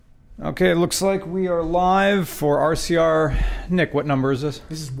Okay, it looks like we are live for RCR. Nick, what number is this?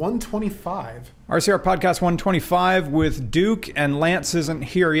 This is 125. RCR Podcast 125 with Duke, and Lance isn't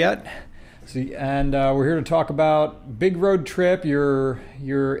here yet. And we're here to talk about big road trip, your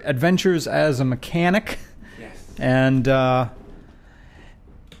adventures as a mechanic. Yes. And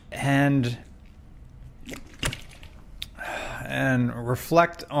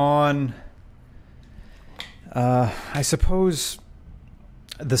reflect on, I suppose,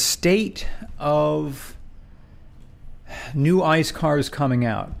 the state of new ICE cars coming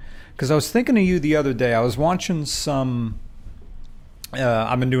out. Because I was thinking of you the other day. I was watching some...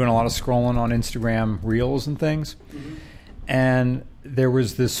 I've been doing a lot of scrolling on Instagram Reels and things. Mm-hmm. And there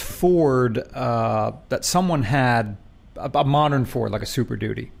was this Ford that someone had, a modern Ford, like a Super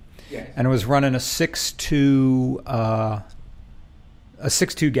Duty. Yes. And it was running a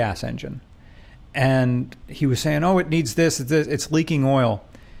 6.2 gas engine. And he was saying, oh, it needs this, it's leaking oil.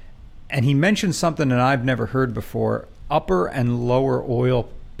 And he mentioned something that I've never heard before, upper and lower oil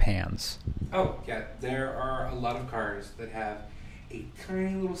pans. Oh, yeah. There are a lot of cars that have a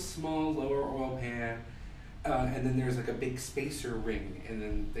tiny little small lower oil pan, and then there's like a big spacer ring, and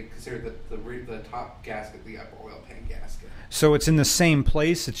then they consider the top gasket the upper oil pan gasket. So it's in the same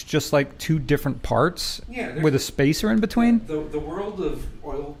place, it's just like two different parts with a spacer in between? The world of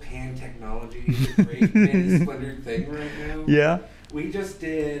oil pan technology is a great and splendored thing right now. Yeah. We just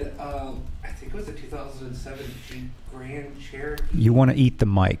did, I think it was a 2007 Jeep Grand Cherokee. You want to eat the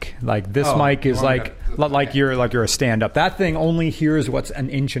mic. Like this mic is like you're a stand-up. That thing only hears what's an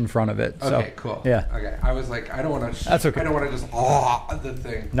inch in front of it. So, okay, cool. Yeah. Okay, I was like, I don't want to. That's okay. I don't want to just the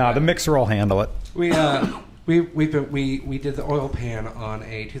thing. No, the mixer will handle it. We did the oil pan on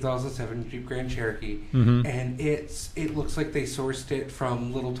a 2007 Jeep Grand Cherokee, mm-hmm. and it looks like they sourced it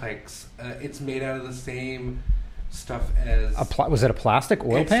from Little Tikes. It's made out of the same stuff as was it a plastic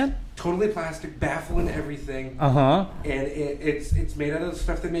oil pan? Totally plastic, baffling everything. And it's made out of the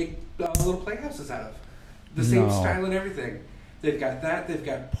stuff they make little playhouses out of. The same style and everything. They've got that. They've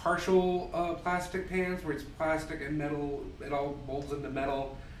got partial plastic pans where it's plastic and metal. It all molds into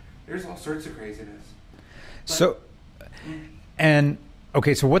metal. There's all sorts of craziness. So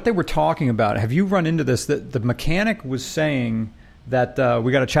what they were talking about, have you run into this? That the mechanic was saying that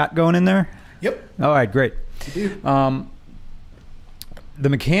we got a chat going in there? Yep. All right, great. You do. The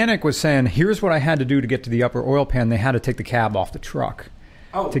mechanic was saying, here's what I had to do to get to the upper oil pan. They had to take the cab off the truck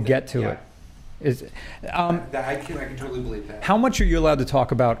to get to it. I can totally believe that. How much are you allowed to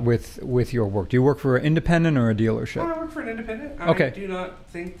talk about with your work? Do you work for an independent or a dealership? I work for an independent. Okay. I do not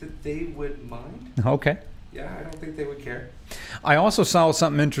think that they would mind. Okay. Yeah, I don't think they would care. I also saw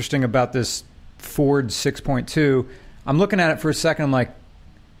something interesting about this Ford 6.2. I'm looking at it for a second. I'm like,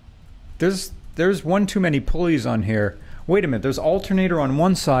 there's one too many pulleys on here. Wait a minute, there's alternator on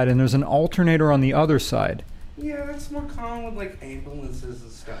one side and there's an alternator on the other side. Yeah, that's more common with like ambulances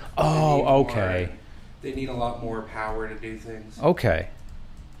and stuff. Oh, okay. They need a lot more power to do things. Okay.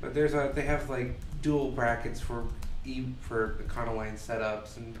 But they have like dual brackets for Econoline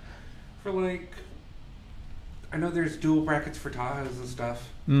setups, and for like, I know there's dual brackets for Tahoes and stuff.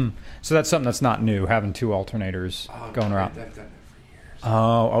 So that's something that's not new, having two alternators going around. I've done that for years.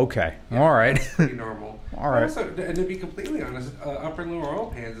 Oh, okay. Yeah, all right. That's pretty normal. All right. Also, and to be completely honest, upper and lower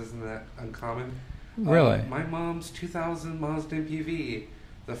oil pans isn't that uncommon. Really? My mom's 2000 Mazda MPV,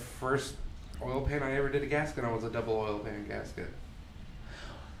 the first oil pan I ever did a gasket on was a double oil pan gasket.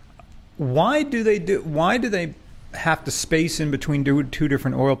 Why do they have to space in between two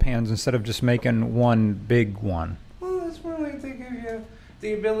different oil pans instead of just making one big one? Well, it's more like they give you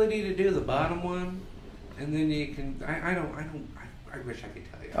the ability to do the bottom one, and then you can. I wish I could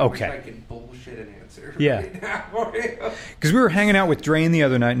tell you. Okay. I wish I could bullshit an answer. Yeah. Right now for you. Because we were hanging out with Drain the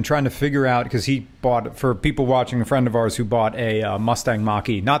other night and trying to figure out, because he bought, for people watching, a friend of ours who bought a Mustang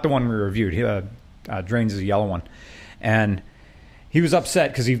Mach-E, not the one we reviewed. Drain's is a yellow one. And he was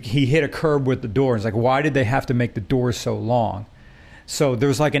upset because he hit a curb with the door. He's like, why did they have to make the door so long? So there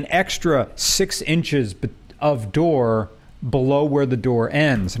was like an extra 6 inches of door below where the door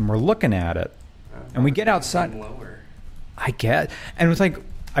ends. And we're looking at it. And we get outside. Lower. I get. And it was like,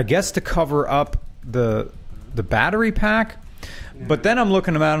 I guess to cover up the battery pack. Yeah. But then I'm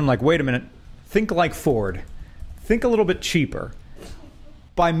looking at it and I'm like, wait a minute. Think like Ford. Think a little bit cheaper.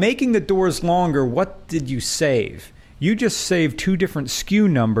 By making the doors longer, what did you save? You just saved 2 different SKU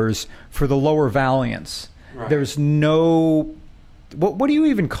numbers for the lower Valiants. Right. There's no... What do you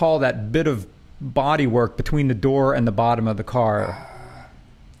even call that bit of bodywork between the door and the bottom of the car?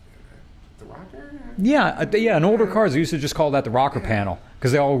 The rocker? Yeah, in older cars, they used to just call that the rocker panel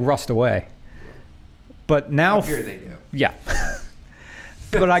because they all rust away. But now... Here they do. Yeah.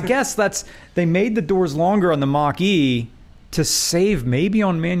 But I guess they made the doors longer on the Mach-E to save maybe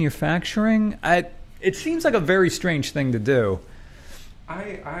on manufacturing. It seems like a very strange thing to do.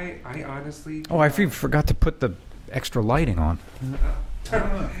 I honestly. Oh, I forgot to put the extra lighting on.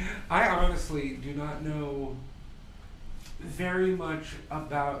 I honestly do not know very much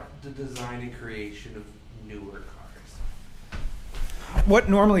about the design and creation of newer cars. What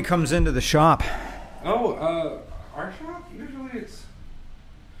normally comes into the shop? Oh, our shop usually it's.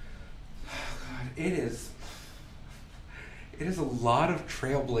 Oh God, it is. It is a lot of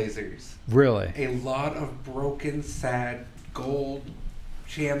Trailblazers. Really? A lot of broken, sad, gold,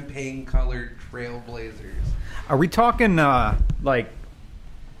 champagne-colored Trailblazers. Are we talking like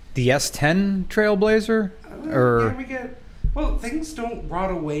the S10 Trailblazer? Or Yeah, we get. Well, things don't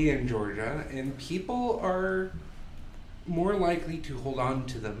rot away in Georgia, and people are more likely to hold on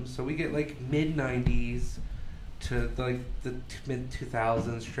to them. So we get like mid '90s to like the mid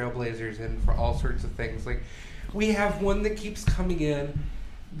 2000s Trailblazers, and for all sorts of things. Like we have one that keeps coming in.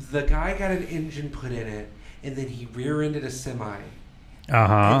 The guy got an engine put in it, and then he rear-ended a semi.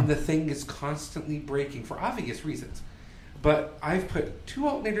 And the thing is constantly breaking for obvious reasons. But I've put 2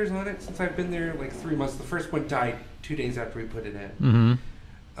 alternators on it since I've been there like 3 months. The first one died 2 days after we put it in.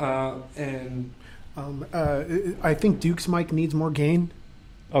 And I think Duke's mic needs more gain.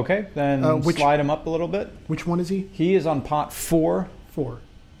 Okay, then slide him up a little bit. Which one is he? He is on pot 4. 4.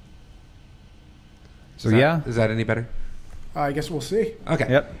 So is that any better? I guess we'll see. Okay.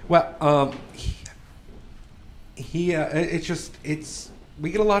 Yep. Well, it's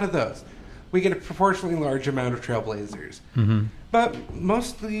we get a lot of those. We get a proportionally large amount of Trailblazers, but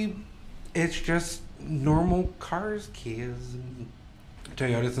mostly it's just normal cars, Kias and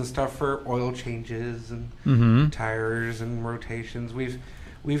Toyotas and stuff for oil changes and tires and rotations.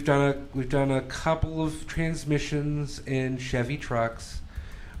 We've done a couple of transmissions in Chevy trucks.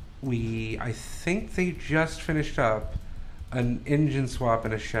 I think they just finished up an engine swap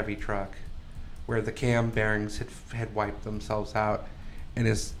in a Chevy truck where the cam bearings had wiped themselves out, and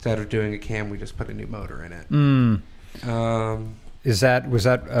instead of doing a cam, we just put a new motor in it. Was that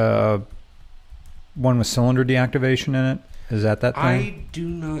one with cylinder deactivation in it? Is that thing? I do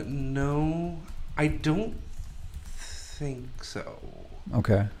not know. I don't think so.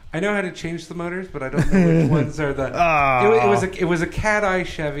 Okay. I know how to change the motors, but I don't know which ones are the. It was a cat eye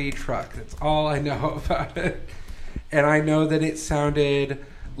Chevy truck. That's all I know about it, and I know that it sounded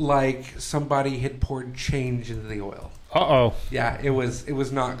like somebody had poured change into the oil. Uh-oh. Yeah, it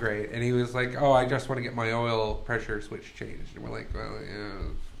was not great. And he was like, "Oh, I just want to get my oil pressure switch changed." And we're like, "Well, yeah,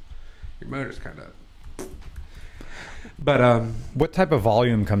 your motor's kind of." But what type of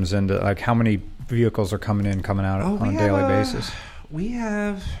volume comes into, like, how many vehicles are coming out on a daily basis? We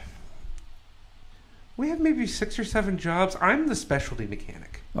have maybe 6 or 7 jobs. I'm the specialty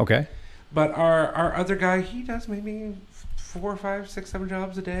mechanic. Okay. But our other guy, he does maybe 4, 5, 6, 7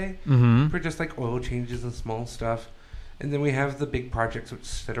 jobs a day for just like oil changes and small stuff. And then we have the big projects which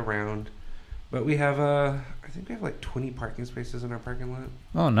sit around. But we have I think we have like 20 parking spaces in our parking lot.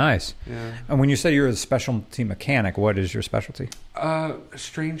 Oh, nice. Yeah. And when you say you're a specialty mechanic, what is your specialty?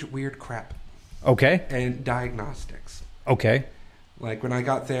 Strange, weird crap. Okay. And diagnostics. Okay. Like when I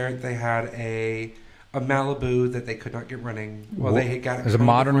got there, they had a Malibu that they could not get running. Well, they had got it. Is it a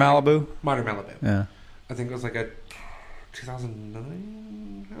modern Malibu? Modern Malibu. Yeah. I think it was like a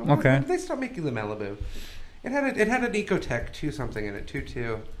 2009. Okay. When did they stopped making the Malibu? It had an Ecotec 2 something in it,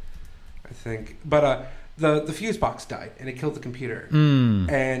 2.2, I think. But the fuse box died and it killed the computer.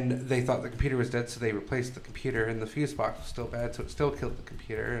 And they thought the computer was dead, so they replaced the computer, and the fuse box was still bad, so it still killed the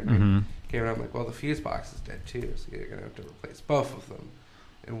computer. And came around like, well, the fuse box is dead too, so you're gonna have to replace both of them.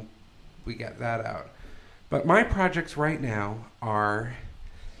 And we got that out. But my projects right now are,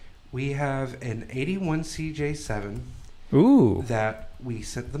 we have an 81 CJ7 that we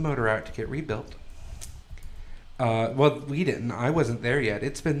sent the motor out to get rebuilt. Well, we didn't. I wasn't there yet.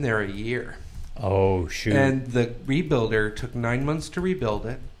 It's been there a year. Oh, shoot. And the rebuilder took 9 months to rebuild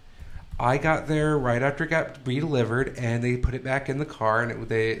it. I got there right after it got re-delivered, and they put it back in the car, and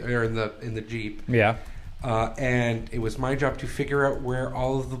in the Jeep. Yeah. And it was my job to figure out where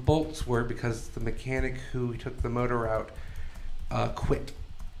all of the bolts were, because the mechanic who took the motor out quit.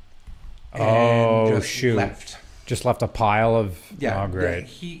 And shoot! Left. Just left a pile of. Yeah. Oh, great.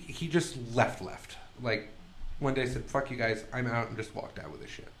 Yeah, he just left. Like one day said, "Fuck you guys, I'm out," and just walked out with his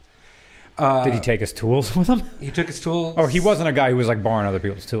shit. Did he take his tools with him? He took his tools. Oh, he wasn't a guy who was like borrowing other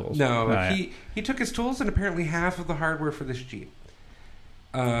people's tools. No, yeah. he took his tools and apparently half of the hardware for this Jeep.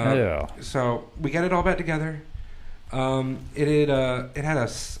 Yeah. So we got it all back together. It had a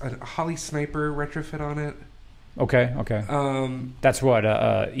Holly Sniper retrofit on it. Okay. That's what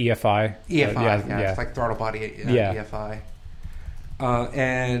EFI. EFI, yeah, it's like throttle body EFI.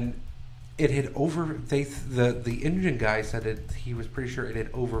 And it had the engine guy said he was pretty sure it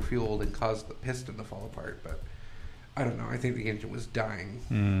had overfueled and caused the piston to fall apart, but I don't know. I think the engine was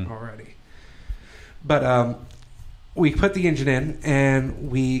dying already. But we put the engine in and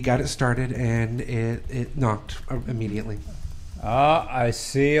we got it started, and it knocked immediately. I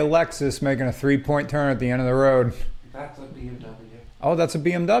see a Lexus making a 3-point turn at the end of the road. That's a BMW. Oh, that's a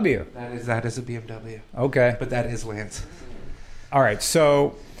BMW. That is a BMW. Okay. But that is Lance. All right.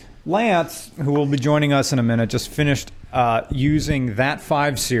 So Lance, who will be joining us in a minute, just finished using that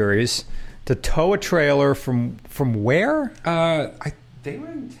 5 Series to tow a trailer from where? They were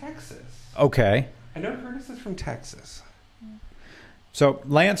in Texas. Okay. I know Curtis is from Texas. So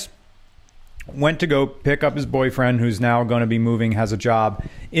Lance went to go pick up his boyfriend, who's now going to be moving, has a job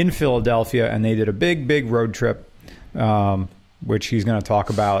in Philadelphia, and they did a big road trip, which he's going to talk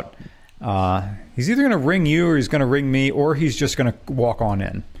about. He's either going to ring you, or he's going to ring me, or he's just going to walk on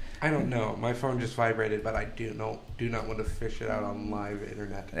in. I don't know. My phone just vibrated, but I do not want to fish it out on live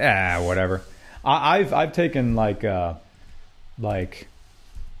internet. Whatever. I've taken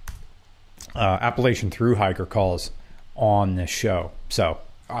Appalachian Thru Hiker calls on this show. So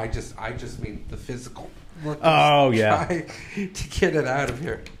I just mean the physical. Oh yeah. Try to get it out of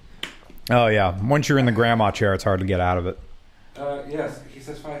here. Oh yeah. Once you're in the grandma chair, it's hard to get out of it. Yes, he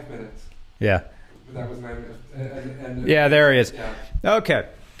says 5 minutes. Yeah. But that was 9 minutes. And yeah, there he is. Yeah. Okay.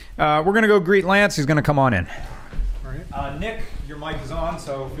 We're going to go greet Lance. He's going to come on in. All right. Nick, your mic is on,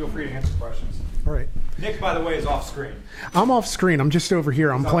 so feel free to answer questions. All right. Nick, by the way, is off screen. I'm off screen. I'm just over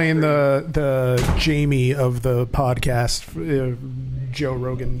here. I'm playing the Jamie of the podcast, Joe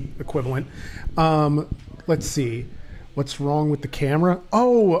Rogan equivalent. Let's see. What's wrong with the camera?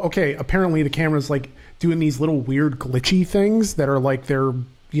 Oh, okay. Apparently the camera's like doing these little weird glitchy things that are like they're,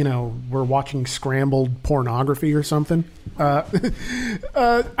 we're watching scrambled pornography or something. I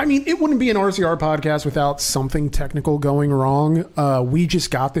mean, it wouldn't be an RCR podcast without something technical going wrong. We just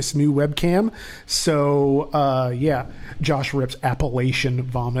got this new webcam. So, yeah, Josh rips Appalachian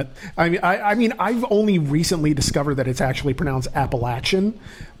vomit. I mean, I've only recently discovered that it's actually pronounced Appalachian.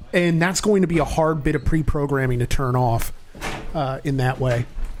 And that's going to be a hard bit of pre-programming to turn off in that way.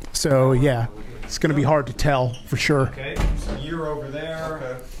 So, yeah, it's going to be hard to tell for sure. Okay, so you're over there.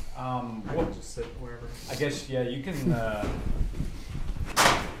 Okay. We'll just sit wherever. I guess, yeah, you can... I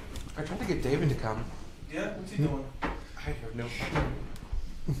tried to get David to come. Yeah, what's he doing? I have no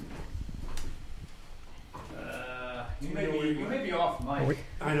You may be off mic.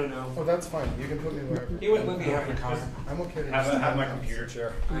 I don't know. Oh, that's fine. You can put me wherever. He wouldn't let me have the car. I'm okay. Have my computer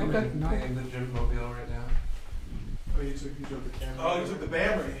chair. I'm in the gym mobile right now. Oh, you took the camera. Oh, you took the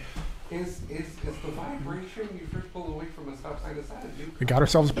battery. Is the vibration you first pulled away from a stop sign decided to? We got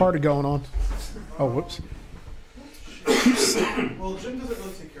ourselves a party going on. Oh, whoops. Well, Jim doesn't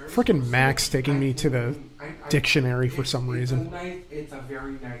really take care of it. Freaking Max taking me to the dictionary for some reason. It's a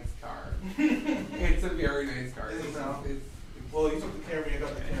very nice car. It's a very nice car. Is it now? Well, you took the camera. You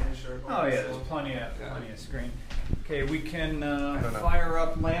got the camera shirt. Oh yeah, there's plenty of screen. Okay, we can fire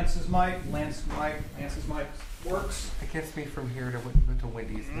up Lance's mic. Lance's mic works. It gets me from here to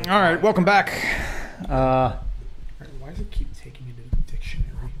Wendy's. All right, welcome back. Why does it keep taking me to the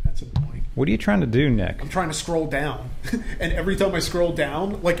dictionary? That's annoying. What are you trying to do, Nick? I'm trying to scroll down, and every time I scroll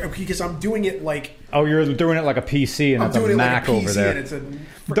down, because I'm doing it like... Oh, you're doing it like a PC, and it's a Mac over there.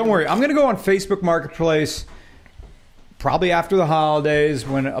 Don't worry, I'm going to go on Facebook Marketplace probably after the holidays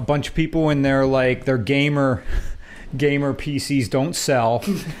when a bunch of people in their gamer PCs don't sell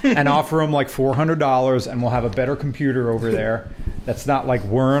and offer them like $400, and we'll have a better computer over there that's not like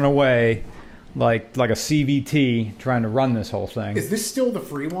whirring away like a CVT trying to run this whole thing. Is this still the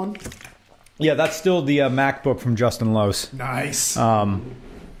free one? Yeah, that's still the MacBook from Justin Lose. Nice.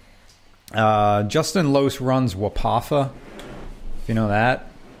 Justin Lose runs Wapapa, if you know that.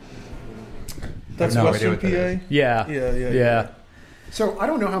 That's no Western PA? Yeah. So I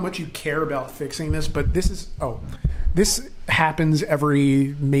don't know how much you care about fixing this, but this happens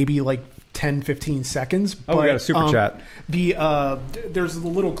every maybe like 10, 15 seconds. Oh, we got a super chat. There's the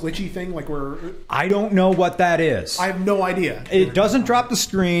little glitchy thing where... I don't know what that is. I have no idea. It doesn't drop the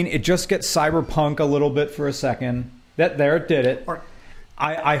screen. It just gets cyberpunk a little bit for a second. There, it did it.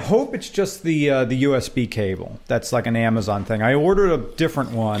 I hope it's just the USB cable. That's like an Amazon thing. I ordered a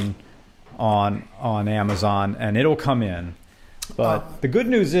different one on Amazon, and it'll come in. But the good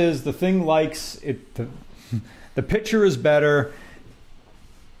news is the thing likes it. The picture is better.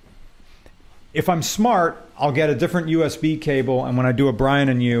 if I'm smart, I'll get a different USB cable, and when I do a Brian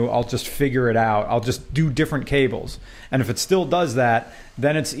and you, I'll just figure it out. I'll just do different cables. And if it still does that,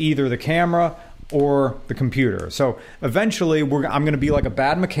 then it's either the camera or the computer. So eventually I'm going to be like a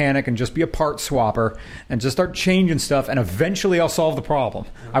bad mechanic and just be a part swapper and just start changing stuff, and eventually I'll solve the problem.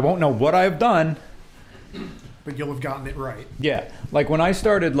 I won't know what I've done, but you'll have gotten it right. Yeah. Like when I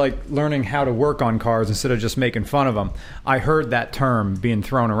started like learning how to work on cars instead of just making fun of them, I heard that term being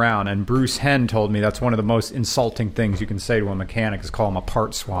thrown around, and Bruce Henn told me that's one of the most insulting things you can say to a mechanic is call him a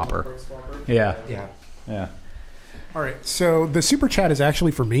part swapper. Yeah. All right, so the super chat is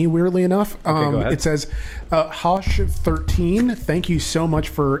actually for me, weirdly enough. Go ahead. It says, Hosh13, thank you so much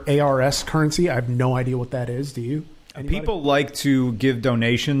for ARS currency. I have no idea what that is. Do you? Anybody? People like to give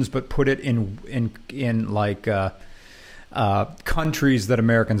donations, but put it in like countries that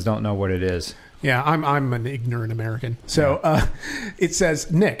Americans don't know what it is. Yeah, I'm an ignorant American. So it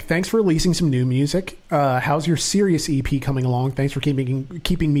says, Nick, thanks for releasing some new music. How's your Sirius EP coming along? Thanks for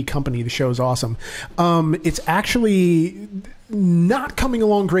keeping me company. The show's awesome. It's actually not coming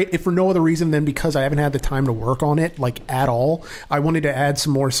along great, if for no other reason than because I haven't had the time to work on it, like, at all. I wanted to add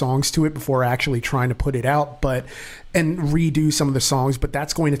some more songs to it before actually trying to put it out, and redo some of the songs, but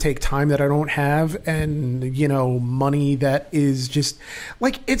that's going to take time that I don't have, and, you know, money that is just,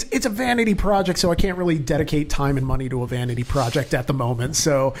 like, it's a vanity project, so I can't really dedicate time and money to a vanity project at the moment,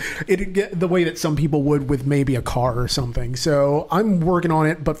 so the way that some people would with maybe a car or something. So I'm working on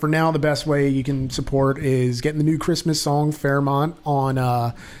it, but for now, the best way you can support is getting the new Christmas song, Fairmont, on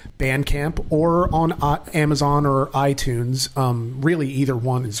Bandcamp or on Amazon or iTunes. Really, either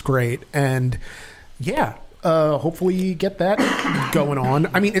one is great. And yeah, hopefully get that going on.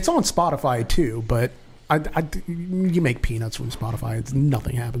 I mean, it's on Spotify too, but you make peanuts from Spotify.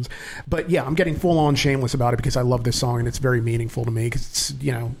 Nothing happens. But yeah, I'm getting full on shameless about it because I love this song and it's very meaningful to me because it's,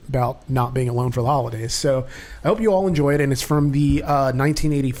 you know, about not being alone for the holidays. So I hope you all enjoy it. And it's from the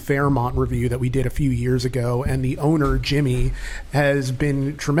 1980 Fairmont review that we did a few years ago. And the owner, Jimmy, has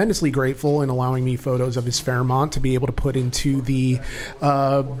been tremendously grateful in allowing me photos of his Fairmont to be able to put into the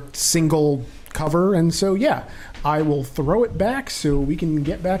single cover. And so, yeah, I will throw it back so we can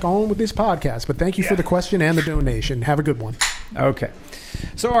get back on with this podcast. But thank you for the question and the donation. Have a good one. Okay.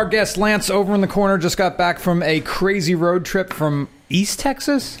 So our guest Lance over in the corner just got back from a crazy road trip from East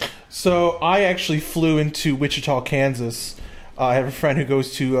Texas. So I actually flew into Wichita, Kansas. I have a friend who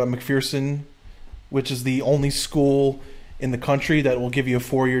goes to McPherson, which is the only school in the country that will give you a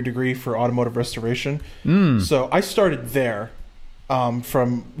 4-year degree for automotive restoration. So I started there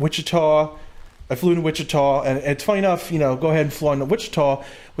from Wichita. I flew into Wichita, and it's funny enough, you know, go ahead and fly into Wichita.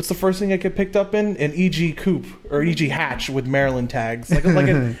 What's the first thing I get picked up in? An EG coupe or EG hatch with Maryland tags. Like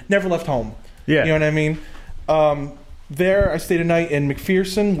it never left home. Yeah. You know what I mean? There, I stayed a night in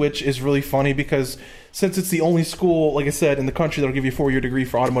McPherson, which is really funny because since it's the only school, like I said, in the country that'll give you a 4-year degree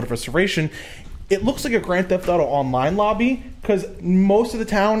for automotive restoration, it looks like a Grand Theft Auto Online lobby because most of the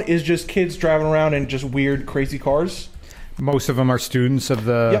town is just kids driving around in just weird, crazy cars. Most of them are students of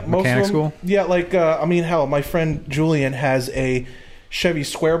the mechanic school? Yeah, like, I mean, hell, my friend Julian has a Chevy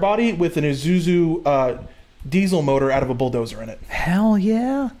Square Body with an Isuzu diesel motor out of a bulldozer in it. Hell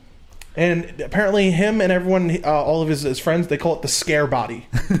yeah. And apparently him and everyone, all of his friends, they call it the Scare Body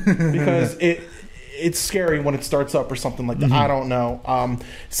because it's scary when it starts up or something like that. Mm-hmm. I don't know.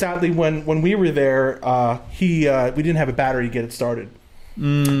 Sadly, when we were there, we didn't have a battery to get it started.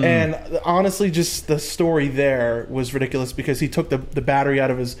 And honestly, just the story there was ridiculous because he took the battery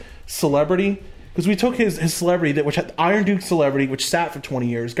out of his Celebrity, because we took his Celebrity, which had Iron Duke Celebrity, which sat for 20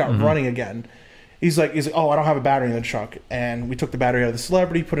 years, got running again. He's like, oh, I don't have a battery in the truck. And we took the battery out of the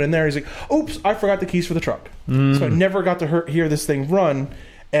Celebrity, put it in there. He's like, oops, I forgot the keys for the truck. So I never got to hear this thing run.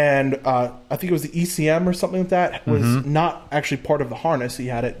 And I think it was the ECM or something like that was not actually part of the harness. He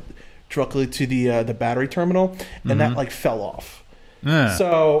had it directly to the battery terminal, and that like fell off. Yeah.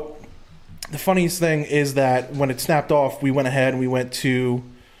 So the funniest thing is that when it snapped off, we went ahead and we went to,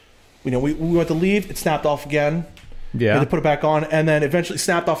 we went to leave. It snapped off again. Yeah. We had to put it back on, and then eventually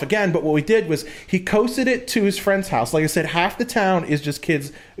snapped off again. But what we did was he coasted it to his friend's house. Like I said, half the town is just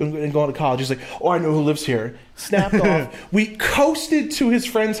kids and going to college. He's like, oh, I know who lives here. Snapped off. We coasted to his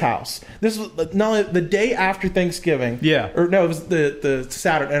friend's house. This was not only the day after Thanksgiving. Yeah. Or no, it was the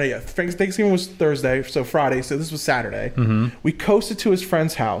Saturday. Yeah, Thanksgiving was Thursday, so Friday. So this was Saturday. We coasted to his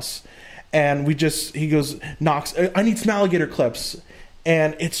friend's house, and he goes, knocks. I need some alligator clips,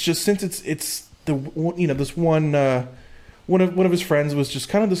 and it's just since it's this one of his friends was just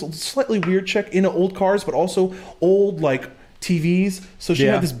kind of this slightly weird chick into old cars, but also old like TVs. So she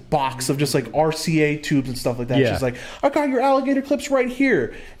Yeah. had this box of just like RCA tubes and stuff like that. Yeah. She's like, I got your alligator clips right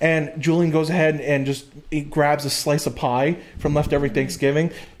here. And Julian goes ahead and just he grabs a slice of pie from left every Thanksgiving.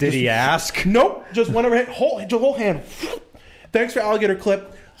 Did Just- he ask? Nope. Just went over, whole hand. Thanks for alligator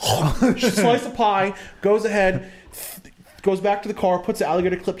clip. Slice of pie. Goes ahead. Goes back to the car, puts the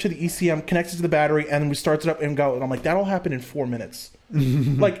alligator clip to the ECM, connects it to the battery, and then we starts it up and go. And I'm like, that'll happen in 4 minutes.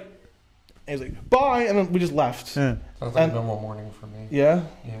 Like, and he's like, bye, and then we just left. Yeah. Sounds like And- a normal morning for me. Yeah,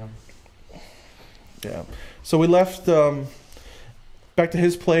 Yeah. So we left back to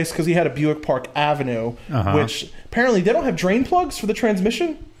his place because he had a Buick Park Avenue, Uh-huh. which apparently they don't have drain plugs for the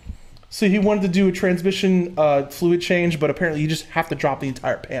transmission. So he wanted to do a transmission fluid change, but apparently you just have to drop the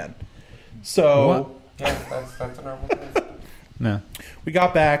entire pan. So. What? Yeah, that's a normal thing. No. We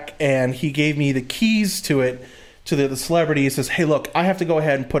got back and he gave me the keys to it, to the celebrity. He says, "Hey, look, I have to go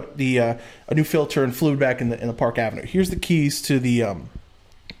ahead and put the a new filter and fluid back in the Park Avenue. Here's the keys to the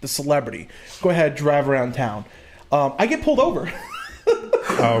celebrity. Go ahead, drive around town." I get pulled over.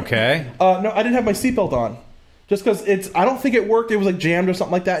 Okay. No, I didn't have my seatbelt on. Just because I don't think it worked. It was like jammed or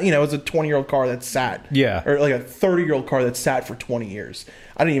something like that. You know, it was a 20-year-old car that sat. Yeah. Or like a 30-year-old car that sat for 20 years.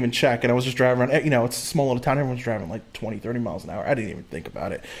 I didn't even check, and I was just driving around. You know, it's a small little town. Everyone's driving like 20, 30 miles an hour. I didn't even think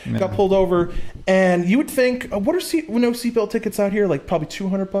about it. Got pulled over, and you would think, what are no seatbelt tickets out here? Like probably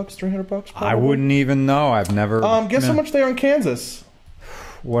 $200, $300. I wouldn't even know. I've never. Guess how no. much they are in Kansas?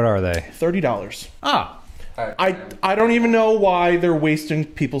 What are they? $30. Ah. I don't even know why they're wasting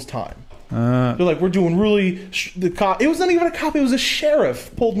people's time. They're like, we're doing really. The cop. It was not even a cop. It was a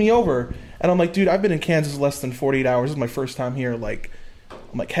sheriff pulled me over, and I'm like, dude, I've been in Kansas less than 48 hours. This is my first time here. Like,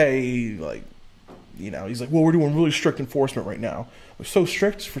 I'm like, hey, like, you know, he's like, well, we're doing really strict enforcement right now. We're so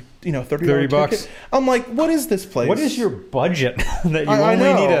strict for $30 $30. ticket. I'm like, what is this place? What is your budget that you I only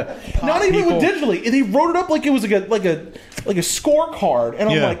know. need to pop Not even people? with digitally. They wrote it up like it was like a scorecard,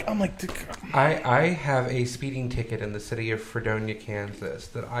 and Yeah. I'm like. I have a speeding ticket in the city of Fredonia, Kansas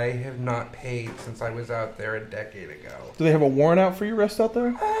that I have not paid since I was out there a decade ago. Do they have a warrant out for your arrest out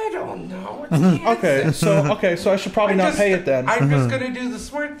there? I don't know. It's Kansas. Okay, so I should probably not pay it then. I'm just gonna do the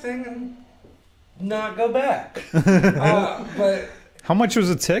smart thing and not go back. But How much was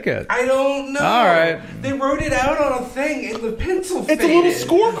a ticket? I don't know. All right. They wrote it out on a thing, and the pencil It's a little faded.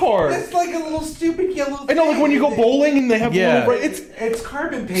 scorecard. It's like a little stupid yellow. I know, like when you go bowling and they have Yeah. the little. It's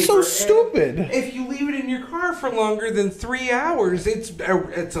carbon paper. So and stupid. If you leave it in your car for longer than 3 hours, it's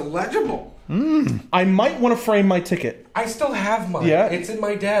illegible. I might want to frame my ticket. I still have mine. Yeah. It's in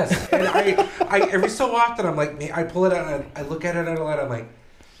my desk, and I every so often I'm like, I pull it out, and I look at it out loud. I'm like,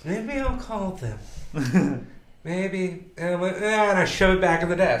 maybe I'll call them. Maybe, and I'm like, and I shove it back in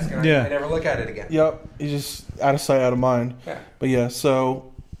the desk, and Yeah. I never look at it again. Yep, you just out of sight, out of mind. Yeah. But yeah,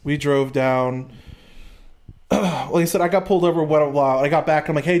 so we drove down. Like I said, I got pulled over. What a while. I got back.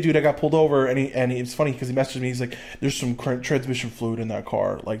 I'm like, hey, dude, I got pulled over, and it's funny because he messaged me. He's like, there's some transmission fluid in that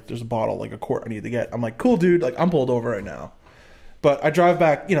car. Like, there's a bottle, like a quart, I need to get. I'm like, cool, dude. Like, I'm pulled over right now. But I drive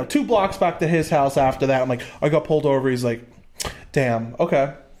back, 2 blocks back to his house after that. I'm like, I got pulled over. He's like, damn,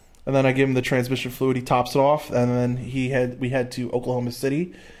 okay. And then I give him the transmission fluid. He tops it off, and then we head to Oklahoma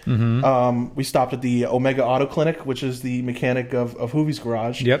City. Mm-hmm. We stopped at the Omega Auto Clinic, which is the mechanic of Hoovie's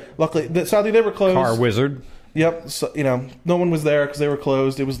garage. Yep. Luckily, sadly, they were closed. Car wizard. Yep. So no one was there because they were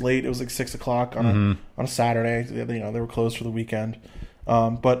closed. It was late. It was like 6 o'clock on a Saturday. They were closed for the weekend.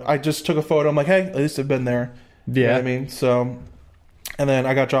 But I just took a photo. I'm like, hey, at least I've been there. You know Yeah. what I mean? So, and then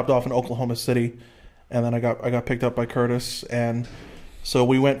I got dropped off in Oklahoma City, and then I got picked up by Curtis, and so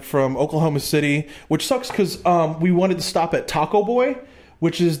we went from Oklahoma City, which sucks because we wanted to stop at Taco Boy,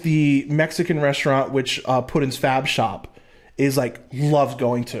 which is the Mexican restaurant which Putin's Fab Shop is like loves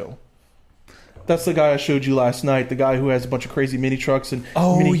going to. That's the guy I showed you last night, the guy who has a bunch of crazy mini trucks and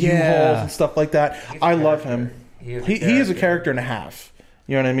mini yeah. U-Hauls and stuff like that. He's a I love character. him. He is a character and a half.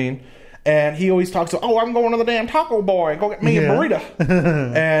 You know what I mean? And he always talks about, I'm going to the damn Taco Boy. Go get me a burrito.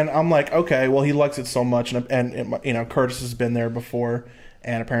 And I'm like, okay, well, he likes it so much. And Curtis has been there before,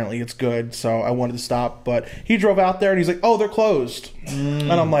 and apparently it's good. So I wanted to stop. But he drove out there, and he's like, oh, they're closed.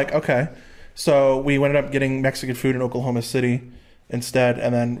 And I'm like, okay. So we ended up getting Mexican food in Oklahoma City instead,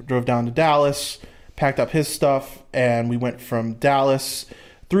 and then drove down to Dallas, packed up his stuff, and we went from Dallas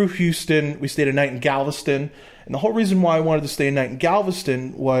through Houston. We stayed a night in Galveston. And the whole reason why I wanted to stay a night in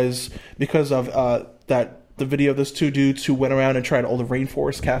Galveston was because of the video of those 2 dudes who went around and tried all the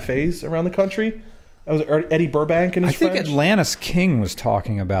rainforest cafes around the country. That was Eddie Burbank and his I think friends. Atlantis King was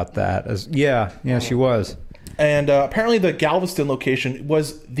talking about that. Yeah, she was. And apparently the Galveston location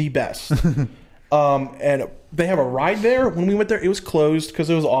was the best. And they have a ride there. When we went there, it was closed because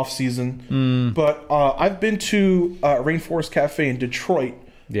it was off season. But I've been to Rainforest Cafe in Detroit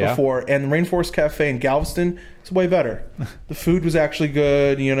before, and the Rainforest Cafe in Galveston, it's way better. The food was actually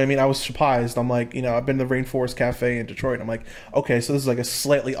good. You know what I mean? I was surprised. I'm like, I've been to the Rainforest Cafe in Detroit. And I'm like, okay, so this is like a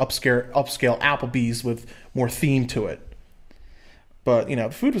slightly upscale Applebee's with more theme to it. But, the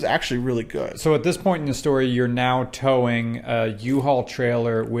food was actually really good. So at this point in the story, you're now towing a U-Haul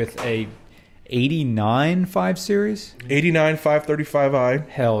trailer with a 89 5 Series? 89 535i.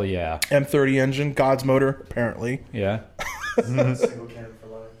 Hell yeah. M30 engine, God's motor, apparently. Yeah. Single can for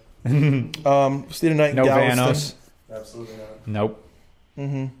life. Stayed a night No in Galveston. Vanos? Absolutely not. Nope.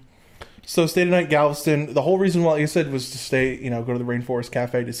 So stayed a night in Galveston. The whole reason why, like I said, was to stay, go to the Rainforest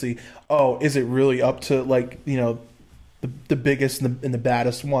Cafe to see, is it really up to, the biggest and the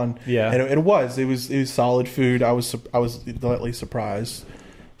baddest one? Yeah. And it was solid food. I was delightfully surprised.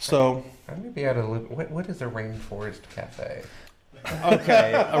 So Maybe out of what is a rainforest cafe?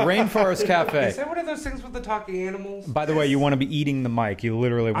 Okay, a Rainforest Cafe. Is that one of those things with the talking animals? By the way, you want to be eating the mic. You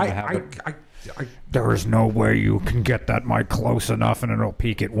literally want to have it. There is no way you can get that mic close enough and it'll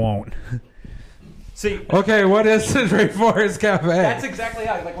peak. It won't. See, Okay, what is the Rainforest Cafe? that's exactly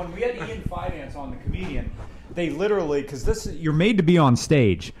how. Like when we had Ian Finance on, the comedian, they literally, because you're made to be on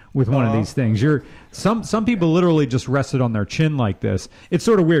stage with one of these things. Some people literally just rested on their chin like this. It's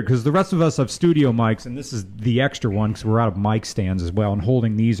sort of weird because the rest of us have studio mics, and this is the extra one because we're out of mic stands as well, and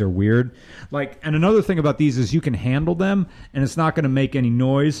holding these are weird. And another thing about these is you can handle them, and it's not going to make any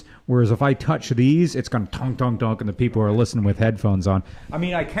noise. Whereas if I touch these, it's going to tonk, tonk, tonk, and the people are listening with headphones on. I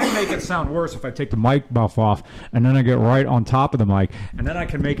mean, I can make it sound worse if I take the mic buff off, and then I get right on top of the mic, and then I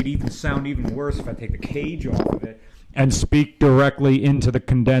can make it sound even worse if I take the cage off of it and speak directly into the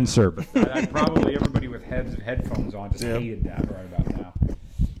condenser. But probably everybody with headphones on just hated that right about now.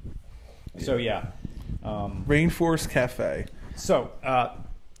 So yeah, Rainforest Cafe. so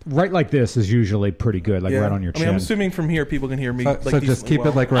right like this is usually pretty good, like right on your chin. I'm assuming from here people can hear me. So just decently keep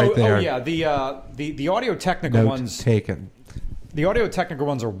well. it right there. Oh yeah, the audio technical Note ones. taken. The audio technical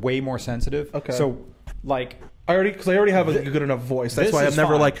ones are way more sensitive. Okay. So I already have a good enough voice. That's this why is I'm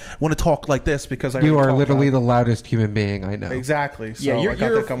never fine. want to talk like this because I You already are talk literally loud. the loudest human being I know. Exactly. So yeah, I got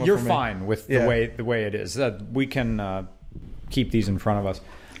that coming you're from me. fine with Yeah. the way it is. We can keep these in front of us.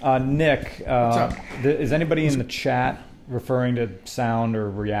 Nick, is anybody in the chat referring to sound or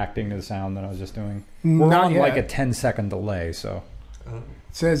reacting to the sound that I was just doing? We're Not on yet. like a 10-second delay, so. It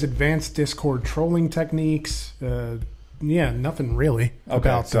says advanced Discord trolling techniques. Nothing really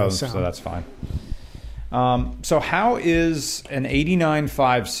about so sound. that's fine. So how is an 89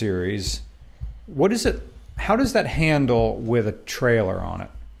 5 Series? What is it? How does that handle with a trailer on it?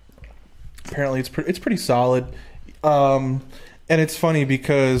 Apparently, it's pretty solid. And it's funny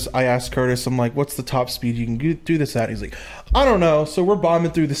because I asked Curtis, I'm like, what's the top speed you can do this at? He's like, I don't know. So we're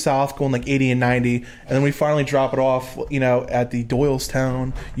bombing through the South going like 80 and 90. And then we finally drop it off, at the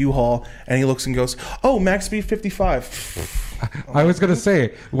Doylestown U-Haul. And he looks and goes, oh, max speed 55. I was going to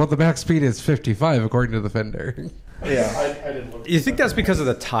say, well, the max speed is 55 according to the Fender. Yeah. I didn't look. You think that's because of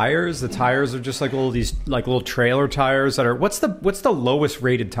the tires? The tires are just like little trailer tires that are. What's the lowest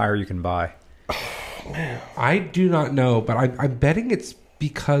rated tire you can buy? I do not know, but I'm betting it's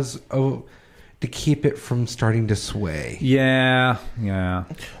because of to keep it from starting to sway. Yeah.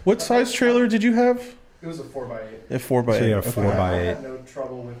 What size trailer did you have? It was a 4x8. A 4x8. So you had a Okay. 4x8. I had no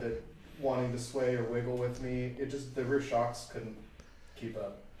trouble with it wanting to sway or wiggle with me. It just the rear shocks couldn't keep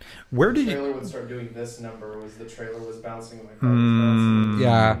up. Where The did you? trailer would start doing this number was the trailer was bouncing and my car was bouncing.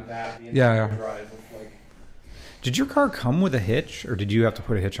 Yeah. And that, the Yeah. entire drive with like Did your car come with a hitch, or did you have to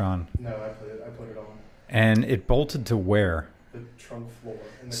put a hitch on? no, I put it on And it bolted to where? the trunk floor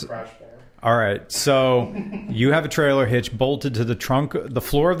in the crash bar. All right, so you have a trailer hitch bolted to the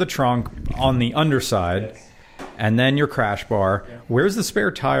floor of the trunk on the underside, Yes. and then your crash bar. Yeah. Where's the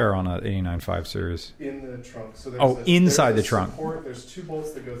spare tire on an 89 5 Series? In the trunk. So Oh, inside the there's a trunk. Support, there's two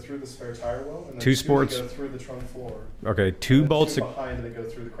bolts that go through the spare tire well, and then Two two sports. that go through the trunk floor. Okay, and two then bolts. two behind that go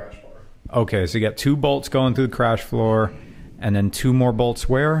through the crash bar. Okay, so you got two bolts going through the crash floor, and then two more bolts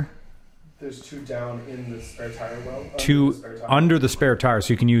where? There's two down in the spare tire well. Two the spare tire. under the spare tire,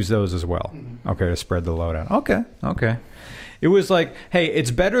 so you can use those as well. Okay, to spread the load out. Okay. It was like, hey, it's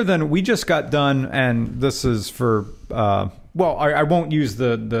better than we just got done, and this is for. I won't use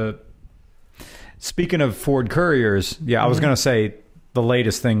the. Speaking of Ford Couriers, I was going to say the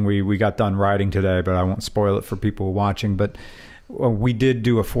latest thing we got done riding today, but I won't spoil it for people watching. But we did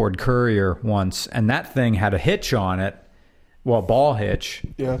do a Ford Courier once, and that thing had a hitch on it, a ball hitch.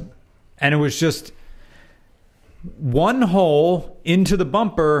 Yeah. And it was just one hole into the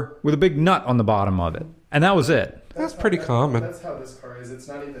bumper with a big nut on the bottom of it. And that was it. That's pretty common. That's how this car is. It's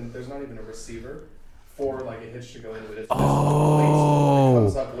not even. There's not even a receiver for like a hitch to go into it. It's Oh. it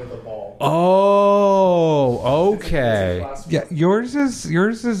comes up with a ball. Oh, okay. Yeah, yours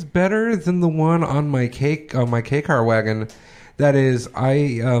is better than the one on my K car wagon. That is,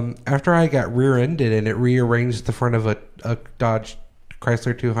 after I got rear-ended and it rearranged the front of a Dodge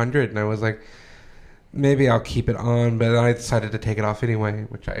Chrysler 200, and I was like, maybe I'll keep it on, but then I decided to take it off anyway,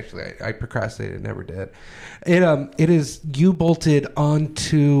 which I procrastinated and never did. It is U-bolted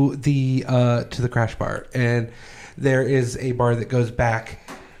onto the crash bar, and there is a bar that goes back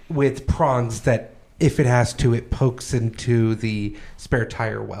with prongs that, if it has to, it pokes into the spare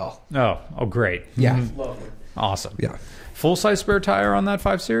tire well. Oh, great. Yeah. Lovely. Awesome. Yeah. Full-size spare tire on that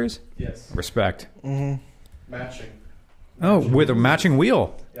 5 Series? Yes. Respect. Matching. Oh, with a matching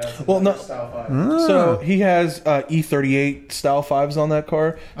wheel. Yeah, it's Well, no. Style 5. So he has E38 style 5s on that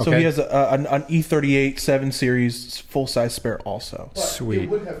car. So Okay. he has an E38 7 Series full-size spare also. But Sweet. It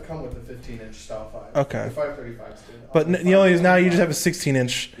would have come with a 15-inch style 5. Okay. The 535s did. But On the only is now you 525 just have a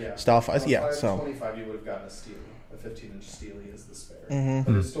 16-inch yeah. style 5. On Yeah, so. 525 you would have gotten a Steely. A 15-inch Steely is the spare. Mhm.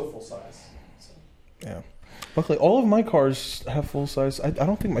 But it's still full size. So. Yeah. Luckily, all of my cars have full size. I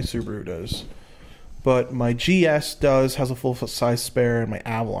don't think my Subaru does. But my GS has a full size spare, and my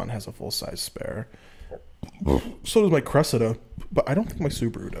Avalon has a full size spare. So does my Cressida, but I don't think my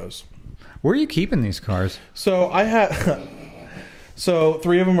Subaru does. Where are you keeping these cars? So I had, so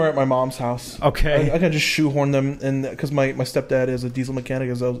 3 of them are at my mom's house. Okay. I can just shoehorn them in because my stepdad is a diesel mechanic,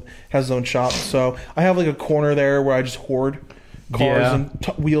 has his own shop. So I have like a corner there where I just hoard cars Yeah. and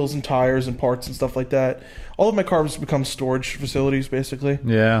wheels and tires and parts and stuff like that. All of my cars become storage facilities, basically.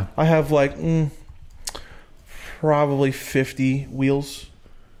 Yeah. I have like probably 50 wheels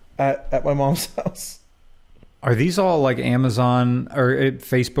at my mom's house. Are these all like Amazon or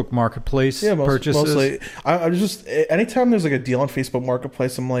Facebook Marketplace Yeah, purchases? mostly. I'm just anytime there's like a deal on Facebook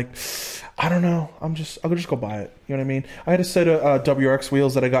Marketplace, I'm like, I don't know. I'll just go buy it. You know what I mean? I had a set of WRX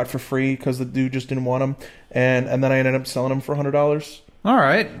wheels that I got for free because the dude just didn't want them, and then I ended up selling them for $100. All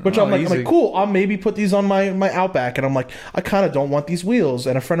right. Which Oh, I'm like, easy. cool. I'll maybe put these on my Outback, and I'm like, I kind of don't want these wheels.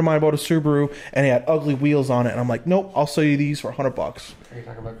 And a friend of mine bought a Subaru, and he had ugly wheels on it, and I'm like, nope, I'll sell you these for $100. Are you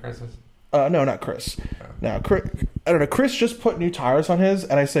talking about Chris's? No, not Chris. No, Chris, I don't know. Chris just put new tires on his,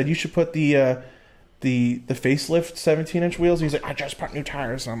 and I said you should put the facelift 17-inch wheels. And he's like, I just put new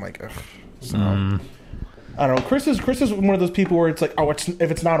tires, and I'm like, ugh. So I don't know. Chris is one of those people where it's like, oh, if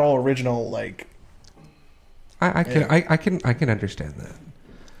it's not all original, like I can understand that.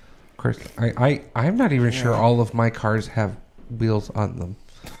 Chris, I'm not even sure all of my cars have wheels on them.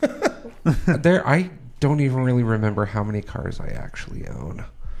 I don't even really remember how many cars I actually own.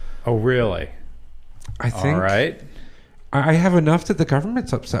 Oh, really? I think. All right. I have enough that the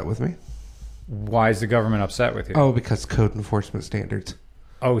government's upset with me. Why is the government upset with you? Oh, because code enforcement standards.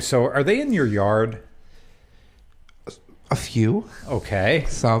 Oh, so are they in your yard? A few. Okay.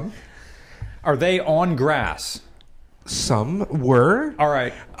 Some. Are they on grass? Some were. All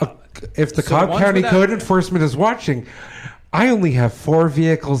right. If the So the Cobb ones County without- Code Enforcement is watching, I only have 4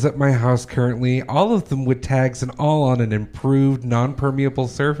 vehicles at my house currently, all of them with tags and all on an improved non-permeable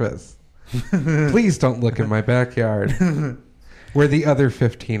surface. Please don't look in my backyard where the other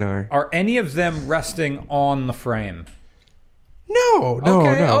 15 are. Are any of them resting on the frame? No.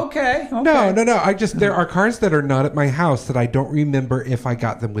 Okay. No. There are cars that are not at my house that I don't remember if I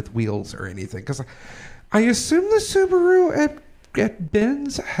got them with wheels or anything. Because I assume the Subaru at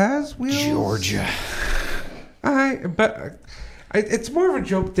Ben's has wheels. Georgia. It's more of a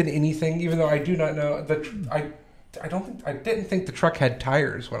joke than anything. Even though I do not know I didn't think the truck had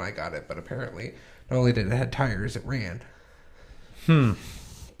tires when I got it, but apparently not only did it have tires, it ran.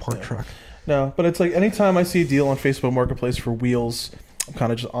 Poor truck. no. But it's like anytime I see a deal on Facebook Marketplace for wheels, I'm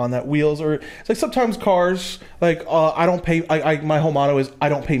kind of just on that wheels. Or it's like sometimes cars, like I don't pay. My whole motto is I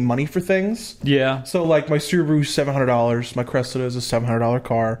don't pay money for things. Yeah. So like my Subaru's $700, my Cressida is a $700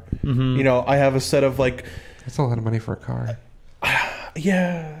 car. You know, I have a set of like, That's a lot of money for a car.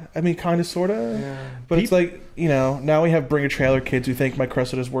 yeah, I mean, kind of, sort of. Yeah. But it's like, you know, now we have Bring a Trailer kids who think my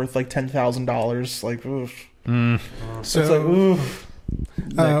Cressida's worth like $10,000. Like, oof. It's like, So oof.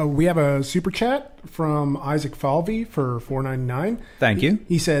 we have a super chat from Isaac Falvey for $4.99. Thank you.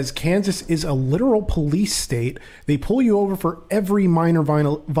 He says Kansas is a literal police state. They pull you over for every minor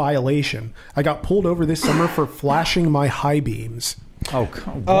violation. I got pulled over this summer for flashing my high beams. Oh,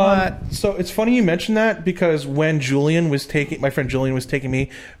 what? So it's funny you mentioned that because when my friend Julian was taking me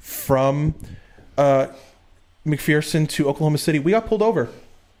from McPherson to Oklahoma City, we got pulled over.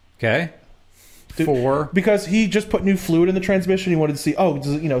 Okay. Because he just put new fluid in the transmission. He wanted to see,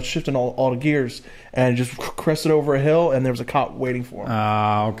 it's shifting all the gears, and just crested over a hill, and there was a cop waiting for him.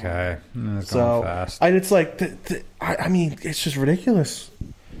 Okay. That's going fast. And it's like, I mean, it's just ridiculous.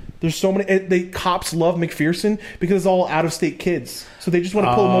 There's so many. The cops love McPherson because it's all out-of-state kids, so they just want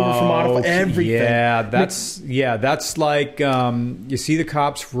to pull them over for modify everything. Yeah, that's like you see the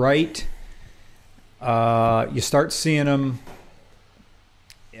cops right. You start seeing them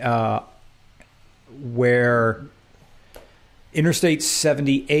where Interstate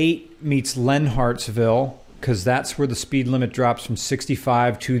 78 meets Lenhartsville, because that's where the speed limit drops from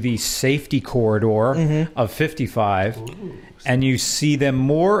 65 to the safety corridor of 55. Ooh. And you see them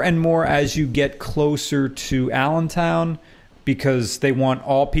more and more as you get closer to Allentown, because they want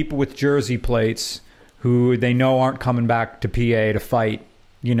all people with Jersey plates who they know aren't coming back to PA to fight,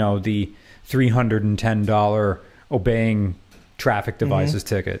 the $310 obeying traffic devices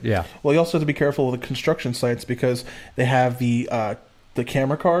ticket. Yeah. Well, you also have to be careful with the construction sites, because they have the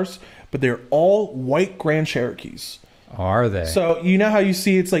camera cars, but they're all white Grand Cherokees. Are they? So you know how you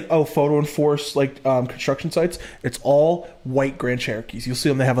see it's like photo enforced construction sites. It's all white Grand Cherokees. You'll see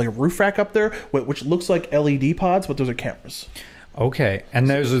them. They have like a roof rack up there, which looks like LED pods, but those are cameras. Okay, and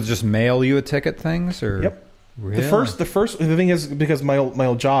those are just mail you a ticket things, or yep. Really? The thing is, because my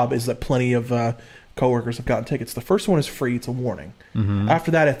old job is that plenty of coworkers have gotten tickets. The first one is free. It's a warning. Mm-hmm.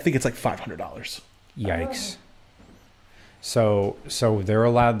 After that, I think it's like $500. Yikes. So they're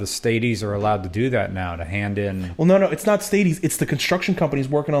allowed, the Stadies are allowed to do that now, to hand in. Well, no, it's not Stadies. It's the construction companies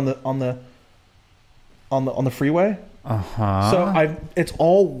working on the freeway. So it's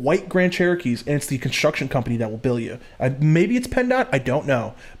all white Grand Cherokees, and it's the construction company that will bill you. Maybe it's PennDOT. I don't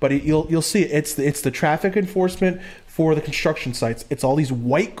know, but you'll see it. It's the traffic enforcement for the construction sites. It's all these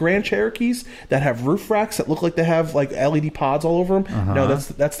white Grand Cherokees that have roof racks that look like they have like LED pods all over them. No,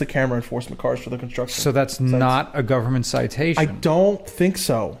 that's the camera enforcement cars for the construction. So that's sites. Not a government citation. I don't think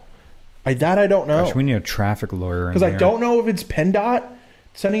so. I don't know. Gosh, we need a traffic lawyer in because I don't know if it's PennDOT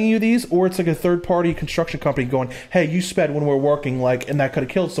sending you these, or it's like a third-party construction company going, "Hey, you sped when we're working, and that could have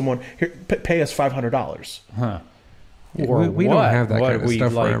killed someone. Here, pay us $500." Huh? Or we don't have that kind of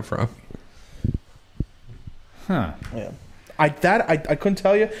stuff where I'm from. Huh? Yeah. I couldn't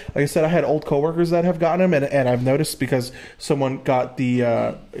tell you. Like I said, I had old coworkers that have gotten them, and I've noticed because someone got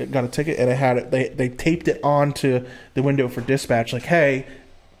a ticket and they taped it onto the window for dispatch, like, "Hey,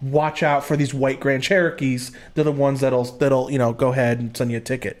 watch out for these white Grand Cherokees. They're the ones that'll go ahead and send you a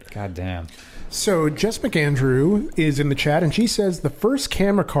ticket." God damn. So Jess McAndrew is in the chat, and she says the first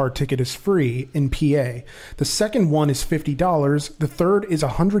camera car ticket is free in PA. The second one is $50. The third is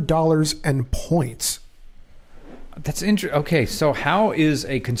 $100 and points. That's interesting. Okay, so how is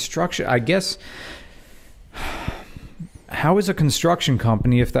a construction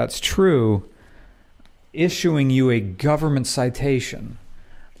company, if that's true, issuing you a government citation?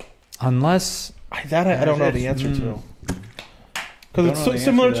 Unless I don't know the answer to. Because it's so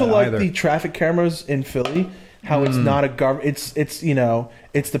similar to like the traffic cameras in Philly, how it's not a government. It's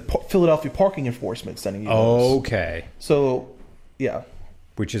the Philadelphia Parking Enforcement sending you those. Okay. So, yeah.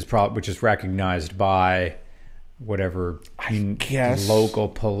 Which is recognized by whatever local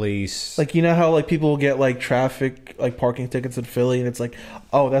police. Like, you know how like people will get like traffic parking tickets in Philly, and it's like,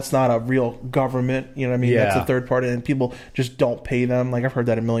 oh, that's not a real government. You know what I mean? Yeah. That's a third party, and people just don't pay them. Like, I've heard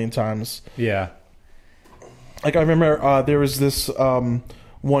that a million times. Yeah. Like, I remember there was this one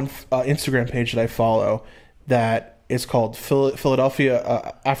Instagram page that I follow that is called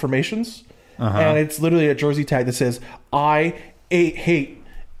Philadelphia Affirmations. And it's literally a jersey tag that says, "I hate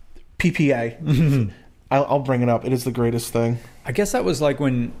PPA." I'll bring it up. It is the greatest thing. I guess that was like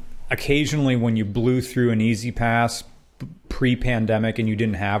when you blew through an Easy Pass pre-pandemic and you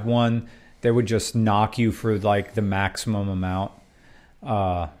didn't have one, they would just knock you for like the maximum amount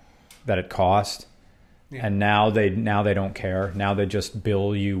that it cost. Yeah. And now they don't care. Now they just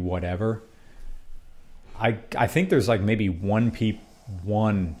bill you whatever. I think there's like maybe one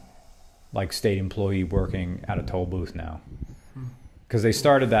like state employee working at a toll booth now. Because they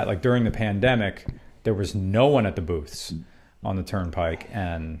started that like during the pandemic. There was no one at the booths on the turnpike,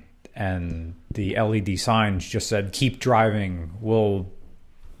 and the LED signs just said, "Keep driving. We'll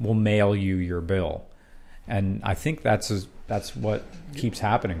mail you your bill." And I think that's what keeps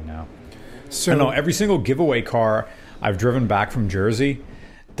happening now. So no, every single giveaway car I've driven back from Jersey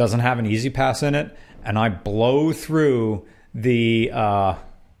doesn't have an Easy Pass in it, and I blow through the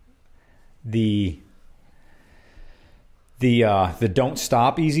don't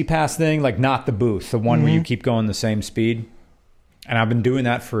stop Easy Pass thing, like not the booth, the one where you keep going the same speed. And I've been doing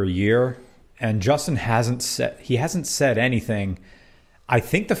that for a year, and Justin hasn't said anything. I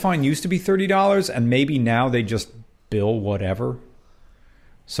think the fine used to be $30, and maybe now they just bill whatever.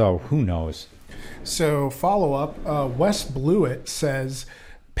 So who knows? So follow up, Wes Blewett says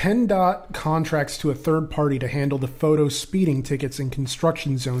PennDOT contracts to a third party to handle the photo speeding tickets in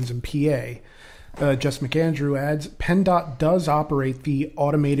construction zones in PA. Jess McAndrew adds, PennDOT does operate the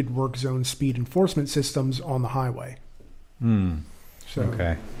automated work zone speed enforcement systems on the highway. So,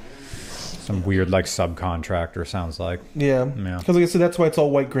 Okay. Some weird like subcontractor sounds like. Yeah, Yeah. because like I said, that's why it's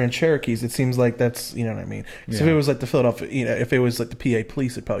all white Grand Cherokees. It seems like that's, you know what I mean. So if Yeah. it was like the Philadelphia, if it was like the PA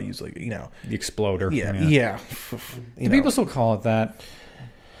police, it'd probably use like, The exploder. yeah. Do people still call it that?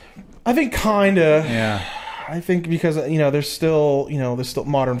 I think kinda. Yeah. I think because there's still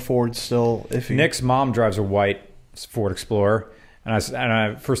modern Fords still iffy. Nick's mom drives a white Ford Explorer, and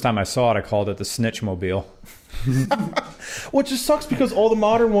I first time I saw it, I called it the Snitch Mobile. Which just sucks because all the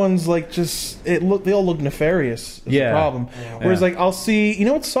modern ones they all look nefarious. Is Yeah. the problem. Whereas like I'll see,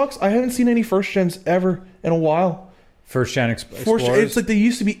 what sucks? I haven't seen any first gens ever in a while. First gen Explorers. It's like they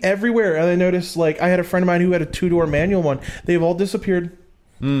used to be everywhere, and I noticed like I had a friend of mine who had a 2-door manual one. They've all disappeared.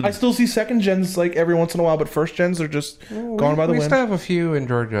 I still see second gens like every once in a while, but first gens are just gone by the We wind. still have a few in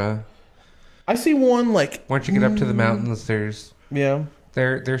Georgia. I see one like Once you get up to the mountains, yeah.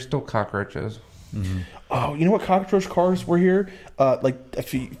 there's still cockroaches. Oh, you know what cockroach cars were here? Like a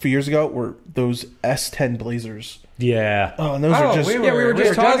few years ago were those S10 Blazers. Yeah. Oh, and those are just we were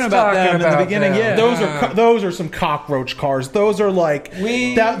just talking about them in the beginning, yeah. those are some cockroach cars. Those are like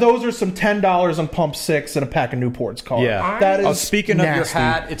those are some $10 on pump 6 and a pack of Newports car. Yeah. that is. Speaking of your nasty.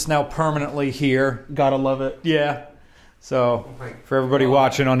 hat, it's now permanently here. Gotta love it. Yeah. So for everybody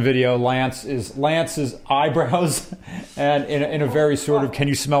watching on video, Lance's eyebrows, and in a very sort of "can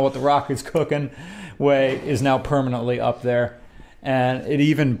you smell what the rock is cooking" way, is now permanently up there, and it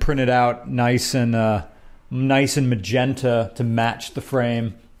even printed out nice and magenta to match the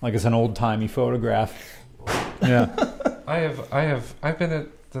frame, like it's an old timey photograph. Yeah. I've been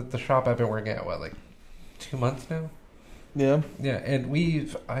at the shop I've been working at like 2 months now. Yeah. Yeah, and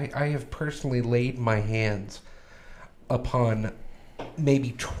I have personally laid my hands upon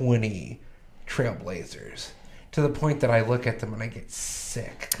maybe 20 Trailblazers to the point that I look at them and I get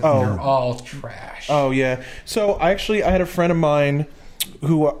sick because they're all trash. Oh yeah. So I had a friend of mine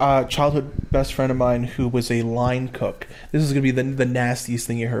who childhood best friend of mine who was a line cook. This is gonna be the nastiest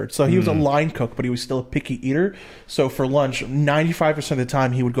thing you heard. So he was a line cook, but he was still a picky eater. So for lunch, 95% of the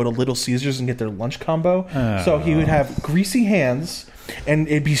time he would go to Little Caesars and get their lunch combo. So he would have greasy hands and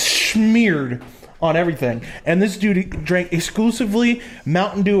it'd be smeared on everything. And this dude drank exclusively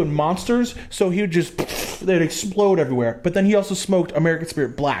Mountain Dew and Monsters, so he would they'd explode everywhere. But then he also smoked American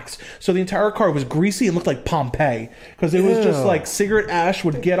Spirit Blacks. So the entire car was greasy and looked like Pompeii. Because it was just like cigarette ash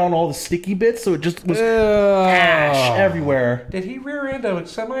would get on all the sticky bits, so it just was ash everywhere. Did he rear end a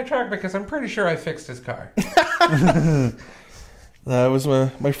semi-truck? Because I'm pretty sure I fixed his car. That was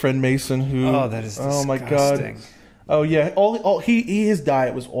my friend Mason who... Oh, that is disgusting. Oh my God. Oh yeah, his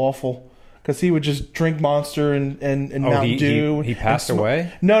diet was awful. Because he would just drink Monster and Mountain Dew. He passed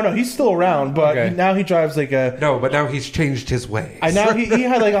away? No, he's still around, but now he drives like a... No, but now he's changed his ways. He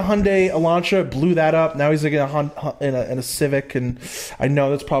had like a Hyundai Elantra, blew that up. Now he's like in a Civic, and I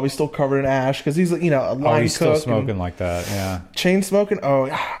know that's probably still covered in ash because he's a line he's cook still smoking like that, yeah. chain smoking. Oh,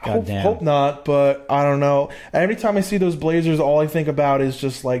 hope not, but I don't know. Every time I see those Blazers, all I think about is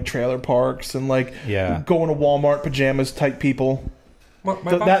just like trailer parks and like going to Walmart pajamas type people.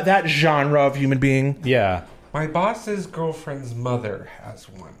 That genre of human being. Yeah. My boss's girlfriend's mother has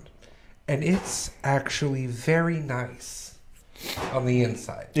one, and it's actually very nice on the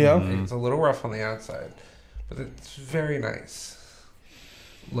inside. Yeah. It's a little rough on the outside, but it's very nice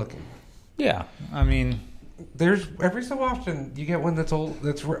looking. Yeah. I mean, There's every so often you get one that's old,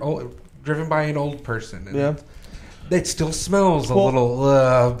 driven by an old person. And it still smells a little,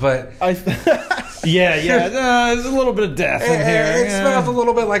 but there's a little bit of death in here. It smells a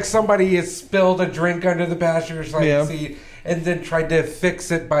little bit like somebody has spilled a drink under the passenger side seat and then tried to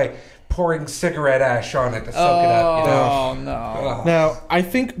fix it by pouring cigarette ash on it to soak it up. Oh no! Now I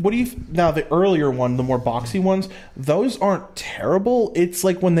think the earlier one, the more boxy ones, those aren't terrible. It's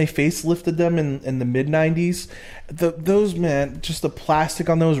like when they facelifted them in the mid '90s. Those just the plastic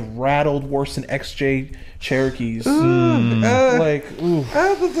on those rattled worse than XJ Cherokees. The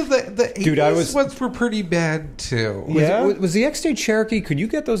Dude, 80s ones were pretty bad too. Was the XJ Cherokee? Could you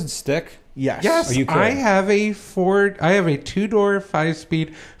get those in stick? Yes. Yes, you could. I have a 2-door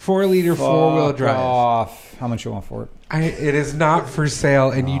 5-speed 4-liter 4-wheel drive. Off. How much you want for it? It is not for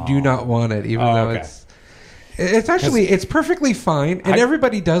sale, and you do not want it, even though okay. It's perfectly fine, and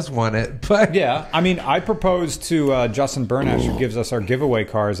everybody does want it. But Yeah, I mean, I proposed to Justin Burnash, who gives us our giveaway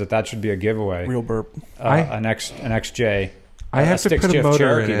cars, that should be a giveaway. Real burp. An XJ. I have to stick put a shift motor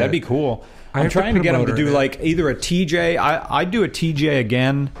Cherokee. in it. That'd be cool. I I'm have to trying to put a get him to motor do in like either a TJ. I'd do a TJ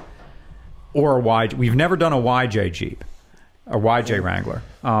again, or a YJ. We've never done a YJ Jeep, a YJ Wrangler.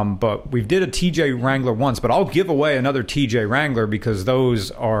 But we did a TJ Wrangler once. But I'll give away another TJ Wrangler because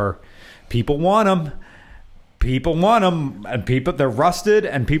those are people want them. People want them, and they're rusted,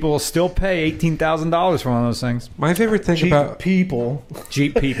 and people will still pay $18,000 for one of those things. my favorite thing about people.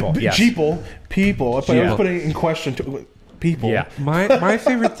 Jeep people, yes. People. I Yeah. was putting in question to people. Yeah. my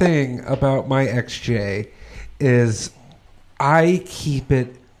favorite thing about my XJ is I keep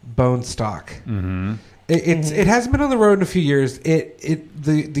it bone stock. Mm-hmm. It hasn't been on the road in a few years.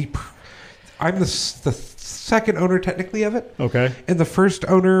 I'm the second owner technically of it. Okay. And the first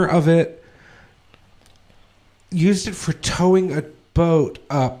owner of it used it for towing a boat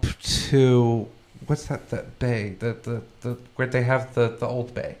up to what's that bay? The where they have the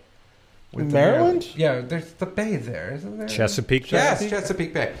old bay. With the Maryland? Yeah, there's the bay there, isn't there? Chesapeake. Yes,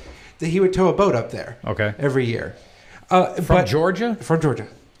 Chesapeake Bay. He would tow a boat up there. Okay. Every year. From Georgia? From Georgia.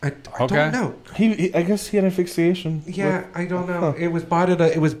 I Okay. don't know. I guess he had an fixation. Yeah, I don't know. It was bought at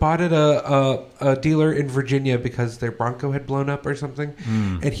a dealer in Virginia because their Bronco had blown up or something,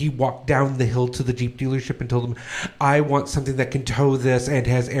 and he walked down the hill to the Jeep dealership and told them, "I want something that can tow this and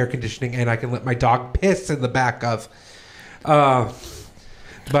has air conditioning, and I can let my dog piss in the back of."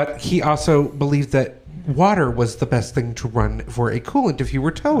 But he also believed that water was the best thing to run for a coolant if you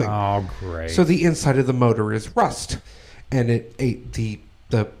were towing. Oh, great. So the inside of the motor is rust, and it ate the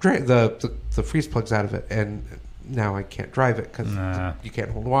freeze plugs out of it, and now I can't drive it because you can't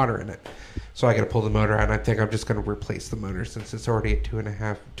hold water in it. So I got to pull the motor out, and I think I'm just going to replace the motor since it's already at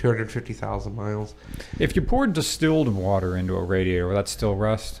 250,000 miles. If you poured distilled water into a radiator, will that still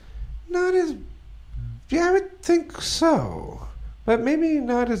rust? Not as, yeah, I would think so, but maybe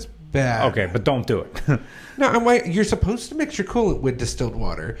not as bad. Okay, but don't do it. No, you're supposed to mix your coolant with distilled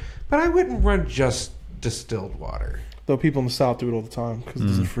water, but I wouldn't run just distilled water. Though people in the South do it all the time because it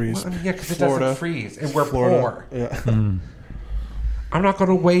doesn't freeze. Well, I mean, yeah, because it Florida. doesn't freeze, and we're Florida. poor. Yeah. I'm not going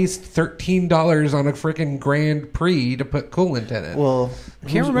to waste $13 on a freaking Grand Prix to put coolant in it. Well, I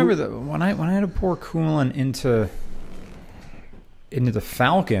can't remember when I had to pour coolant into the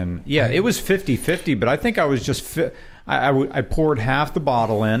Falcon. Yeah, it was 50-50, but I think I was just I poured half the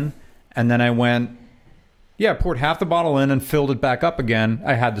bottle in, and then I poured half the bottle in and filled it back up again.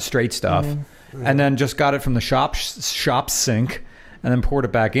 I had the straight stuff, and then just got it from the shop sink, and then poured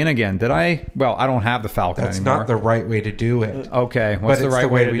it back in again. Did I? Well, I don't have the Falcon That's anymore. not the right way to do it. Okay, But what's the it's right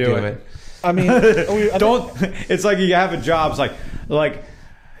way to we do it? I mean, Don't. It's like you have a job. It's like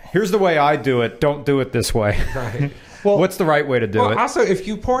here's the way I do it. Don't do it this way. Right. Well, what's the right way to do it? Also, if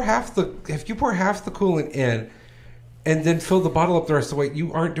you pour half the coolant in, and then fill the bottle up the rest of the way,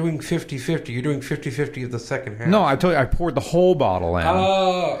 you aren't doing 50-50. You're doing 50-50 of the second half. No, I told you I poured the whole bottle in.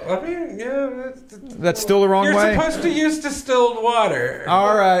 I mean, yeah. That's still the wrong You're way. supposed to use distilled water.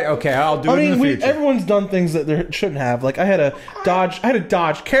 All right, okay, I'll do I it in mean, the future. everyone's done things that they shouldn't have. Like I had a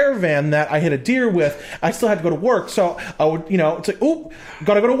Dodge Caravan that I hit a deer with. I still had to go to work, so I would, it's like, oop,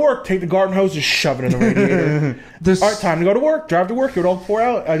 gotta go to work. Take the garden hose, just shove it in the radiator. All right, time to go to work. Drive to work. It would all pour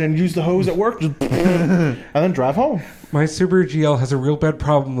out, and then use the hose at work, just and then drive home. My Subaru GL has a real bad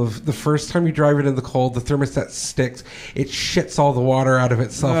problem of the first time you drive it in the cold, the thermostat sticks. It shits all the water out of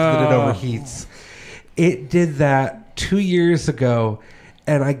itself and then it overheats. It did that 2 years ago,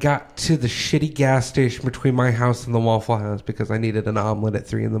 and I got to the shitty gas station between my house and the Waffle House because I needed an omelet at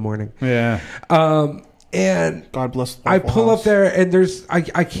 3 a.m. Yeah. And God bless. The I Waffle pull House. up there, and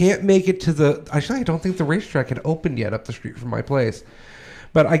I can't make it to the. Actually, I don't think the racetrack had opened yet up the street from my place.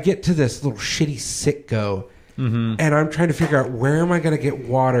 But I get to this little shitty Citgo, and I'm trying to figure out where am I going to get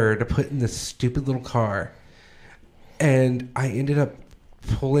water to put in this stupid little car. And I ended up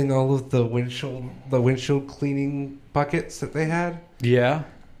pulling all of the windshield cleaning buckets that they had. Yeah.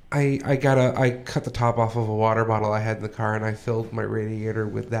 I cut the top off of a water bottle I had in the car, and I filled my radiator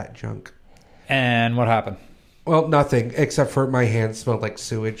with that junk. And what happened? Well, nothing except for my hands smelled like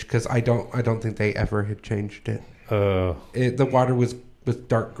sewage because I don't think they ever had changed it. The water was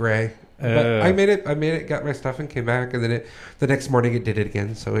dark gray. But I made it, got my stuff, and came back, and then the next morning it did it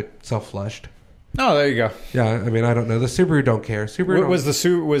again, so it self-flushed. Oh, there you go. Yeah, I mean, I don't know. The Subaru don't care. Was the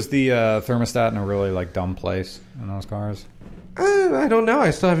thermostat in a really dumb place in those cars? I don't know. I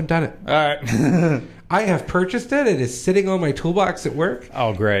still haven't done it. All right. I have purchased it. It is sitting on my toolbox at work.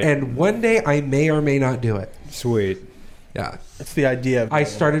 Oh, great. And one day I may or may not do it. Sweet. Yeah. It's the idea. Of I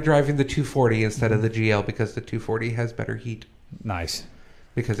started driving the 240 instead of the GL because the 240 has better heat. Nice.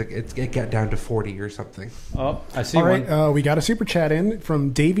 Because it got down to 40 or something. Oh, I see All one. right, we got a super chat in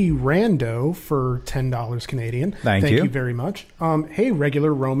from Davey Rando for $10 Canadian. Thank you. you very much. Hey,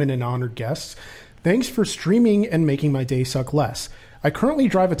 regular Roman and honored guests. Thanks for streaming and making my day suck less. I currently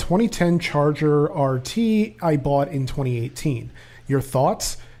drive a 2010 Charger RT I bought in 2018. Your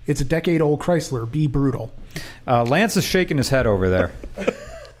thoughts? It's a decade-old Chrysler. Be brutal. Lance is shaking his head over there.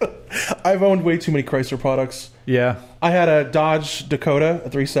 I've owned way too many Chrysler products. Yeah. I had a Dodge Dakota, a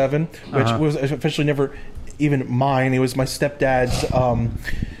 3.7, which was officially never even mine. It was my stepdad's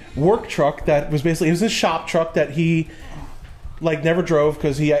work truck that was basically, it was his shop truck that he never drove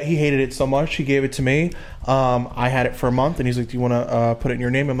because he hated it so much. He gave it to me. I had it for a month and he's like, do you want to put it in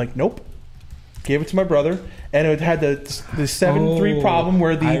your name? I'm like, nope. Gave it to my brother, and it had the 7.3 problem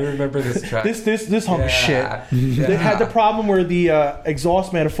where the I remember this truck. this hunk of shit. Yeah. It had the problem where the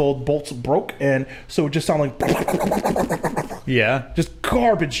exhaust manifold bolts broke, and so it just sounded like Yeah. just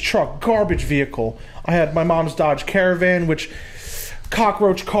garbage truck, garbage vehicle. I had my mom's Dodge Caravan, which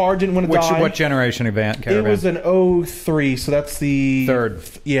cockroach car, didn't want to die. What generation of Caravan? It was an 03, so that's the Third.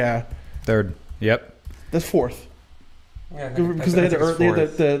 Yeah, Third. Yep. that's fourth. Yeah, Because they had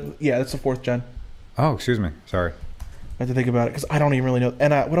the that's the fourth gen. Oh, excuse me. Sorry. I had to think about it because I don't even really know.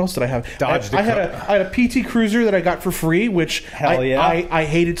 And what else did I have? Dodge I had a PT Cruiser that I got for free, which Hell yeah. I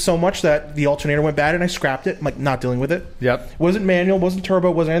hated so much that the alternator went bad and I scrapped it. I'm like, not dealing with it. Yep. Wasn't manual, wasn't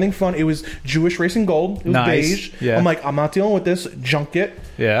turbo, wasn't anything fun. It was Jewish Racing Gold. It was Nice. beige. Yeah. I'm like, I'm not dealing with this. Junk it.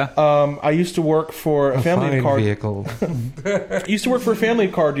 Yeah. I used to work for a family fine of car. vehicle. I used to work for a family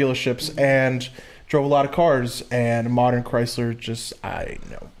of car dealerships and drove a lot of cars. And modern Chrysler,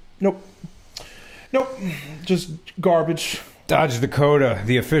 nope, just garbage. Dodge Dakota,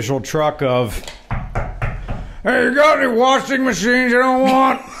 the official truck of. Hey, you got any washing machines you don't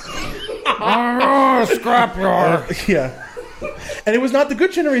want? Oh, scrapyard. Yeah. And it was not the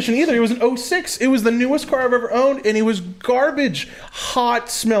good generation either. It was an 06. It was the newest car I've ever owned, and it was garbage. Hot,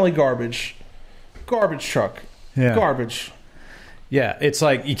 smelly garbage. Garbage truck. Yeah. Garbage. Yeah, it's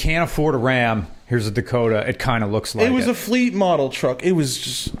like you can't afford a Ram. Here's a Dakota. It kind of looks like It was a fleet model truck. It was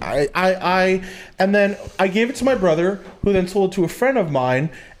just and then I gave it to my brother, who then sold it to a friend of mine.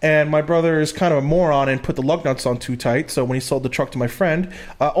 And my brother is kind of a moron and put the lug nuts on too tight. So when he sold the truck to my friend,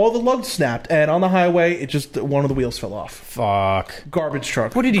 all the lugs snapped. And on the highway, it just one of the wheels fell off. Fuck. Garbage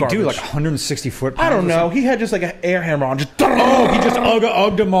truck. What did he do? Garbage. Like 160 foot? I don't know. He had just like an air hammer on. Just Oh, he just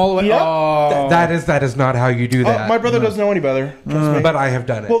ugged him all the way. Yep. Oh. That is not how you do that. my brother doesn't know any better. Trust me. But I have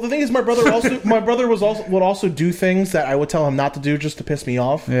done it. Well, the thing is, my brother would also do things that I would tell him not to do just to piss me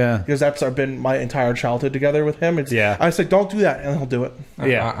off. Yeah. Because that's been my entire childhood together with him. I said, don't do that, and he'll do it.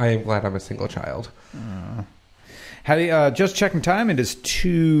 Yeah. I am glad I'm a single child. Just checking time. It is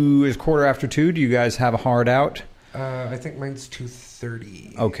 2:15. Do you guys have a hard out? I think mine's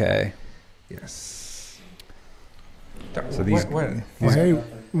 2:30. Okay. Yes. So these- What?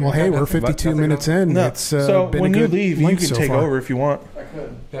 Well, hey, we're 52 minutes in. No. It's So been when a you good leave, you length can so take far. over if you want. I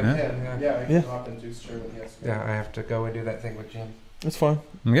could. Yeah. I can Yeah. hop in Duke's chair when he has to. Yeah, I have to go and do that thing with Jim. That's fine.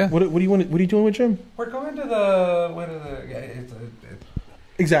 Yeah. What do you want? What are you doing with Jim? We're going to the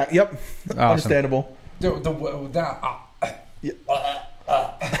Exactly. Yep. Awesome. Understandable. yeah.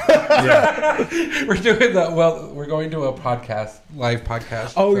 We're doing we're going to a live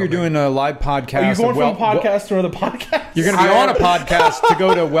podcast. Oh, you're filming. doing a live podcast. Are you going of from a podcast to another podcast? You're going to be on a podcast to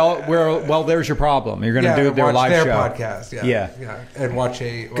go to there's your problem. You're going to do and their watch live their show. podcast. Yeah, and watch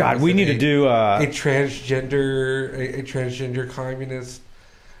a. what God, was we it, need to do a transgender communist.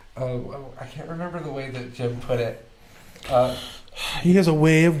 I can't remember the way that Jim put it. He has a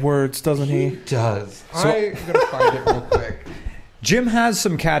way of words, doesn't He he? does. I'm gonna find it real quick. Jim has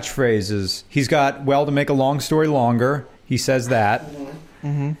some catchphrases. He's got, well, to make a long story longer, he says that.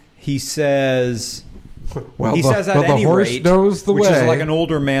 Mm-hmm. He says... Well, he says at the any horse rate, knows the which way. is like an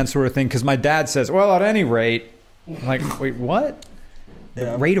older man sort of thing, because my dad says, well, at any rate. I'm like, wait, what?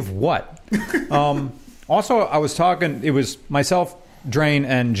 Yeah. Rate of what? Also, I was talking, it was myself, Drain,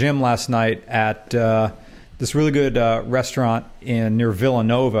 and Jim last night at this really good restaurant near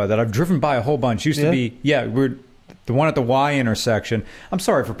Villanova that I've driven by a whole bunch. Used to be, we're the one at the Y intersection. I'm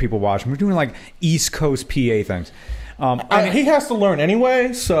sorry for people watching. We're doing like East Coast PA things. He has to learn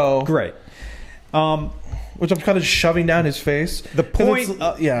anyway, so Great. which I'm kind of shoving down his face. The point,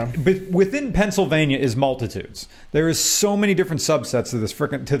 but within Pennsylvania is multitudes. There is so many different subsets to this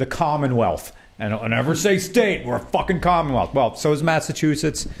to the Commonwealth. And I'll never say state. We're a fucking Commonwealth. Well, so is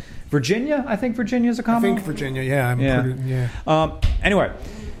Massachusetts. Virginia? I think Virginia's a I Commonwealth. think Virginia, yeah. Anyway,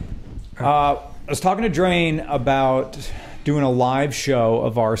 was talking to Drain about doing a live show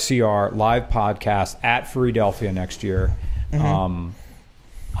of RCR, live podcast at Philadelphia next year.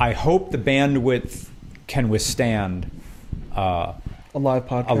 I hope the bandwidth can withstand A live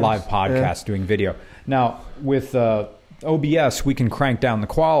podcast. a live podcast doing video. Now, with OBS, we can crank down the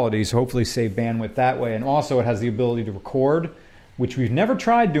quality, so hopefully save bandwidth that way. And also, it has the ability to record, which we've never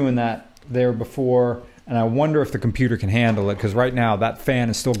tried doing that there before. And I wonder if the computer can handle it, because right now that fan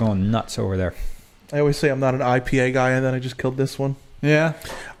is still going nuts over there. I always say I'm not an IPA guy, and then I just killed this one. Yeah.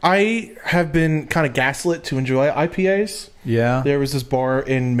 I have been kind of gaslit to enjoy IPAs. Yeah. There was this bar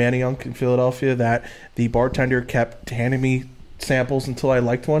in Manayunk in Philadelphia that the bartender kept handing me samples until I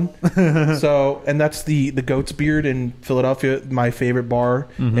liked one. So, and that's the Goat's Beard in Philadelphia, my favorite bar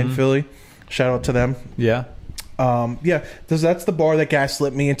in Philly. Shout out to them. Yeah. Yeah, that's the bar that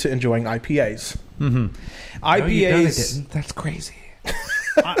gaslit me into enjoying IPAs. IPAs. That's crazy.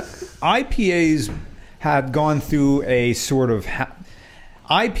 IPAs have gone through a sort of.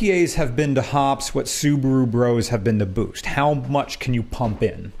 IPAs have been to hops what Subaru Bros have been to Boost. How much can you pump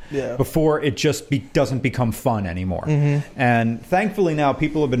in before it just doesn't become fun anymore? And thankfully now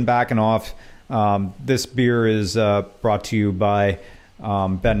people have been backing off. This beer is brought to you by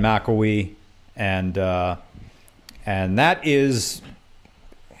Ben McElwee, and that is.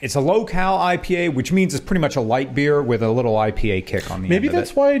 It's a low-cal IPA, which means it's pretty much a light beer with a little IPA kick on the Maybe end of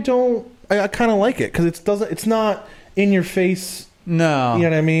that's why I kind of like it, because it's not in your face. No. You know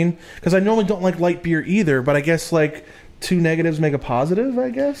what I mean? Because I normally don't like light beer either, but I guess like two negatives make a positive,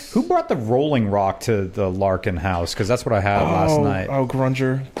 I guess. Who brought the Rolling Rock to the Larkin house? Because that's what I had last night. Oh,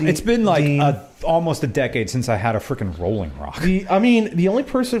 Grunger. It's been like Dean. almost a decade since I had a freaking Rolling Rock. The only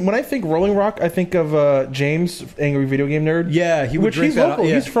person, when I think Rolling Rock, I think of James, Angry Video Game Nerd. Yeah, he would which drink he's that. local.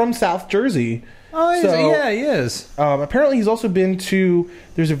 Yeah. He's from South Jersey. Oh, So- he is. Apparently, he's also been to.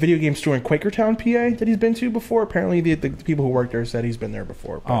 There's a video game store in Quakertown, PA, that he's been to before. Apparently, the people who work there said he's been there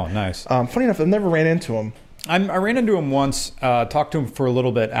before. But, Oh, nice. funny enough, I've never ran into him. I ran into him once, talked to him for a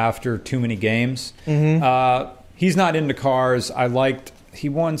little bit after Too Many Games. He's not into cars. He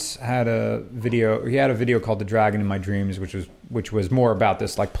once had a video. He had a video called "The Dragon in My Dreams," which was more about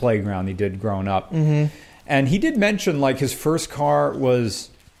this like playground he did growing up. And he did mention like his first car was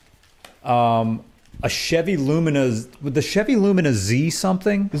a Chevy Lumina, with the Chevy Lumina Z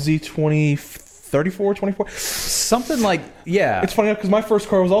something, Z20 34, 24. something like It's funny because my first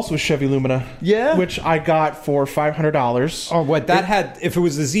car was also a Chevy Lumina. Yeah? Which I got for $500. Oh, what that had? If it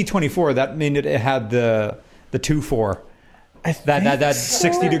was the Z24, that meant it had the 2.4. That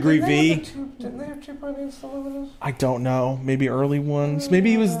 60-degree V. Didn't they have 2.8 Luminas? I don't know. Maybe early ones.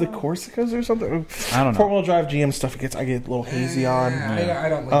 Maybe it was the Corsicas or something. I don't know. 4-wheel drive GM stuff. I get a little hazy on. I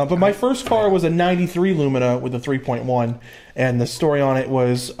don't like But my first car was a 93 Lumina with a 3.1, and the story on it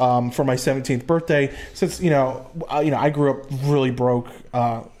was for my 17th birthday. Since I grew up really broke.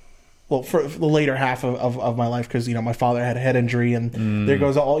 Well, for the later half of my life, because my father had a head injury, and there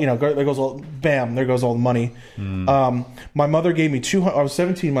goes all there goes all the money. My mother gave me I was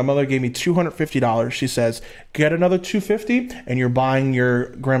 17. My mother gave me $250. She says, "Get another $250, and you're buying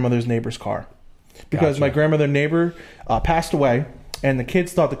your grandmother's neighbor's car," because Gotcha. my grandmother neighbor passed away, and the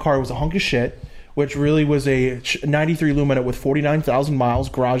kids thought the car was a hunk of shit, which really was a 93 Lumina with 49,000 miles,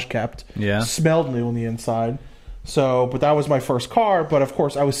 garage kept. Yeah. Smelled new on the inside. So, but that was my first car. But of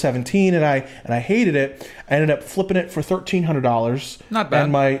course, I was 17 and I hated it. I ended up flipping it for $1,300. Not bad.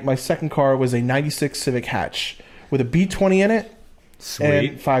 And my second car was a 96 Civic hatch with a B20 in it. Sweet.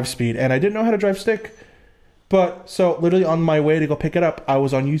 And 5-speed. And I didn't know how to drive stick. But so literally on my way to go pick it up, I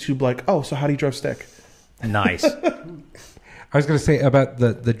was on YouTube like, oh, so how do you drive stick? Nice. I was going to say about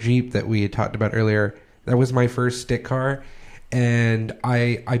the Jeep that we had talked about earlier. That was my first stick car. And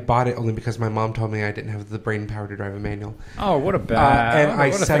I bought it only because my mom told me I didn't have the brain power to drive a manual. Oh, what a bad. And I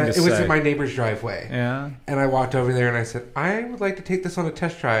what a said thing to it was say. in my neighbor's driveway. Yeah. And I walked over there and I said, I would like to take this on a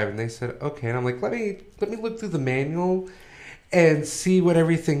test drive. And they said, okay. And I'm like, let me look through the manual and see what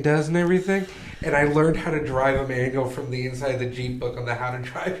everything does and everything. And I learned how to drive a manual from the inside of the Jeep book on the how to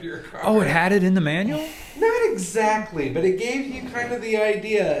drive your car. Oh, it had it in the manual? Not exactly, but it gave you kind of the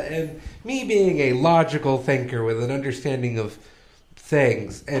idea. And me being a logical thinker with an understanding of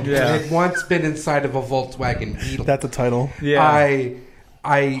things, and Yeah. had once been inside of a Volkswagen Beetle. That's a title. Yeah.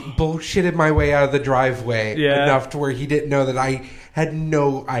 I bullshitted my way out of the driveway Yeah. enough to where he didn't know that I had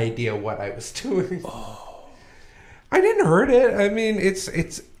no idea what I was doing. I didn't hurt it. I mean,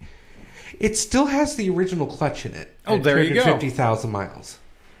 it still has the original clutch in it. Oh, at there you go. 250,000 miles.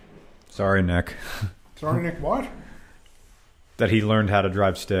 Sorry, Nick. Sorry, Nick. What? that he learned how to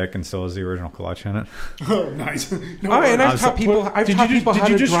drive stick and still has the original clutch in it. Oh, nice. No, Oh, and I've taught people. I've taught people how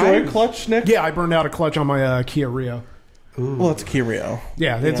Did you to destroy drive. a clutch, Nick? yeah, I burned out a clutch on my Kia Rio. Well, it's a Kia Rio.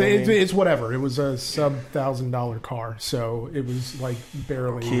 Yeah, You know what I mean? it's whatever. It was a sub $1,000 car, so it was like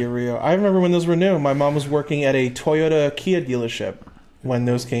barely. Kia Rio. I remember when those were new. My mom was working at a Toyota Kia dealership when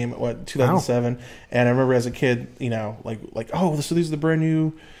those came, 2007. And I remember as a kid, oh, so these are the brand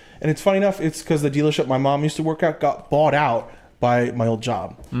new. And it's funny enough, it's because the dealership my mom used to work at got bought out by my old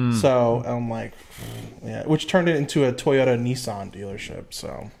job. So I'm like, yeah, which turned it into a Toyota Nissan dealership.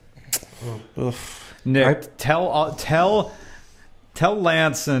 So, oof. Nick, tell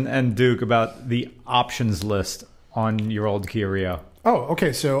Lance and Duke about the options list on your old Kia Rio. Oh,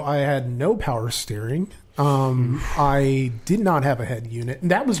 okay. So I had no power steering. I did not have a head unit.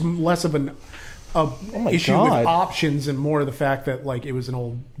 And that was less of an issue God. with options and more the fact that like it was an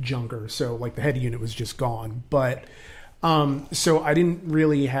old junker. So like the head unit was just gone. But so I didn't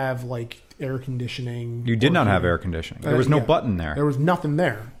really have like air conditioning. You did not have air conditioning. There was no button there. There was nothing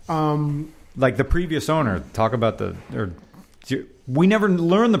there. Like the previous owner. Talk about we never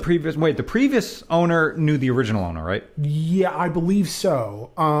learned the previous. Wait, the previous owner knew the original owner, right? Yeah, I believe so.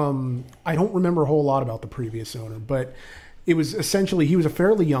 I don't remember a whole lot about the previous owner, but it was essentially he was a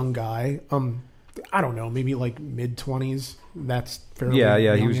fairly young guy. I don't know, maybe like mid-20s. That's fairly he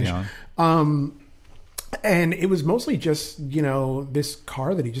was youngish. young. And it was mostly just, this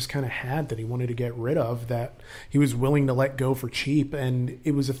car that he just kind of had that he wanted to get rid of that he was willing to let go for cheap. And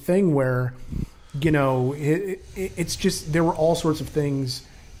it was a thing where, it's just there were all sorts of things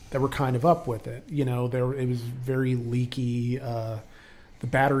that were kind of up with it. It was very leaky. The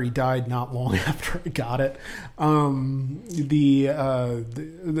battery died not long after I got it. The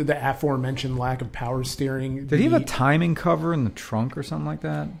aforementioned lack of power steering. Did he have a timing cover in the trunk or something like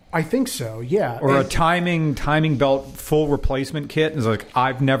that? I think so, yeah. Or a timing belt full replacement kit? It's like,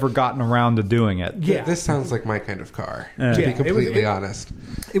 I've never gotten around to doing it. Yeah. This sounds like my kind of car. Yeah. To be Yeah, it was- completely honest.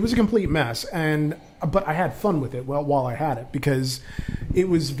 It was a complete mess, but I had fun with it while I had it because it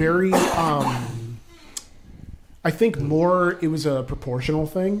was very. I think more it was a proportional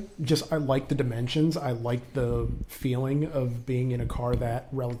thing. Just I liked the dimensions. I liked the feeling of being in a car that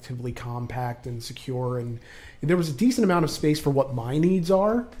relatively compact and secure, and there was a decent amount of space for what my needs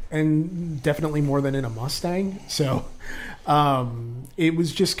are, and definitely more than in a Mustang. So it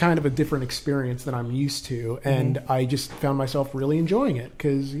was just kind of a different experience than I'm used to, and I just found myself really enjoying it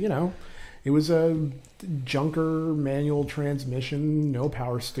because it was a junker manual transmission, no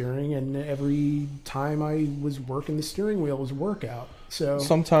power steering, and every time I was working the steering wheel was a workout. So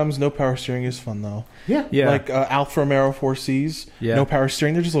Sometimes no power steering is fun though. yeah. Like Alfa Romero 4Cs, Yeah. no power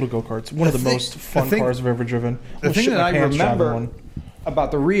steering. They're just little go-karts. One of the most fun cars I've ever driven. The Almost thing shit that my I pants driving remember one.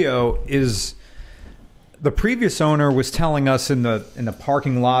 about the Rio is the previous owner was telling us in the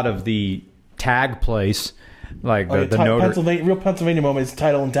parking lot of the tag place, like the notary. Real Pennsylvania moment is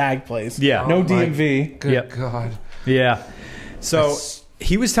title and tag place. Yeah. No Oh, my DMV. Good Yep. God. Yeah. So That's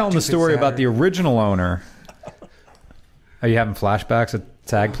he was telling the stupid story about Saturn. the original owner. Are you having flashbacks at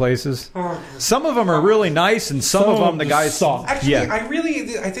tag places? Some of them are really nice, and some of them the guys suck. Actually, Yeah.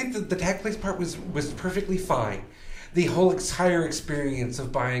 I think that the tag place part was perfectly fine. The whole entire experience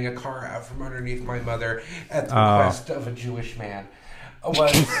of buying a car out from underneath my mother at the request of a Jewish man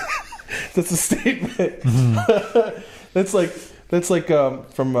was That's a statement. That's like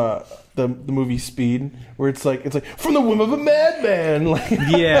from the movie Speed, where it's like from the whim of a madman. Like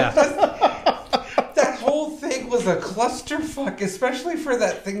Yeah. that whole thing was a clusterfuck, especially for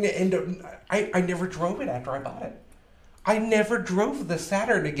that thing to end up. I never drove it after I bought it. I never drove the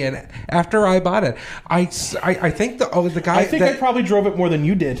Saturn again after I bought it. I think the guy. I think I probably drove it more than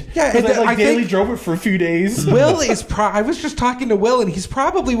you did. Yeah, because I I daily think- drove it for a few days. Will is I was just talking to Will, and he's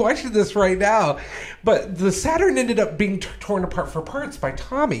probably watching this right now. But the Saturn ended up being torn apart for parts by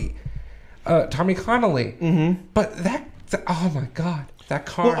Tommy Connolly. Mm-hmm. But oh my God, that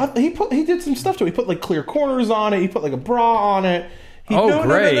car. Well, he did some stuff to it. He put like clear corners on it. He put like a bra on it. Oh,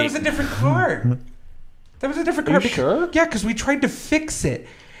 great. No, that was a different car. That was a different car. Are you sure? Yeah, because we tried to fix it,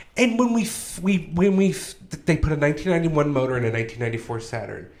 and when they put a 1991 motor in a 1994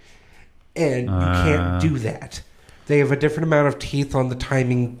 Saturn, and you can't do that. They have a different amount of teeth on the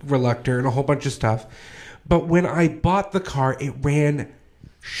timing reluctor and a whole bunch of stuff. But when I bought the car, it ran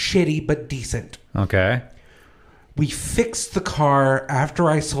shitty but decent. Okay. We fixed the car after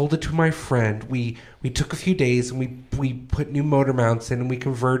I sold it to my friend. We took a few days and we put new motor mounts in, and we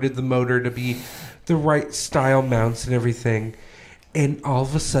converted the motor to be the right style mounts and everything. And all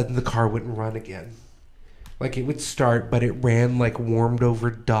of a sudden the car wouldn't run again. Like it would start, but it ran like warmed over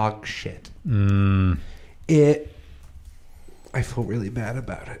dog shit. I feel really bad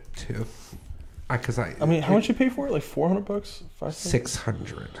about it too. Because I mean, how much you pay for it? Like $400, $500?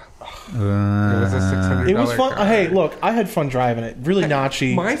 600. It was a $600. It was fun. car. Hey, look, I had fun driving it. Really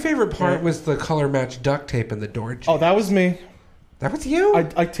notchy. My favorite part was the color match duct tape in the door jambs. Oh, that was me. That was you?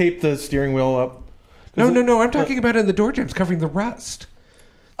 I taped the steering wheel up. No. I'm talking about in the door jambs covering the rust.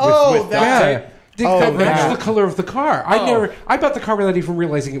 Oh, That matched that. the color of the car. I bought the car without even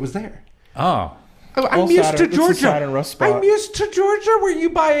realizing it was there. Oh. I'm All used Saturn- to it's a Saturn Georgia. rust spot. I'm used to Georgia, where you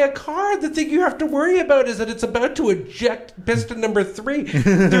buy a car. The thing you have to worry about is that it's about to eject piston number 3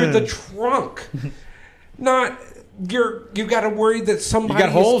 through the trunk. Not you got to worry that somebody. You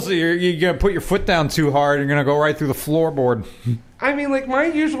got holes. You're going to put your foot down too hard. You're going to go right through the floorboard. I mean, like, my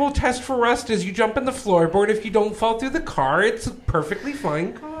usual test for rust is you jump in the floorboard. If you don't fall through the car, it's a perfectly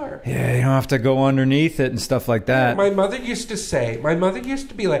fine car. Yeah, you don't have to go underneath it and stuff like that. My mother used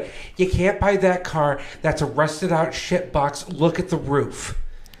to be like, you can't buy that car. That's a rusted out shit box. Look at the roof.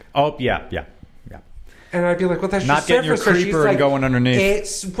 Oh, yeah. And I'd be like, well, that's Not just getting your surface. So she's creeper and like, going underneath.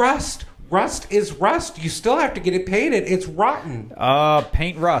 It's rust. Rust is rust. You still have to get it painted. It's rotten.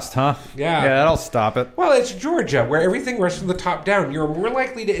 Paint rust, huh? Yeah. Yeah, that'll stop it. Well, it's Georgia, where everything rusts from the top down. You're more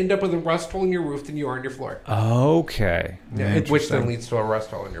likely to end up with a rust hole in your roof than you are in your floor. Okay. Yeah, which then leads to a rust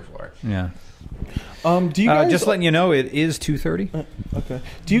hole in your floor. Yeah. Do you guys just letting you know, it is 2:30. Okay.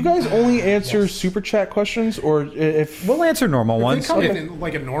 Do you guys only answer super chat questions, or if We'll answer normal They ones. come in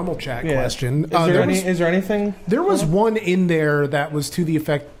like a normal chat Yeah. question. is there anything? There was one in there that was to the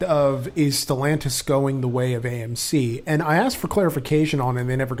effect of, is Stellantis going the way of AMC? And I asked for clarification on it and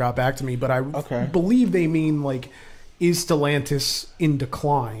they never got back to me, but I believe they mean, like, is Stellantis in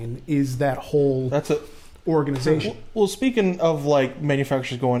decline? Is that whole That's a organization? Well, speaking of like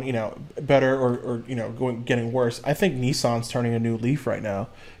manufacturers going, better or getting worse, I think Nissan's turning a new leaf right now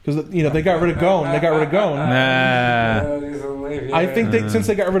because they got rid of Ghosn. I think since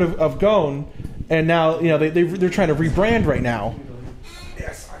they got rid of Ghosn, and now they're trying to rebrand right now.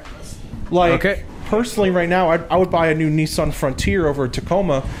 Yes, personally, right now, I would buy a new Nissan Frontier over a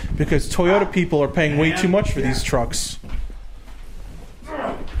Tacoma because Toyota people are paying way too much for these trucks.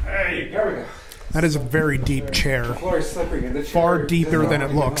 Hey, there we go. That is a very deep chair. Floor is slippery and the chair Far is deeper not than it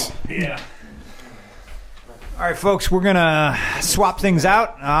coming looks. off. Yeah. All right, folks, we're going to swap things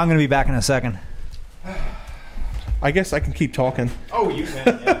out. I'm going to be back in a second. I guess I can keep talking. Oh, you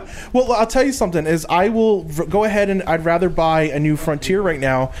can, yeah. Well, I'll tell you something. Is I will go ahead and I'd rather buy a new Frontier right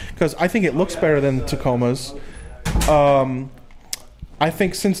now because I think it looks better than the Tacomas. I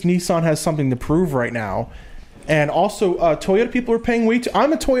think since Nissan has something to prove right now, and also Toyota people are paying way too.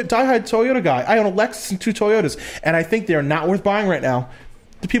 I'm a diehard Toyota guy. I own a Lexus and 2 Toyotas, and I think they're not worth buying right now.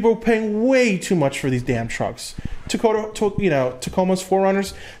 The people are paying way too much for these damn trucks. Tacomas,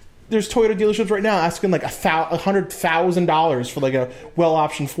 4Runners. There's Toyota dealerships right now asking like $100,000 for like a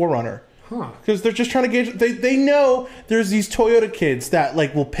well-optioned 4Runner. Because they're just trying to gauge. They know there's these Toyota kids that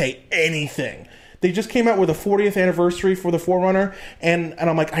like will pay anything. They just came out with a 40th anniversary for the 4Runner, and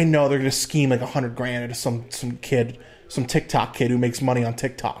I'm like, I know they're gonna scheme like $100,000 into some kid, some TikTok kid who makes money on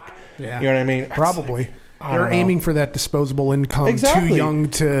TikTok. Yeah. You know what I mean? Probably. I They're don't know. aiming for that disposable income, Exactly. too young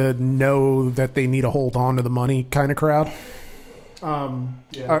to know that they need to hold on to the money kind of crowd.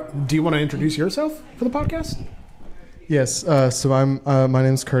 Do you want to introduce yourself for the podcast? Yes. So I'm. My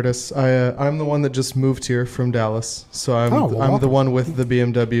name's Curtis. I'm the one that just moved here from Dallas. So I'm the welcome. one with the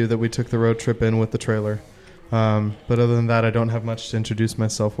BMW that we took the road trip in with the trailer. But other than that, I don't have much to introduce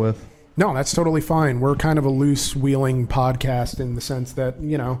myself with. No, that's totally fine. We're kind of a loose wheeling podcast in the sense that,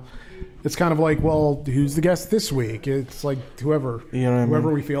 it's kind of like, well, who's the guest this week? It's like whoever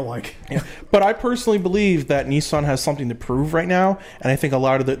we feel like. Yeah. But I personally believe that Nissan has something to prove right now, and I think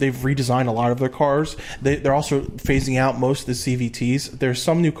they've redesigned a lot of their cars. They're also phasing out most of the CVTs. There's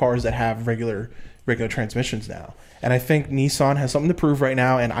some new cars that have regular transmissions now, and I think Nissan has something to prove right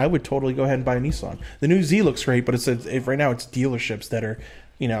now. And I would totally go ahead and buy a Nissan. The new Z looks great, but right now it's dealerships that are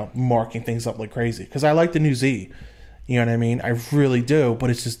marking things up like crazy. Because I like the new Z. You know what I mean? I really do, but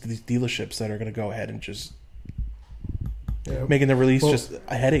it's just these dealerships that are going to go ahead and just making the release just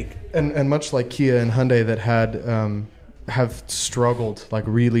a headache. And much like Kia and Hyundai that have struggled like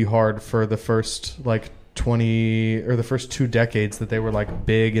really hard for the first like 20 or the first 2 decades that they were like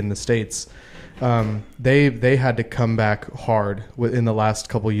big in the States. They had to come back hard in the last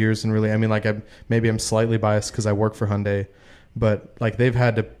couple of years, and really, I mean, like I'm slightly biased because I work for Hyundai. But like they've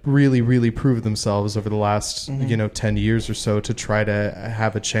had to really, really prove themselves over the last 10 years or so to try to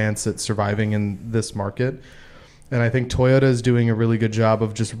have a chance at surviving in this market. And I think Toyota is doing a really good job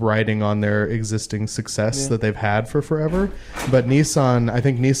of just riding on their existing success that they've had for forever. But I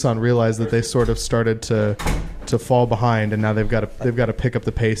think Nissan realized that they sort of started to to fall behind, and now they've got to pick up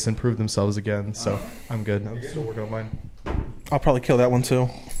the pace and prove themselves again. So I'm good. I'm still working on mine. I'll probably kill that one too.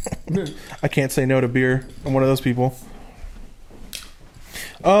 I can't say no to beer. I'm one of those people.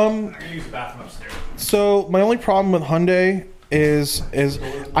 So my only problem with Hyundai is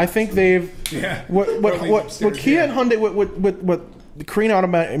I think they've what Kia and Hyundai what the Korean auto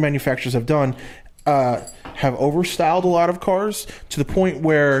manufacturers have done have overstyled a lot of cars to the point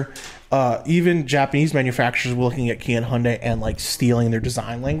where even Japanese manufacturers were looking at Kia and Hyundai and like stealing their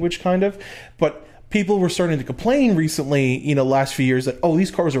design language kind of. But people were starting to complain recently, last few years that these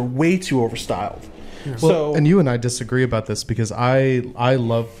cars are way too overstyled. Well, So and you and I disagree about this because I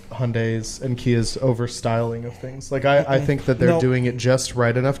love Hyundai's and Kia's overstyling of things. Like I think that they're No. doing it just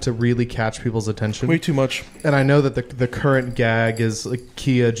right enough to really catch people's attention. way too much. And I know that the current gag is like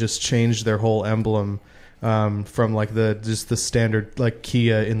Kia just changed their whole emblem from like the standard like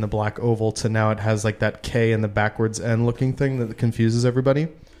Kia in the black oval to now it has like that K in the backwards N looking thing that confuses everybody.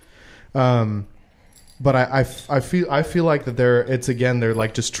 But I feel like that they're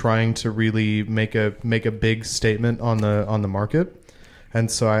like just trying to really make a big statement on the market. And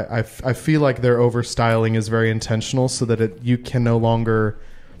so I feel like their overstyling is very intentional so that you can no longer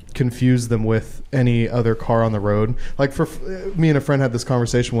confuse them with any other car on the road. Like me and a friend had this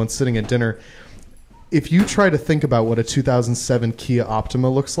conversation once sitting at dinner. If you try to think about what a 2007 Kia Optima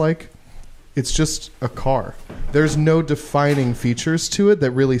looks like, it's just a car. There's no defining features to it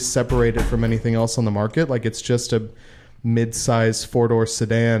that really separate it from anything else on the market. Like it's just a mid-size four-door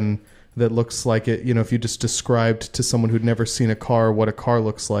sedan that looks like it, if you just described to someone who'd never seen a car what a car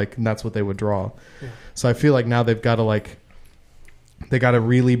looks like, and that's what they would draw. Yeah. So I feel like now they've got to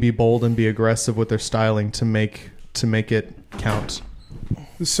really be bold and be aggressive with their styling to make it count.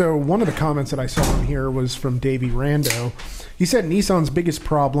 So one of the comments that I saw on here was from Davey Rando. He said Nissan's biggest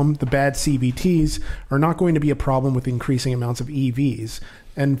problem, the bad CVTs, are not going to be a problem with increasing amounts of EVs.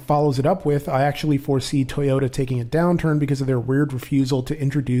 And follows it up with, I actually foresee Toyota taking a downturn because of their weird refusal to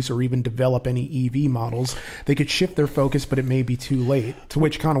introduce or even develop any EV models. They could shift their focus, but it may be too late. To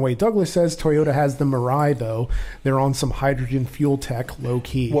which Conway Douglas says, Toyota has the Mirai, though. They're on some hydrogen fuel tech,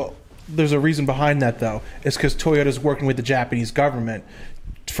 low-key. Well, there's a reason behind that, though. It's because Toyota's working with the Japanese government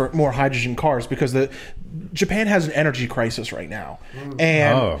for more hydrogen cars because Japan has an energy crisis right now.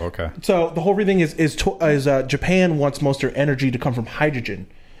 And okay. So the whole thing is Japan wants most of their energy to come from hydrogen.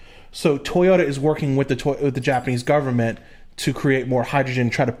 So Toyota is working with the Japanese government to create more hydrogen,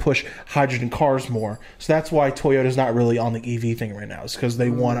 try to push hydrogen cars more. So that's why Toyota's not really on the EV thing right now. It's because they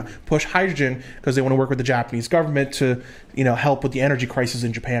want to push hydrogen because they want to work with the Japanese government to, help with the energy crisis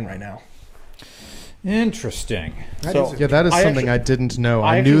in Japan right now. Interesting. That is something I didn't know.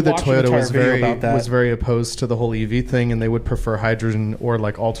 I knew that Toyota was very opposed to the whole EV thing, and they would prefer hydrogen or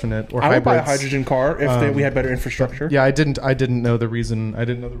like alternate or hybrids. I would buy a hydrogen car if we had better infrastructure. Yeah, I didn't know the reason. I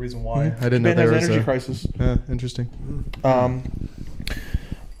didn't know the reason why. I didn't know there was an energy crisis. Interesting.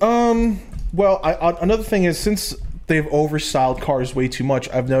 Well, another thing is since they've overstyled cars way too much,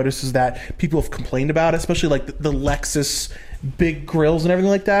 I've noticed is that people have complained about it, especially like the Lexus big grills and everything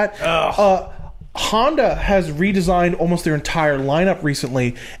like that. Honda has redesigned almost their entire lineup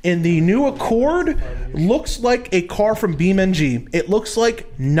recently, and the new Accord looks like a car from BeamNG. It looks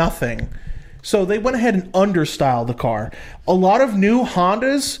like nothing. So they went ahead and understyled the car. A lot of new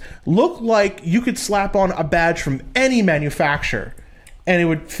Hondas look like you could slap on a badge from any manufacturer and it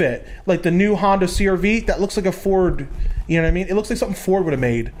would fit. Like the new Honda CR-V, that looks like a Ford, you know what I mean? It looks like something Ford would have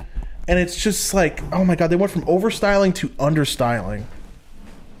made. And it's just like, oh my God, they went from overstyling to understyling.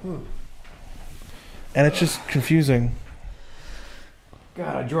 And it's just confusing.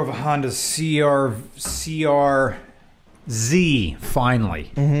 God, I drove a Honda CR-Z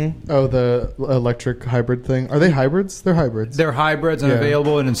finally. Mm-hmm. Oh, the electric hybrid thing. Are they hybrids? They're hybrids. They're hybrids and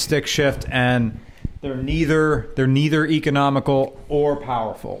available in stick shift, and they're neither economical or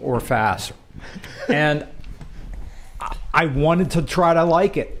powerful or fast. And I wanted to try to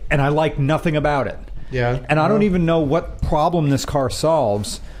like it, and I like nothing about it. Yeah. And I don't even know what problem this car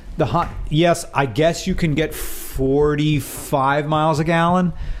solves. Yes, I guess you can get 45 miles a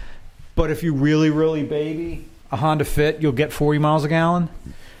gallon, but if you really, really baby a Honda Fit, you'll get 40 miles a gallon.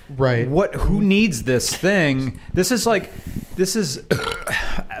 Right. Who needs this thing? This is like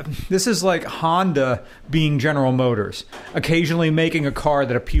Honda being General Motors, occasionally making a car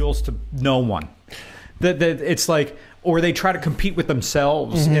that appeals to no one. That it's like, or they try to compete with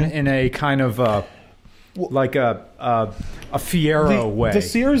themselves in a kind of like a Fiero way. The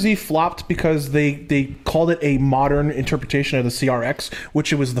CR-Z flopped because they called it a modern interpretation of the CRX,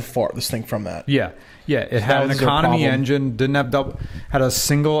 which it was the farthest thing from that. Yeah. It had an economy engine, didn't have double, had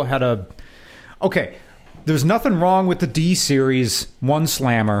a. Okay, There's nothing wrong with the D Series 1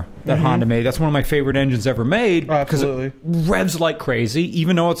 Slammer that Honda made. That's one of my favorite engines ever made because it revs like crazy,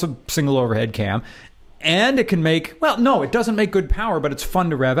 even though it's a single overhead cam. And it can make, well, no, it doesn't make good power, but it's fun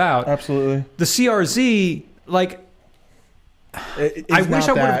to rev out. Absolutely. The CRZ, like, I wish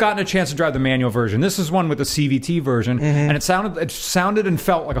I would have gotten a chance to drive the manual version. This is one with the CVT version, and it sounded and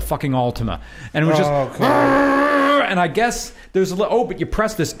felt like a fucking Altima. And it was just... And I guess there's but you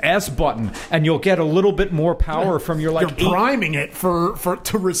press this S button and you'll get a little bit more power from your You're priming it for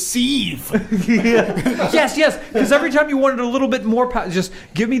to receive. Yes, because every time you wanted a little bit more power, just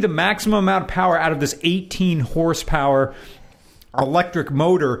give me the maximum amount of power out of this 18 horsepower electric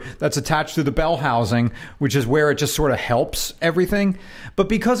motor that's attached to the bell housing, which is where it just sort of helps everything. But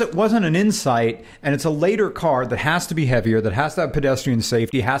because it wasn't an Insight and it's a later car that has to be heavier, that has to have pedestrian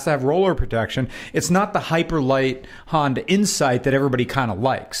safety, has to have roller protection, it's not the hyper light Honda Insight that everybody kind of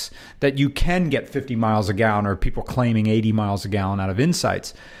likes, that you can get 50 miles a gallon or people claiming 80 miles a gallon out of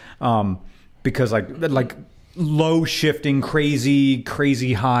Insights. Because like low shifting,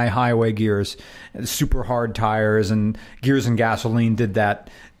 crazy high highway gears, super hard tires, and Gears and Gasoline did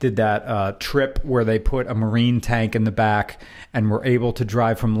that trip where they put a marine tank in the back and were able to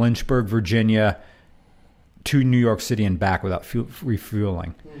drive from Lynchburg, Virginia to New York City and back without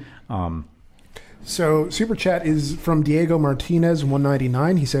refueling. So Super Chat is from Diego Martinez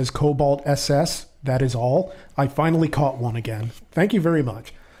 199. He says Cobalt SS, that is all. I finally caught one again. Thank you very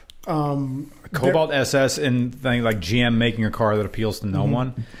much. Cobalt SS and thing like GM making a car that appeals to no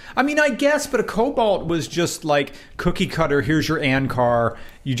one. I mean, I guess, but a Cobalt was just like cookie cutter. Here's your AN car.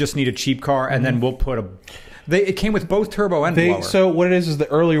 You just need a cheap car, and then we'll put it came with both turbo and blower. So what it is the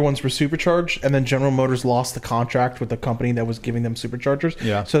earlier ones were supercharged, and then General Motors lost the contract with the company that was giving them superchargers.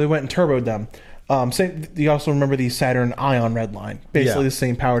 Yeah. So they went and turboed them. You also remember the Saturn Ion Redline, basically the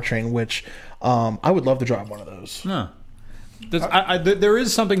same powertrain, which I would love to drive one of those. No. There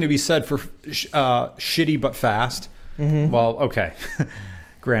is something to be said for shitty but fast. Well, okay.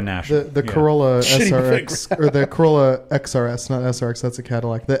 Grand National. The Corolla SRX, or the Corolla XRS, not SRX, that's a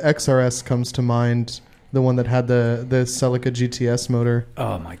Cadillac. The XRS comes to mind, the one that had the Celica GTS motor.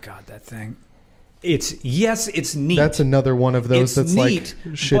 Oh my God, that thing. It's neat. That's another one of those that's neat,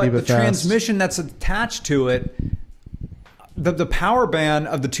 like shitty but the fast. Transmission that's attached to it, the power band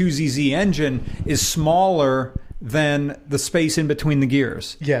of the 2ZZ engine is smaller than the space in between the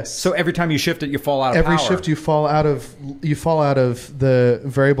gears. Yes. So every time you shift it, you fall out of power. Every shift you fall out of the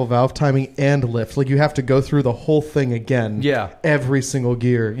variable valve timing and lift. Like you have to go through the whole thing again. Yeah. Every single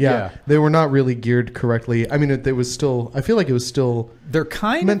gear. Yeah. They were not really geared correctly. I mean, it was still. I feel like it was still. They're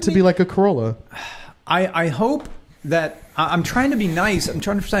kind meant to be like a Corolla. I hope that I'm trying to be nice. I'm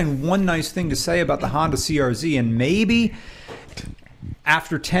trying to find one nice thing to say about the Honda CRZ, and maybe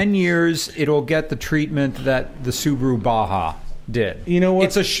after 10 years, it'll get the treatment that the Subaru Baja did. You know what?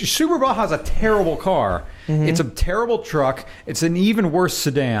 Subaru Baja is a terrible car. It's a terrible truck. It's an even worse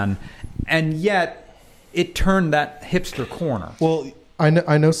sedan, and yet it turned that hipster corner. Well,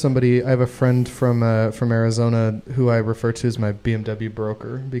 I know somebody. I have a friend from Arizona who I refer to as my BMW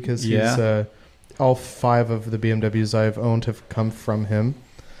broker because he's all 5 of the BMWs I've owned have come from him.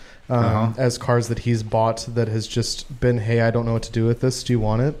 As cars that he's bought that has just been, hey, I don't know what to do with this. Do you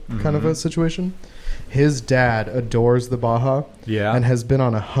want it? Kind of a situation. His dad adores the Baja and has been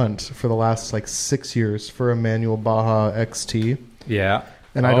on a hunt for the last 6 years for a manual Baja XT. Yeah.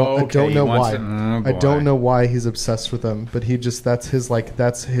 And I don't know why. I don't know why he's obsessed with them, but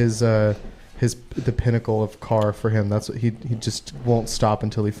that's the pinnacle of car for him. That's what he just won't stop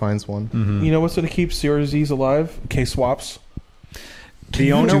until he finds one. You know what's going to keep CRZs alive? K-swaps.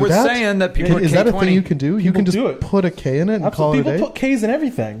 The owner was saying that people is that a thing you can do? You can just do it. put a K in it and call it a day? People put Ks in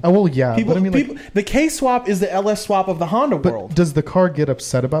everything. Oh, well, yeah. People, but I mean, the K swap is the LS swap of the Honda but world. Does the car get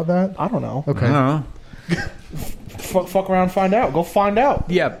upset about that? I don't know. Okay. I don't know. Fuck around, find out. Go find out.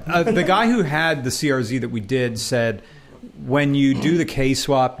 Yeah, the guy who had the CRZ that we did said when you do the K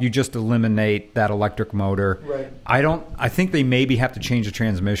swap, you just eliminate that electric motor. Right. I think they maybe have to change the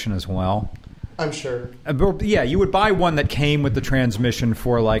transmission as well. I'm sure. But yeah, you would buy one that came with the transmission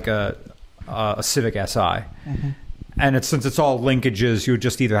for like a Civic Si. And since it's all linkages, you would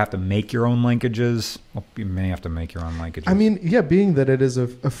just either have to make your own linkages. Well, you may have to make your own linkages. I mean, yeah, being that it is a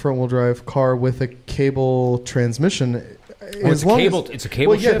front-wheel drive car with a cable transmission. It's a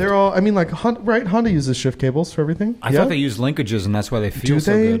cable yeah, shift? they're all. I mean, Honda uses shift cables for everything. I thought they used linkages, and that's why they feel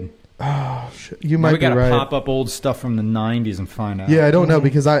so good. Oh, shit. You might be right. We got to pop up old stuff from the 90s and find out. Yeah, I don't know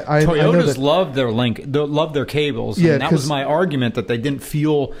because I know Toyotas that loved their cables. Yeah, and that was my argument that they didn't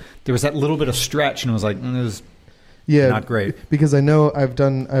feel there was that little bit of stretch, and it was like. Yeah, not great. Because I know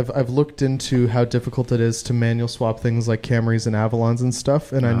I've looked into how difficult it is to manual swap things like Camrys and Avalons and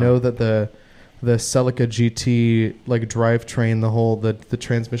stuff, and I know that the Celica GT like drivetrain, the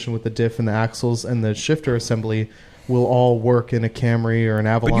transmission with the diff and the axles and the shifter assembly will all work in a Camry or an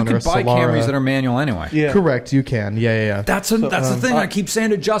Avalon But or you a can buy Solara. Camrys that are manual anyway. Yeah. Correct, you can. Yeah. That's the thing I keep saying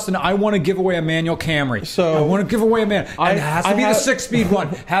to Justin. I want to give away a manual Camry. So- I want to give away a manual. And it has to be the 6-speed one.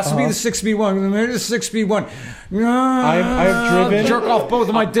 Has to be the 6-speed one. Maybe the 6-speed one. I've driven- jerk off both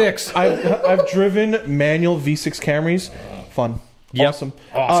of my dicks. I've driven manual V6 Camrys. Fun. Yep.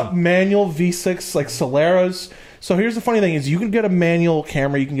 Awesome. Manual V6 like Soleras. So here's the funny thing: is you can get a manual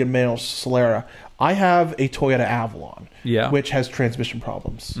Camry, you can get a manual Solera. I have a Toyota Avalon, which has transmission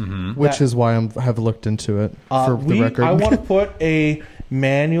problems. Which is why I have looked into it for the record. I want to put a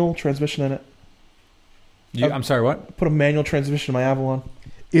manual transmission in it. I'm sorry, what? Put a manual transmission in my Avalon.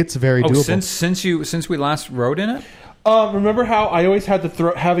 It's very doable. Since we last rode in it? Remember how I always had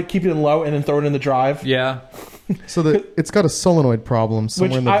to keep it in low and then throw it in the drive? Yeah. So it's got a solenoid problem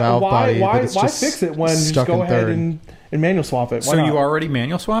somewhere in the valve body. Why that it's just fix it when you just stuck go in ahead third. and manual swap it? Why So not? you already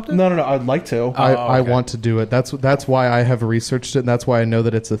manual swapped it? No. I'd like to. I want to do it. That's why I have researched it, and that's why I know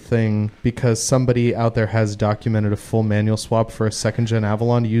that it's a thing, because somebody out there has documented a full manual swap for a second-gen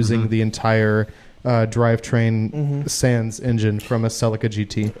Avalon using the entire drivetrain Sans engine from a Celica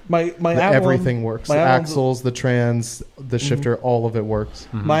GT. My Avalon, everything works. my The Avalon's- axles, the trans, the shifter, all of it works.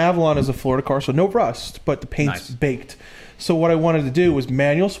 My Avalon is a Florida car, so no rust, but the paint's Nice. baked. So what I wanted to do was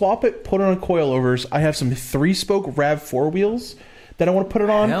manual swap it, put it on coilovers. I have some 3-spoke RAV4 wheels that I want to put it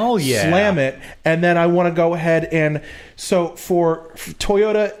on. Hell yeah. Slam it, and then I want to go ahead and so for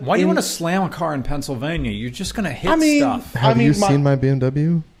Toyota. Why do you want to slam a car in Pennsylvania? You're just going to hit I mean, stuff. Have you seen my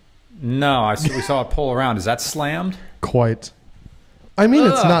BMW? No, we saw it pull around. Is that slammed? Quite. I mean,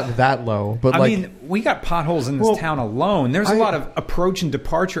 it's Ugh. not that low, but I mean, we got potholes in this town alone. There's a I- lot of approach and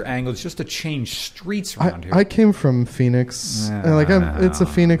departure angles just to change streets around here. I came from Phoenix, and it's a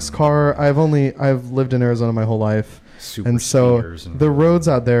Phoenix car. I've lived in Arizona my whole life, Super and so speeders and- the roads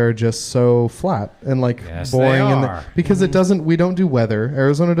out there are just so flat and like Yes, boring. they And are. because it doesn't, we don't do weather.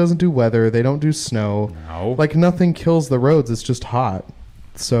 Arizona doesn't do weather. They don't do snow. No. Like nothing kills the roads. It's just hot.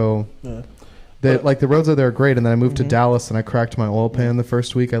 So. Like the roads out there are great, and then I moved to Dallas and I cracked my oil pan the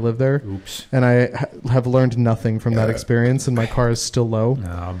first week I lived there. Oops. And I have learned nothing from that experience, and my car is still low.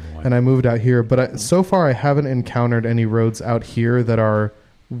 Oh, boy. And I moved out here, but so far I haven't encountered any roads out here that are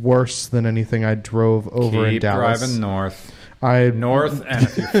worse than anything I drove over in Keep Dallas. driving north. North, And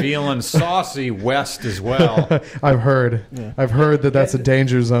if you're feeling saucy, west as well. I've heard that that's a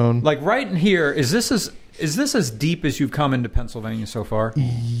danger zone. Like right in here, is this as deep as you've come into Pennsylvania so far?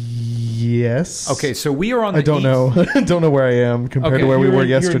 Yes. Okay, so we are on the I don't east- know. I don't know where I am compared Okay, to where we You're were in-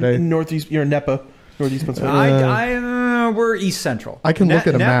 yesterday. You're in northeast. You're in Nepa, northeast Pennsylvania. we're east central. I can look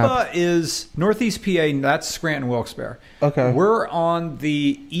at a Napa map. is northeast PA. That's Scranton Wilkes-Barre. Okay. We're on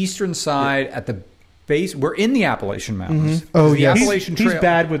the eastern side at the base. We're in the Appalachian Mountains. Oh, the yes. Appalachian He's Trail.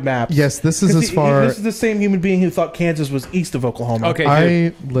 bad with maps. Yes, this is 'Cause as far. This is the same human being who thought Kansas was east of Oklahoma. Okay, I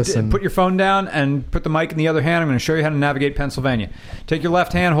dude. listen. Put your phone down and put the mic in the other hand. I'm going to show you how to navigate Pennsylvania. Take your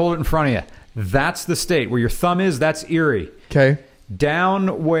left hand, hold it in front of you. That's the state. Where your thumb is, that's Erie. Okay.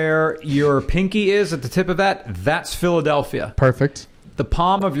 Down where your pinky is at the tip of that, that's Philadelphia. Perfect. The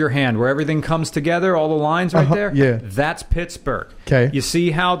palm of your hand, where everything comes together, all the lines right there, yeah. that's Pittsburgh. 'Kay. You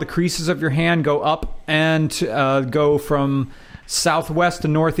see how the creases of your hand go up and go from southwest to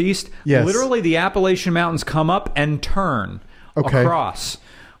northeast? Yes. Literally, the Appalachian Mountains come up and turn Okay. across.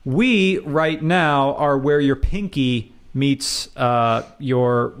 We, right now, are where your pinky meets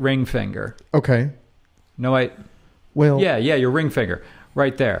your ring finger. Okay. No, wait. Well. Yeah, your ring finger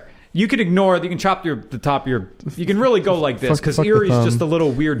right there. You can ignore it. You can chop the top of your... You can really go like this because fuck the Erie's thumb. just a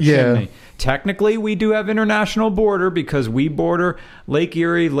little weird Yeah. chimney. Technically, we do have international border because we border Lake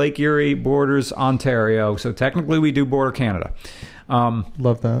Erie. Lake Erie borders Ontario. So technically, we do border Canada.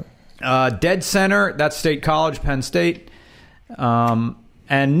 Love that. Dead center, that's State College, Penn State.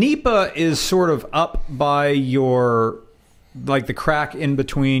 And NEPA is sort of up by your... Like the crack in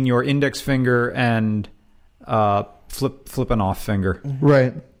between your index finger and flipping off finger.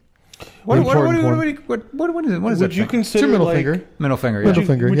 Right. What is it? What is Would that you thing? consider It's your middle like, finger. Middle finger, yeah. Middle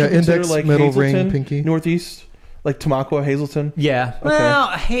finger. Would Yeah, you consider, index, like middle Hazleton, ring, pinky. northeast, like Tamaqua, Hazleton? Yeah. Okay. Well,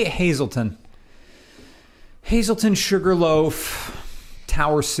 Hazleton. Hazleton, Sugarloaf,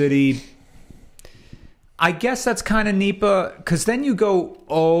 Tower City. I guess that's kind of NEPA, because then you go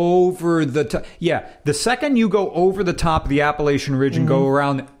over the top. Yeah, the second you go over the top of the Appalachian Ridge and go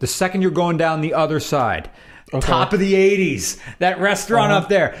around, the second you're going down the other side, Okay. Top of the 80s. That restaurant up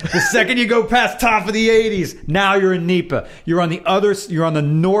there. The second you go past top of the 80s, now you're in Nipa. You're on the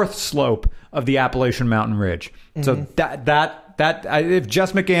north slope of the Appalachian Mountain Ridge. So if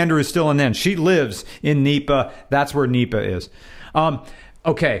Jess McAndrew is still in then, she lives in Nipa. That's where Nipa is.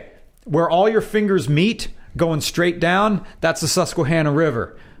 Okay, where all your fingers meet, going straight down, that's the Susquehanna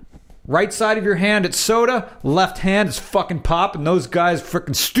River. Right side of your hand, it's soda. Left hand is fucking pop, and those guys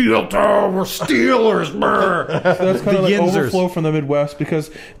freaking steel. Oh, we're Steelers. Brr. That's kind of like overflow from the Midwest, because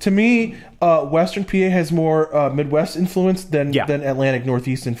to me, Western PA has more Midwest influence than Atlantic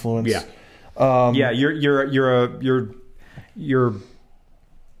Northeast influence. Yeah. Your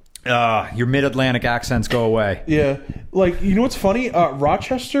mid-Atlantic accents go away. Yeah, like, you know what's funny?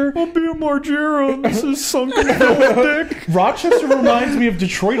 Rochester. I'll be a Margera. This is sunken dick. Rochester reminds me of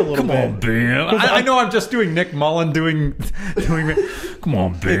Detroit a little bit. Come on, Bam. I know I'm just doing Nick Mullen doing. Come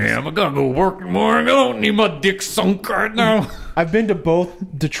on, Bam. I gotta go work tomorrow. I don't need my dick sunk right now. I've been to both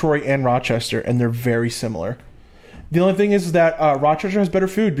Detroit and Rochester, and they're very similar. The only thing is that Rochester has better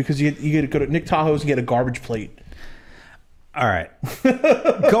food because you get to go to Nick Tahoe's and get a garbage plate. All right.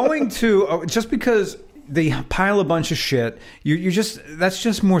 Going to just because they pile a bunch of shit, that's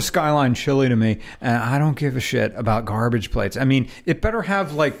just more Skyline chili to me, and I don't give a shit about garbage plates. I mean, it better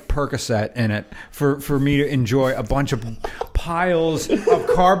have like Percocet in it for me to enjoy a bunch of piles of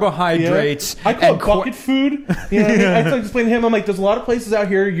carbohydrates. Yeah. I call it bucket food. You know what I mean? I try to explain to him, I'm like, there's a lot of places out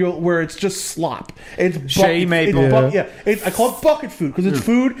here where it's just slop. It's Shea Maple. I call it bucket food because it's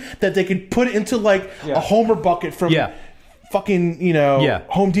food that they can put into like a Homer bucket from fucking,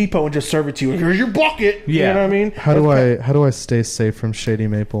 Home Depot and just serve it to you. Here's your bucket. You know what I mean? How do I stay safe from Shady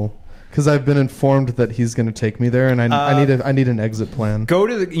Maple? Because I've been informed that he's going to take me there, and I need an exit plan. Go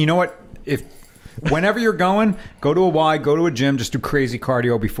to you know what? Whenever you're going, go to a Y, go to a gym, just do crazy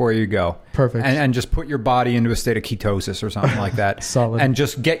cardio before you go. Perfect. And just put your body into a state of ketosis or something like that. Solid. And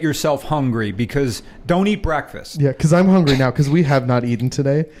just get yourself hungry, because don't eat breakfast. Yeah, because I'm hungry now, because we have not eaten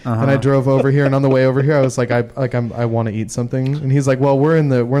today. And I drove over here, and on the way over here, I was like, I want to eat something. And he's like, well, we're in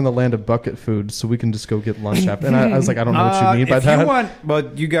the land of bucket food, so we can just go get lunch after. And I was like, I don't know what you mean by that.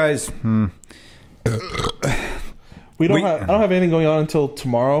 But you guys... I don't have anything going on until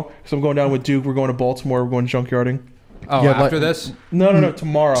tomorrow, because I'm going down with Duke. We're going to Baltimore. We're going junkyarding. Oh, yeah, after this? No,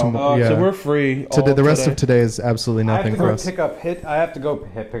 tomorrow. So we're free. The rest of today is absolutely nothing for us. I have to go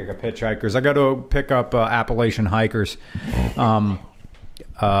pick up hitchhikers. I got to pick up Appalachian hikers. I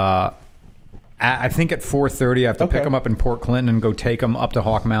think at 4:30 I have to pick them up in Port Clinton and go take them up to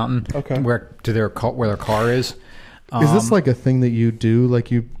Hawk Mountain, where their car is. Is this like a thing that you do?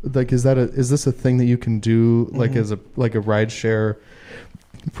 Is this a thing that you can do as a ride share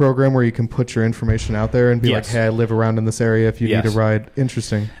program where you can put your information out there and be like, hey, I live around in this area if you need a ride?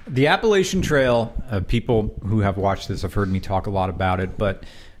 Interesting. The Appalachian Trail, people who have watched this have heard me talk a lot about it, but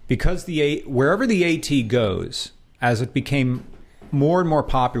because wherever the AT goes, as it became more and more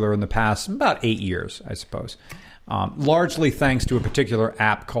popular in the past about 8 years, I suppose, largely thanks to a particular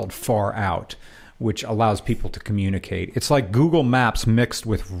app called Far Out, which allows people to communicate. It's like Google Maps mixed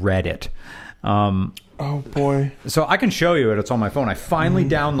with Reddit. Oh, boy. So I can show you it. It's on my phone. I finally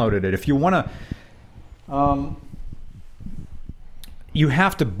downloaded it. If you want to... you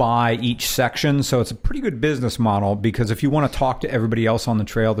have to buy each section, so it's a pretty good business model, because if you want to talk to everybody else on the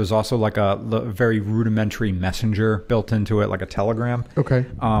trail, there's also like a very rudimentary messenger built into it, like a Telegram. Okay.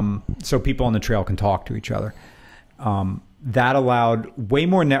 So people on the trail can talk to each other. That allowed way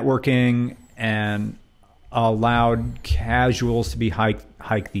more networking and allowed casuals to be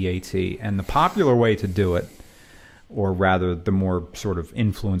hike the AT. And the popular way to do it, or rather the more sort of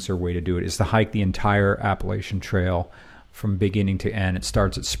influencer way to do it, is to hike the entire Appalachian Trail from beginning to end. It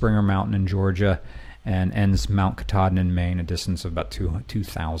starts at Springer Mountain in Georgia and ends Mount Katahdin in Maine, a distance of about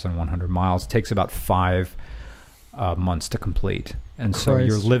 2,100 miles. It takes about 5 months to complete. And so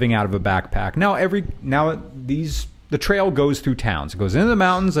you're living out of a backpack. The trail goes through towns. It goes into the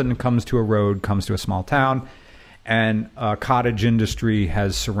mountains and it comes to a road, comes to a small town, and a cottage industry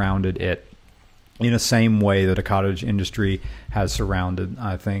has surrounded it in the same way that a cottage industry has surrounded,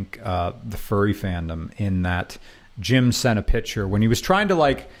 I think, the furry fandom, in that Jim sent a picture when he was trying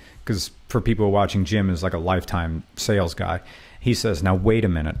to, because for people watching, Jim is like a lifetime sales guy. He says, now wait a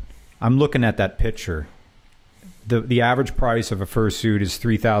minute. I'm looking at that picture. The average price of a fursuit is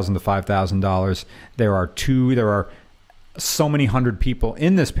 $3,000 to $5,000. There are so many hundred people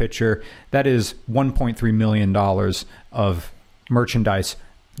in this picture. That is $1.3 million of merchandise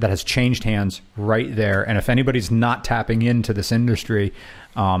that has changed hands right there. And if anybody's not tapping into this industry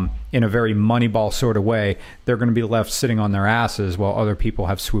in a very Moneyball sort of way, they're going to be left sitting on their asses while other people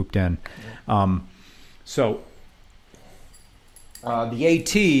have swooped in. So the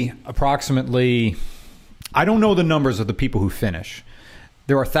AT, approximately, I don't know the numbers of the people who finish.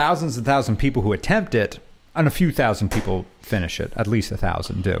 There are thousands and thousands of people who attempt it, and a few thousand people finish it. At least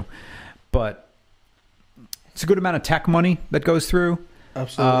 1,000 do. But it's a good amount of tech money that goes through.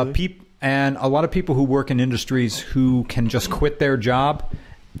 Absolutely. And a lot of people who work in industries who can just quit their job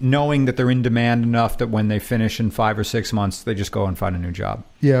knowing that they're in demand enough that when they finish in 5 or 6 months, they just go and find a new job.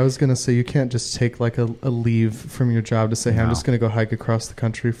 Yeah, I was going to say, you can't just take like a leave from your job to say, hey, I'm just going to go hike across the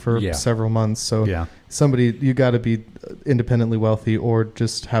country for several months. So you got to be independently wealthy or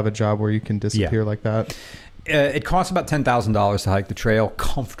just have a job where you can disappear like that. It costs about $10,000 to hike the trail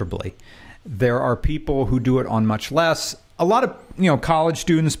comfortably. There are people who do it on much less. A lot of college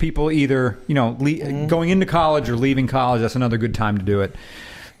students, people either going into college or leaving college. That's another good time to do it.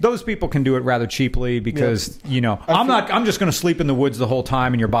 Those people can do it rather cheaply because I'm just going to sleep in the woods the whole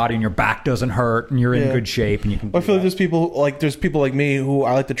time, and your body and your back doesn't hurt, and you're in good shape, and you can. I feel like there's people like me who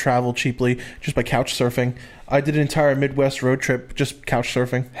I like to travel cheaply just by couch surfing. I did an entire Midwest road trip just couch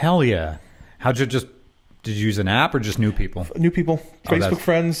surfing. Hell yeah! Did you use an app or just new people? New people, Facebook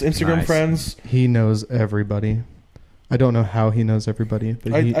friends, Instagram friends. He knows everybody. I don't know how he knows everybody,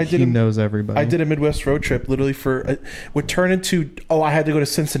 but he knows everybody. I did a Midwest road trip literally would turn into, I had to go to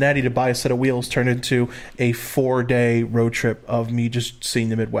Cincinnati to buy a set of wheels, turned into a 4-day road trip of me just seeing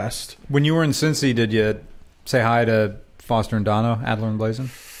the Midwest. When you were in Cincy, did you say hi to Foster and Dono, Adler and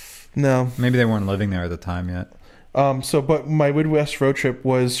Blazin? No. Maybe they weren't living there at the time yet. But my Midwest road trip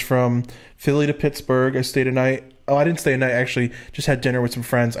was from Philly to Pittsburgh. I stayed a night. Oh, I didn't stay a night, actually. Just had dinner with some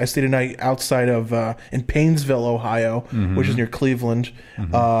friends. I stayed a night outside of, in Paynesville, Ohio, which is near Cleveland.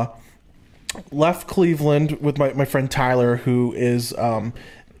 Left Cleveland with my friend Tyler, who is the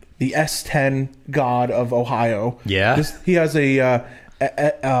S10 god of Ohio. Yeah. He has his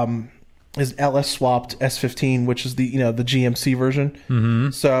LS swapped S15, which is the GMC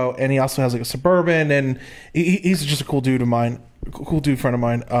version. So, and he also has like a Suburban, and he's just a cool dude of mine. Cool dude friend of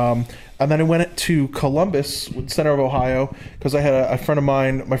mine. And then I went to Columbus, center of Ohio, because I had a friend of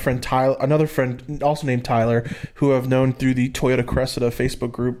mine, my friend Tyler, another friend also named Tyler, who I've known through the Toyota Cressida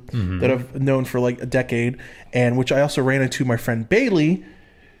Facebook group that I've known for like a decade, and which I also ran into my friend Bailey,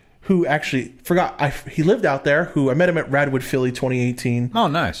 who actually he lived out there, who I met him at Radwood, Philly, 2018. Oh,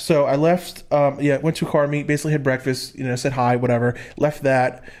 nice. So I left, went to a car meet, basically had breakfast, said hi, whatever, left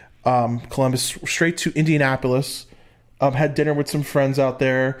that, Columbus, straight to Indianapolis, had dinner with some friends out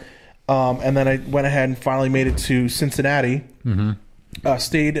there, and then I went ahead and finally made it to Cincinnati.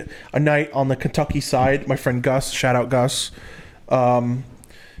 Stayed a night on the Kentucky side. My friend Gus, shout out Gus,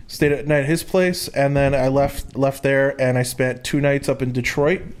 stayed at night at his place, and then I left there, and I spent 2 nights up in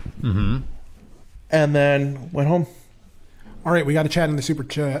Detroit, and then went home. All right, we got a chat in the super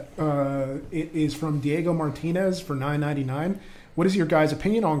chat. It is from Diego Martinez for $9.99. What is your guys'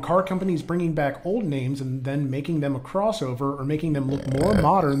 opinion on car companies bringing back old names and then making them a crossover or making them look more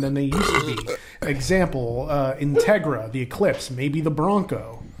modern than they used to be? Example, Integra, the Eclipse, maybe the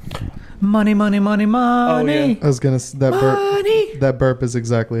Bronco. Money. Oh, yeah. I was going to that burp is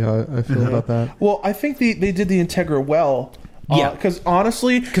exactly how I feel about that. Well, I think they did the Integra well. Because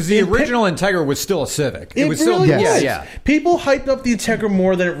honestly... Because the original Integra was still a Civic. It was really still... was. Yeah. People hyped up the Integra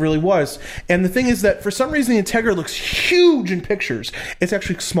more than it really was. And the thing is that for some reason the Integra looks huge in pictures. It's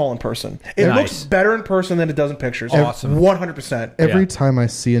actually small in person. It looks better in person than it does in pictures. Awesome. 100%. Every time I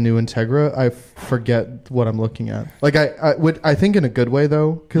see a new Integra, I forget what I'm looking at. Like I think in a good way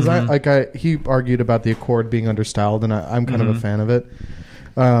though, because he argued about the Accord being understyled, and I'm kind of a fan of it.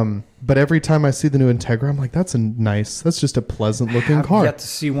 But every time I see the new Integra, I'm like, that's just a pleasant looking car. I've yet to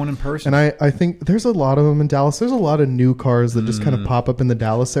see one in person. And I think there's a lot of them in Dallas. There's a lot of new cars that just kind of pop up in the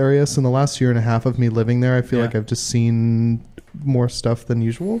Dallas area. So in the last year and a half of me living there, I feel like I've just seen more stuff than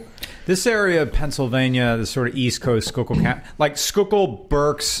usual. This area of Pennsylvania, the sort of East Coast, Schuylkill County, like Schuylkill,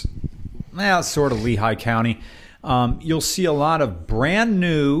 Berks, sort of Lehigh County, you'll see a lot of brand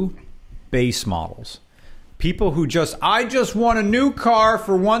new base models. People who I just want a new car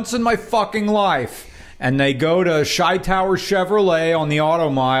for once in my fucking life. And they go to Chi Tower Chevrolet on the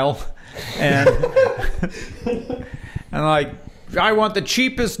Auto Mile and like, I want the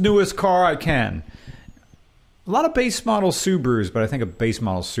cheapest, newest car I can. A lot of base model Subarus, but I think a base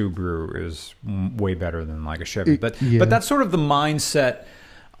model Subaru is way better than like a Chevy. But that's sort of the mindset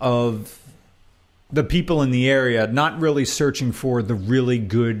of the people in the area, not really searching for the really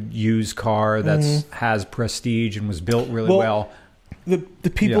good used car that has prestige and was built really well. The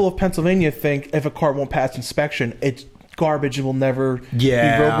people of Pennsylvania think if a car won't pass inspection, it's garbage and will never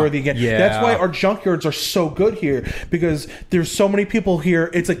Yeah. be roadworthy again. Yeah. That's why our junkyards are so good here, because there's so many people here.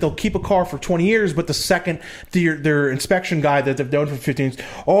 It's like they'll keep a car for 20 years, but the second their inspection guy that they've known for 15 years,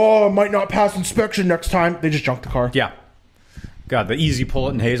 it might not pass inspection next time, they just junk the car. Yeah. God, the easy pull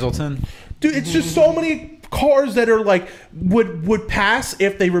it in Hazleton. Dude, it's just so many cars that are like would pass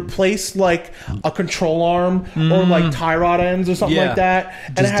if they replace like a control arm or like tie rod ends or something Yeah. like that,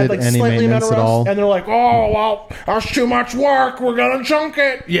 and Just it had did like any slightly amount maintenance of at rust, all. and they're like, oh well, that's too much work. We're gonna junk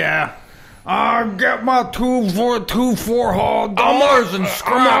it. Yeah. I'll get my $400 and I'm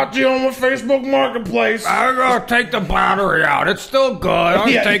scrap. not dealing with Facebook Marketplace. I gotta take the battery out. It's still good. I'll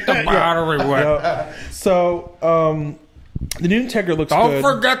Yeah, take the yeah. battery with. So, the new Integra looks Don't good.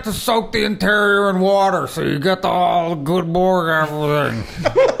 forget to soak the interior in water so you get all the good Borg everything.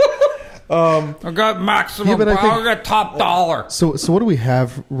 I got maximum. Yeah, but I think- I got top dollar. So what do we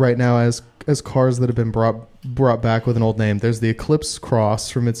have right now as cars that have been brought back with an old name? There's the Eclipse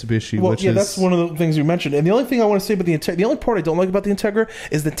Cross from Mitsubishi, Well, which yeah, is that's one of the things you mentioned. And the only thing I want to say about the Integra, the only part I don't like about the Integra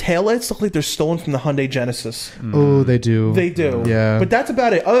is the taillights look like they're stolen from the Hyundai Genesis. oh, they do. They do. Yeah. But that's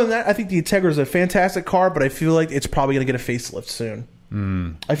about it. Other than that, I think the Integra is a fantastic car, but I feel like it's probably going to get a facelift soon.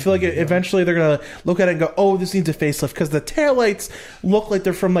 I feel like eventually they're going to look at it and go, oh, this needs a facelift, because the taillights look like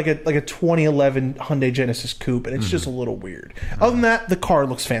they're from like a 2011 Hyundai Genesis Coupe, and it's just a little weird. Other than that, the car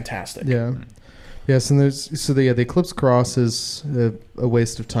looks fantastic. Yeah. Yes, and the Eclipse Cross is a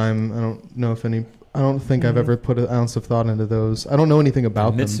waste of time. I don't know if any. I don't think I've ever put an ounce of thought into those. I don't know anything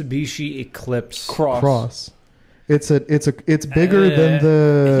about them. Mitsubishi Eclipse. Cross. It's bigger than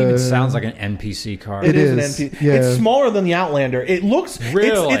the. It even sounds like an NPC car. It is is, an NP. yeah. It's smaller than the Outlander. It looks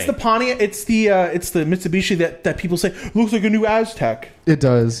Really? It's the Pontiac. It's the Mitsubishi that people say looks like a new Aztec. It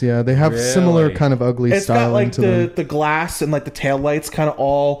does, yeah. They have similar Really? kind of ugly It's got styling like to them. the glass and like the taillights kind of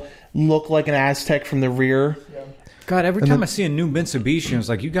all look like an Aztec from the rear. God, every And time then- I see a new Mitsubishi, I was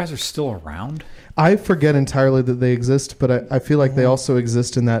like, you guys are still around? I forget entirely that they exist, but I feel like they also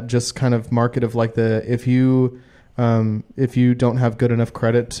exist in that just kind of market of like if you don't have good enough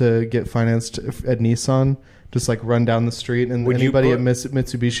credit to get financed at Nissan, just like run down the street, and Would you anybody put- at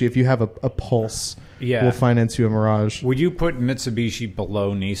Mitsubishi, if you have a pulse, Yeah. will finance you a Mirage. Would you put Mitsubishi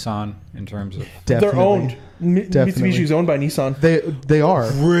below Nissan in terms of... Definitely. They're owned. Definitely. Mitsubishi's owned by Nissan. They are.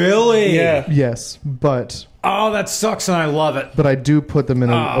 Really? Yeah. Yes, but Oh, that sucks, and I love it. I do put them in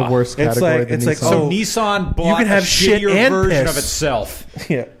a worse It's category like- than it's Nissan. like, So Oh, Nissan bought can have a shit shittier and version piss. of itself.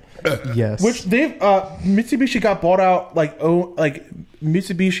 Yeah. yes. Which they've Mitsubishi got bought out like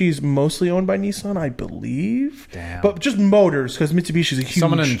Mitsubishi's mostly owned by Nissan, I believe. Damn. But just motors, because Mitsubishi's a huge.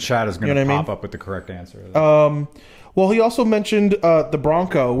 Someone in the chat is going You know to what I pop mean? up with the correct answer. Well, he also mentioned the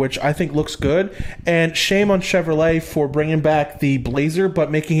Bronco, which I think looks good. And shame on Chevrolet for bringing back the Blazer,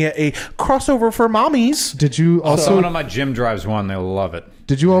 but making it a crossover for mommies. Did you also Someone on my gym drives one. They'll love it.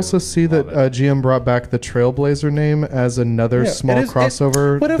 Did you also see that GM brought back the Trailblazer name as another small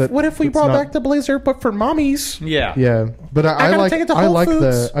crossover? What if we that's brought not- back the Blazer, but for mommies? Yeah. Yeah, but I gotta like take it to I Whole like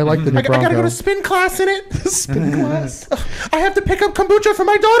Foods. the new I Bronco. gotta go to spin class in it. Spin class. I have to pick up kombucha for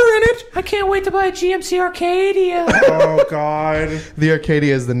my daughter in it. I can't wait to buy a GMC Arcadia. Oh God. The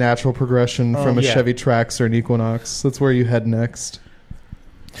Arcadia is the natural progression from a yeah. Chevy Trax or an Equinox. That's where you head next.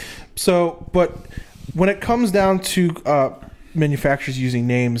 So, but when it comes down to manufacturers using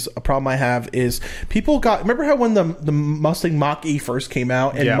names, a problem I have is people got. Remember how when the Mustang Mach-E first came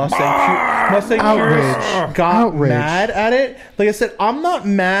out and Yeah. Mustang Outrage. Purist got Outrage. mad at it? Like I said, I'm not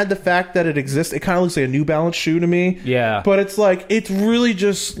mad the fact that it exists. It kind of looks like a New Balance shoe to me. Yeah. But it's like it's really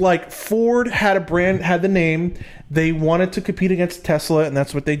just like Ford had a brand, had the name. They wanted to compete against Tesla, and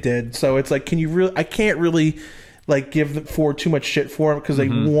that's what they did. So it's like, can you really? I can't really like give Ford too much shit for it because they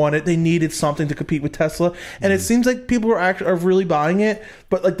they needed something to compete with Tesla, and it seems like people are really buying it.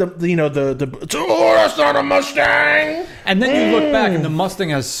 But like the that's not a Mustang. And then you look back, and the Mustang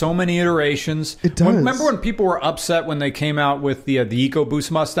has so many iterations. It does. Remember when people were upset when they came out with the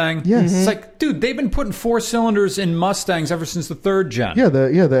EcoBoost Mustang? Yes. It's like, dude, they've been putting 4 cylinders in Mustangs ever since the 3rd gen. Yeah, the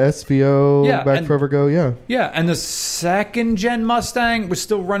SVO Yeah, back and- forever ago. Yeah, Yeah, and the 2nd gen Mustang was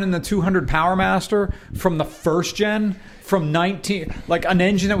still running the 200 Power Master from the 1st gen, from like an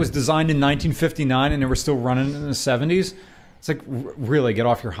engine that was designed in 1959, and they were still running in the 70s. It's like, really, get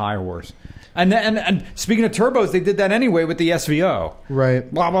off your high horse. And speaking of turbos, they did that anyway with the SVO.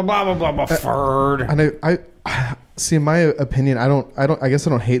 right. Blah blah blah blah blah blah. Ford. And I see. In my opinion, I guess I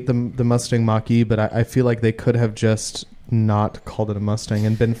don't hate the Mustang Mach-E, but I feel like they could have just not called it a Mustang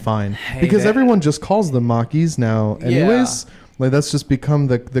and been fine because everyone just calls them Mach-E's now, anyways. Like that's just become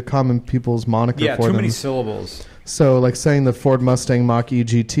the common people's moniker Yeah, for too them. many syllables. So, like saying the Ford Mustang Mach-E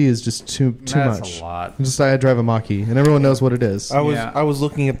GT is just too That's much. a lot. Just I drive a Mach-E, and everyone knows what it is. I was Yeah. I was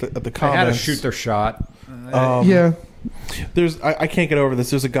looking at the They comments. had to shoot their shot. Yeah, I can't get over this.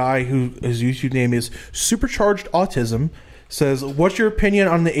 There's a guy who his YouTube name is Supercharged Autism. Says, "What's your opinion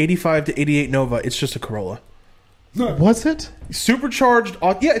on the 85 to 88 Nova? It's just a Corolla." was it? Supercharged,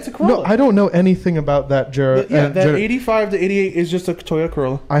 yeah, it's a Corolla. No, I don't know anything about that, Jared. Yeah, that 85 to 88 is just a Toyota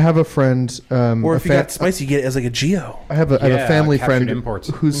Corolla. I have a friend. Or a if you got spicy, you get it as like a Geo. I have a family captured friend imports.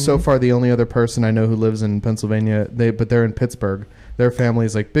 who's so far the only other person I know who lives in Pennsylvania. But they're in Pittsburgh. Their family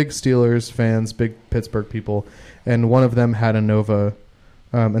is like big Steelers fans, big Pittsburgh people, and one of them had a Nova,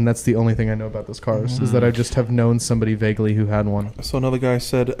 and that's the only thing I know about those cars is that I just have known somebody vaguely who had one. So another guy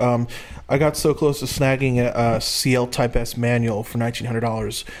said, "I got so close to snagging a CL Type S manual for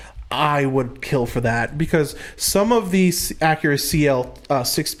 $1,900. I would kill for that because some of these Acura CL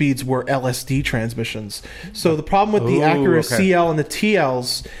 6 speeds were LSD transmissions. So the problem with the Acura okay. CL and the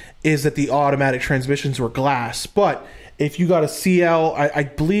TLs is that the automatic transmissions were glass, but if you got a CL, I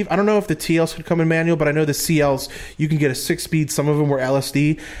believe, I don't know if the TLs could come in manual, but I know the CLs, you can get a 6-speed. Some of them were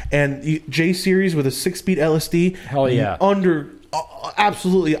LSD. And J Series with a 6-speed LSD. Hell yeah.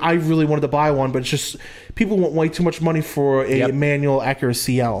 Absolutely. I really wanted to buy one, but it's just, people want way too much money for a manual Acura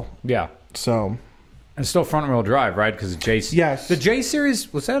CL. Yeah. So. And still front wheel drive, right? Because Yes. the J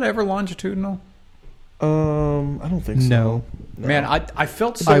Series, was that ever longitudinal? I don't think so. No. Man, I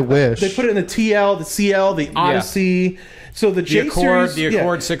felt so. I wish. They put it in the TL, the CL, the Odyssey. So the J Accord, series, the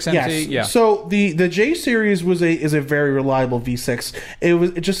Accord 6MT, yes. yeah. So the J series is a very reliable V6.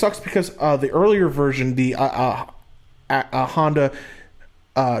 It just sucks because the earlier version, the Honda,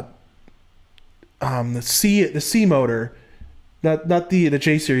 the C motor. Not the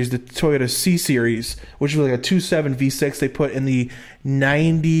J series, the Toyota C series, which was like a 2.7 V6 they put in the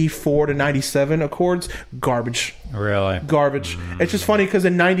 94 to 97 Accords. Garbage. Really? Garbage. It's just funny because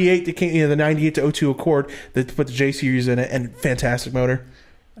in 98 they came, the 98 to 02 Accord, they put the J series in it, and fantastic motor.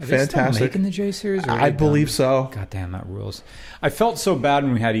 Are they still Fantastic. making the J Series? or are I they believe done? so. God damn, that rules. I felt so bad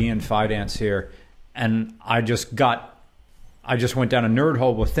when we had Ian Fidance here, and I just went down a nerd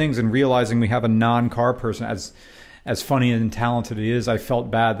hole with things, and realizing we have a non-car person, as funny and talented he is, I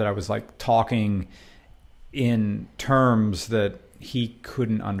felt bad that I was like talking in terms that he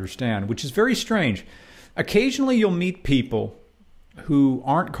couldn't understand, which is very strange. Occasionally you'll meet people who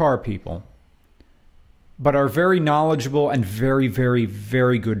aren't car people, but are very knowledgeable and very, very,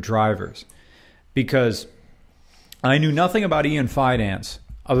 very good drivers. Because I knew nothing about Ian Fidance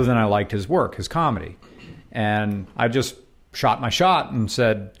other than I liked his work, his comedy. And I just shot my shot and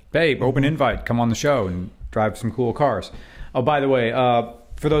said, babe, open invite, come on the show and drive some cool cars. Oh, by the way,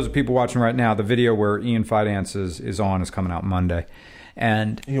 for those of people watching right now, the video where Ian Fidance is on is coming out Monday.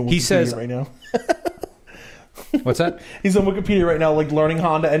 And he says... right now. What's that? He's on Wikipedia right now, like learning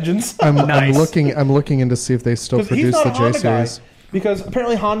Honda engines. I'm Nice. looking in to see if they still 'Cause he's produce not the a J Honda guy. series. Because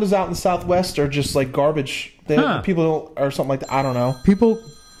apparently Hondas out in the Southwest are just like garbage. People don't, or something like that. I don't know. People,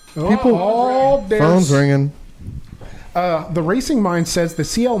 phones ringing. The Racing Mind says the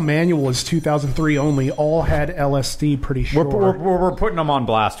CL manual is 2003 only. All had LSD, pretty sure. We're putting them on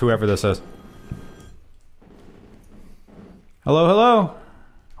blast, whoever this is. Hello, hello.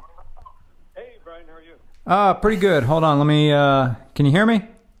 Hey, Brian, how are you? Pretty good. Hold on, let me... can you hear me?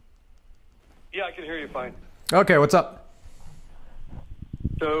 Yeah, I can hear you fine. Okay, what's up?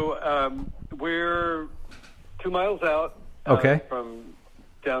 So we're 2 miles out Okay. from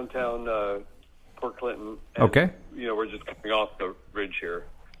downtown Port Clinton. And, Okay. You know, we're just coming off the ridge here.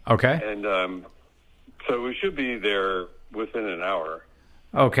 Okay. And so we should be there within an hour.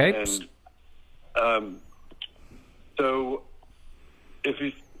 Okay. And so if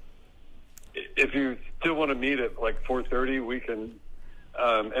you still want to meet at like 4:30, we can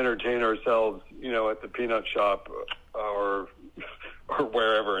entertain ourselves, you know, at the peanut shop or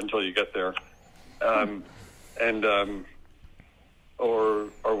wherever until you get there. Or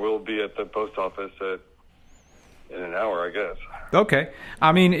we'll be at the post office in an hour, I guess. Okay.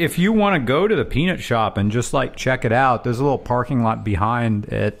 I mean, if you want to go to the peanut shop and just like check it out, there's a little parking lot behind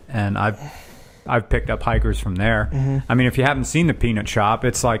it, and I've picked up hikers from there. Mm-hmm. I mean, if you haven't seen the peanut shop,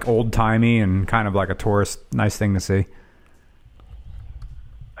 it's like old timey and kind of like a tourist nice thing to see.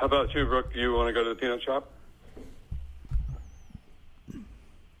 How about you, Brooke? You want to go to the peanut shop?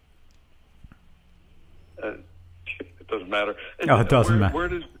 It doesn't matter. Oh, it doesn't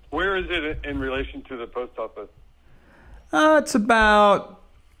matter. Where is it in relation to the post office? It's about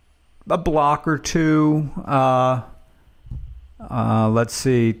a block or two. Let's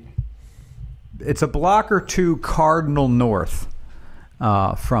see. It's a block or two cardinal north.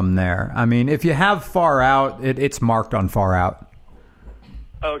 from there. I mean, if you have far out, it's marked on far out.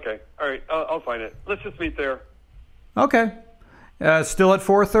 Okay. All right. I'll find it. Let's just meet there. Okay. Still at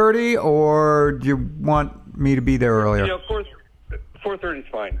 4:30, or do you want me to be there earlier? 4:30 is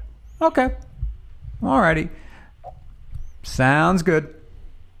fine. Okay. All righty. Sounds good.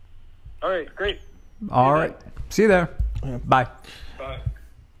 All right. Great. All right. See you there. Bye. Bye.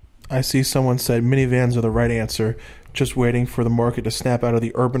 I see someone said minivans are the right answer. Just waiting for the market to snap out of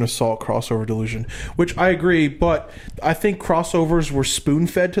the urban assault crossover delusion, which I agree, but I think crossovers were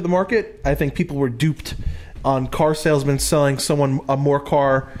spoon-fed to the market. I think people were duped on car salesmen selling someone a more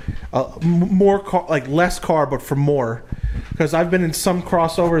car, like less car, but for more. Because I've been in some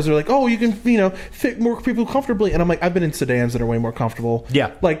crossovers, they're like, oh, you can, fit more people comfortably, and I'm like, I've been in sedans that are way more comfortable.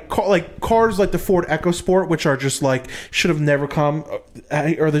 Yeah, like cars like the Ford EcoSport, which are just like should have never come,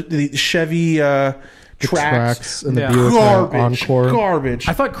 or the Chevy. The Trax and the Yeah. Buick Garbage. Encore. Garbage.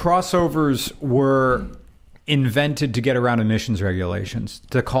 I thought crossovers were invented to get around emissions regulations,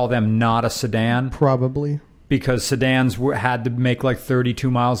 to call them not a sedan, Probably. because sedans had to make like 32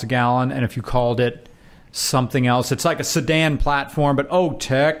 miles a gallon, and if you called it something else, it's like a sedan platform, but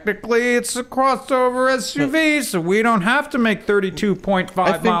technically it's a crossover SUV, so we don't have to make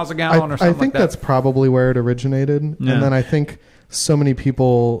 32.5 miles a gallon or something I think like that. that's probably where it originated. Yeah. And then I think so many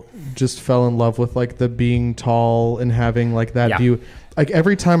people just fell in love with like the being tall and having like that Yeah. view. Like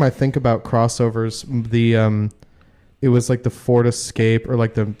every time I think about crossovers, it was like the Ford Escape or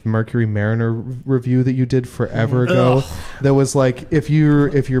like the Mercury Mariner review that you did forever ago. That was like if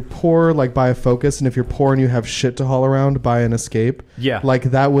you're poor, like buy a Focus, and if you're poor and you have shit to haul around, buy an Escape. Yeah. Like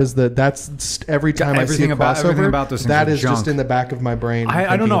that's every time I see a crossover, everything about those things that are is just junk. in the back of my brain.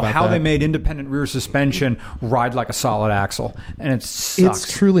 I don't know thinking about how that. they made independent rear suspension ride like a solid axle, and it sucks.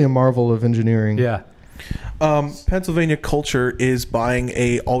 It's truly a marvel of engineering. Yeah. Pennsylvania culture is buying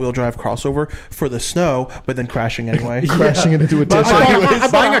a all-wheel drive crossover for the snow, but then crashing anyway. Crashing it into a ditch.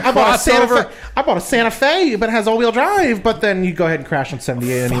 I bought a Santa Fe, but it has all-wheel drive. But then you go ahead and crash on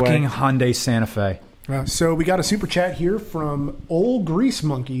 78 Fucking anyway. Hyundai Santa Fe. So we got a super chat here from Old Grease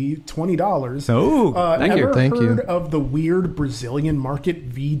Monkey, $20. Oh, thank you. Ever Thank you. heard of the weird Brazilian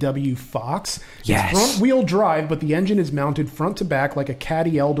market VW Fox? Yes. It's front-wheel drive, but the engine is mounted front to back like a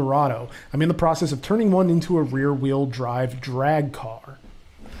Caddy Eldorado. I'm in the process of turning one into a rear-wheel drive drag car.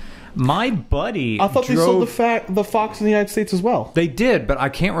 My buddy I thought they drove... sold the Fox in the United States as well. They did, but I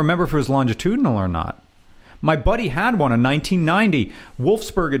can't remember if it was longitudinal or not. My buddy had one, a 1990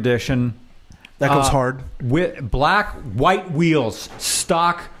 Wolfsburg edition. That goes hard. With black, white wheels,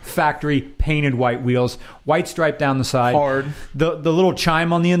 stock factory painted white wheels, white stripe down the side. Hard. The little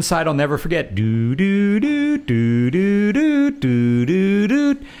chime on the inside, I'll never forget. Do do do do do do do do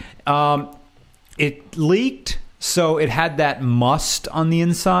do. It leaked, so it had that must on the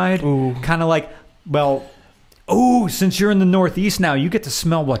inside, kind of like, well. Oh, since you're in the Northeast now, you get to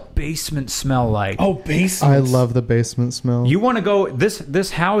smell what basements smell like. Oh, basement. I love the basement smell. You want to go?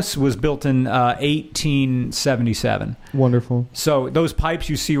 This house was built in 1877. Wonderful. So those pipes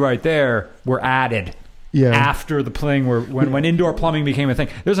you see right there were added Yeah. after the plumbing when indoor plumbing became a thing.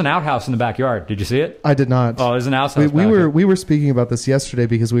 There's an outhouse in the backyard. Did you see it? I did not. Oh, there's an outhouse. we back there. were speaking about this yesterday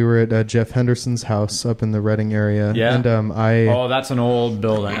because we were at Jeff Henderson's house up in the Reading area. Yeah. And Oh, that's an old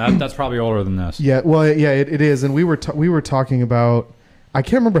building. That's probably older than this. yeah, well, yeah, it is. And we were talking about. I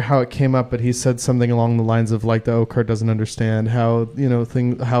can't remember how it came up, but he said something along the lines of like the Oakart doesn't understand how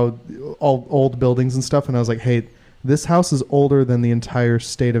how all old buildings and stuff. And I was like, hey, this house is older than the entire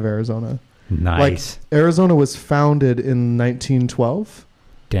state of Arizona. Nice. Like Arizona was founded in 1912.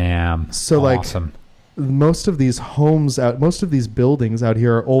 Damn. So, like, awesome. Most of these buildings out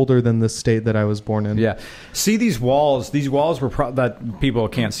here are older than the state that I was born in. Yeah. See these walls? These walls were that people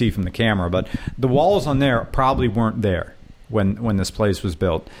can't see from the camera, but the walls on there probably weren't there when this place was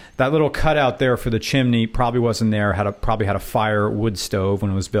built. That little cutout there for the chimney probably wasn't there. Probably had a fire wood stove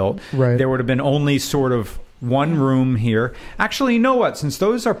when it was built. Right. There would have been only sort of one room here. Actually, you know what? Since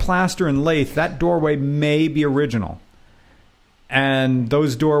those are plaster and lath, that doorway may be original. And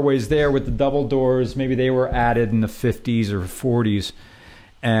those doorways there with the double doors, maybe they were added in the 50s or 40s.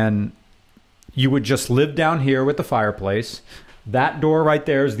 And you would just live down here with the fireplace. That door right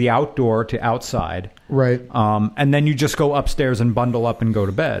there is the outdoor to outside. Right. And then you just go upstairs and bundle up and go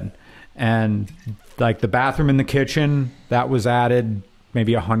to bed. And like the bathroom in the kitchen, that was added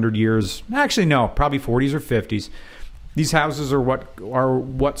maybe 100 years. Actually, no, probably 40s or 50s. These houses are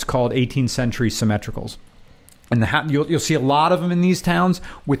what's called 18th century symmetricals. And you'll see a lot of them in these towns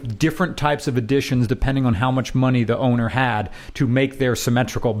with different types of additions depending on how much money the owner had to make their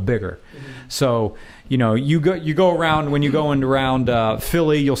symmetrical bigger. So, you go around, when you go around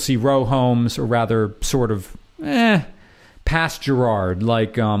Philly, you'll see row homes, or rather sort of past Girard,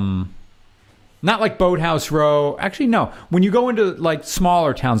 like not like Boathouse Row. Actually, no. When you go into like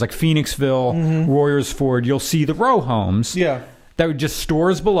smaller towns like Phoenixville, Royersford, you'll see the row homes. Yeah. That were just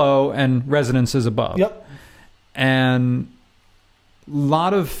stores below and residences above. Yep. And a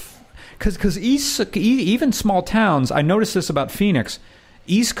lot of, because even small towns, I noticed this about Phoenix,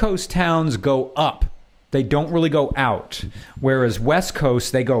 East Coast towns go up. They don't really go out. Whereas West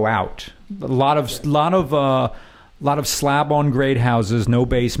Coast, they go out. A lot of slab on grade houses, no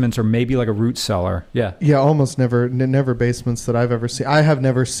basements, or maybe like a root cellar. Yeah. Yeah, almost never basements that I've ever seen. I have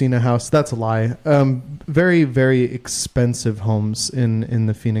never seen a house. That's a lie. Very, very expensive homes in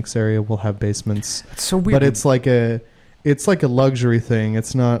the Phoenix area will have basements. It's so weird. But it's like a luxury thing.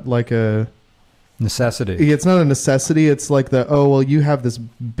 It's not like a necessity. It's not a necessity. It's like you have this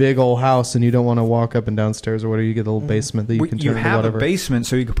big old house and you don't want to walk up and downstairs or whatever. You get a little basement that you can turn into whatever. You have a basement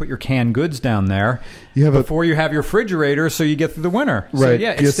so you can put your canned goods down there. You have before you have your refrigerator, so you get through the winter.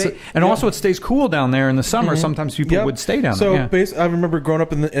 Right. So, also it stays cool down there in the summer. Sometimes people would stay down there. So I remember growing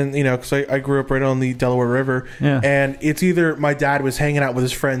up because I grew up right on the Delaware River, and it's either my dad was hanging out with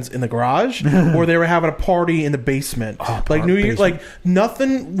his friends in the garage, or they were having a party in the basement. Like New Year, like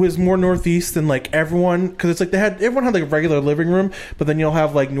nothing was more Northeast than like everyone, because it's like everyone had like a regular living room, but then you'll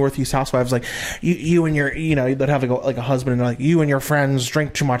have like Northeast housewives like you and your they'd have like a husband and like you and your friends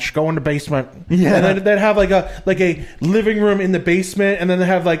drink too much, go in the basement, and then they'd have like a living room in the basement, and then they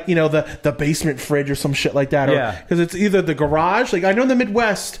have like the basement fridge or some shit like that, because it's either the garage. Like I know in the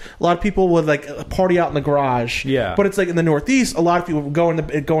Midwest a lot of people would like party out in the garage, but it's like in the Northeast a lot of people would go in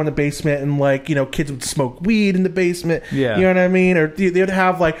the basement, and like kids would smoke weed in the basement, you know what I mean, or they'd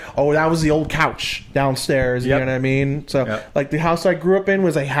have like, oh, that was the old couch downstairs, you know what I mean. So like the house I grew up in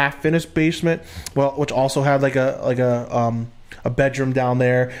was a half finished basement, which also had like a bedroom down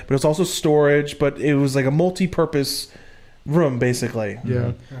there, but it was also storage, but it was like a multi-purpose room basically.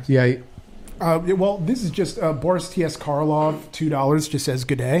 Well, this is just Boris T.S. Karlov, $2, just says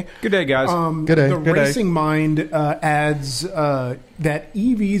good day. Good day, guys. Good day. The Good Racing day. Mind adds that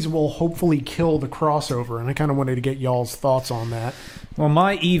EVs will hopefully kill the crossover, and I kind of wanted to get y'all's thoughts on that. Well,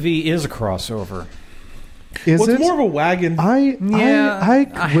 my EV is a crossover. Is it's it more of a wagon. a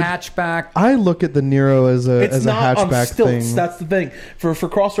hatchback. I look at the Nero as a not hatchback on stilts. thing. That's the thing. For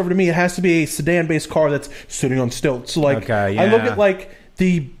crossover to me, it has to be a sedan-based car that's sitting on stilts. So like, I look at like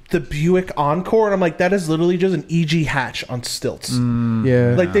the Buick Encore, and I'm like, that is literally just an EG hatch on stilts.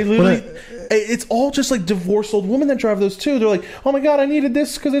 Yeah, like they literally. It's all just like divorced old women that drive those too. They're like, oh my god, I needed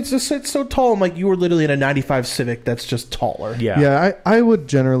this because it's so tall. I'm like, you were literally in a '95 Civic that's just taller. Yeah. I would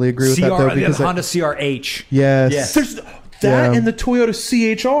generally agree with that though, because Honda CRH. Yes. There's that and the Toyota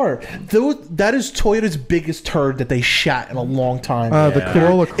CHR. That is Toyota's biggest turd that they shat in a long time. The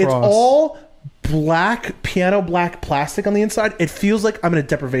Corolla Cross. It's all piano black plastic on the inside. It feels like I'm in a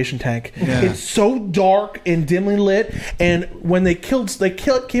deprivation tank. It's so dark and dimly lit, and when they came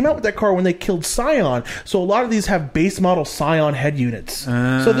out with that car when they killed Scion, so a lot of these have base model Scion head units,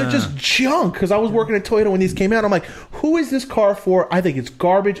 so they're just junk. Because I was working at Toyota when these came out, I'm like, who is this car for? I think it's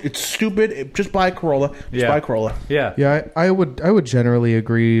garbage, it's stupid. Just buy a Corolla. Buy a Corolla. I would generally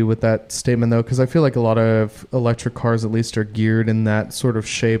agree with that statement though, because I feel like a lot of electric cars at least are geared in that sort of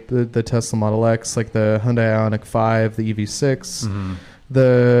shape. The Tesla Model X, like the Hyundai Ioniq 5, the EV6,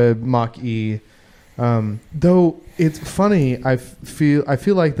 the Mach-E. Though it's funny, I feel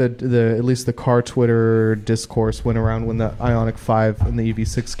like the at least the car Twitter discourse went around when the Ioniq 5 and the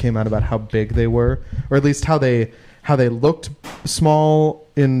EV6 came out about how big they were, or at least how they looked small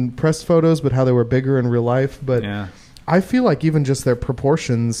in press photos, but how they were bigger in real life. But I feel like even just their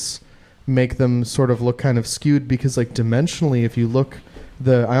proportions make them sort of look kind of skewed, because like dimensionally, if you look,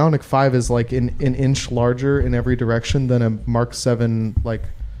 the Ioniq 5 is like an inch larger in every direction than a Mark 7 like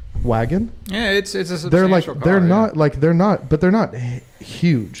wagon. Yeah, it's a substantial they're like car, they're not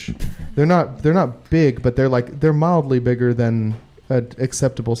huge. They're not big, but they're mildly bigger than an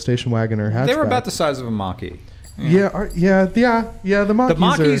acceptable station wagon or hatchback. They were about the size of a Mach-E. Yeah. The Mach-E. The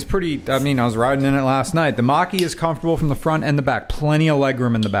Mach-E's pretty. I mean, I was riding in it last night. The Mach-E is comfortable from the front and the back. Plenty of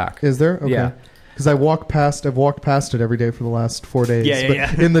legroom in the back. Is there? Okay. Yeah. Because I've walked past it every day for the last 4 days.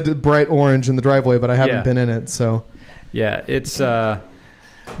 Yeah. In the bright orange in the driveway, but I haven't been in it. So. Yeah, it's.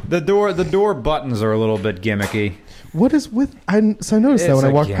 The door buttons are a little bit gimmicky. What is with? So I noticed that It's when I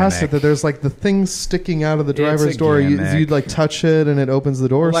a walked past it, gimmick. that there's like the thing sticking out of the It's a driver's door. gimmick. You'd like touch it and it opens the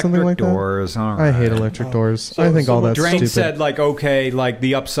door or something like doors. All that. I hate right. electric doors. I think all that's Drain stupid. said, like, okay, like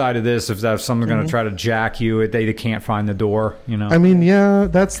the upside of this, if someone's going to try to jack you, they can't find the door, you know? I mean, yeah,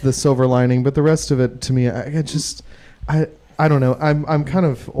 that's the silver lining, but the rest of it, to me, I don't know. I'm kind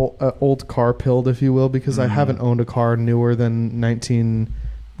of old car pilled, if you will, because I haven't owned a car newer than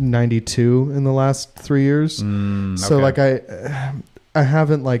 1992 in the last 3 years. So like I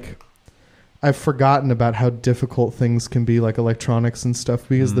haven't like I've forgotten about how difficult things can be, like electronics and stuff,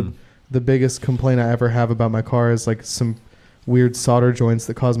 because the biggest complaint I ever have about my car is like some weird solder joints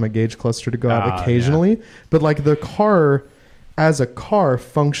that cause my gauge cluster to go out occasionally. Yeah. But like the car as a car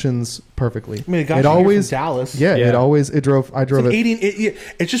functions perfectly. I mean, it always from Dallas. Yeah, it drove. I drove it.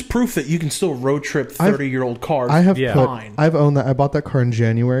 It's just proof that you can still road trip 30-year-old cars. I've owned that. I bought that car in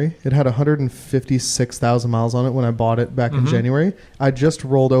January. It had 156,000 miles on it when I bought it back in January. I just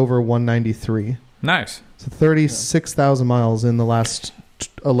rolled over 193. Nice. So 36,000 miles in the last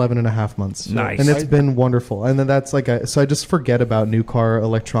 11 and a half months. Nice. And it's been wonderful. And then that's like so I just forget about new car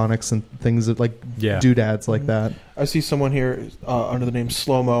electronics and things that like doodads like that. I see someone here under the name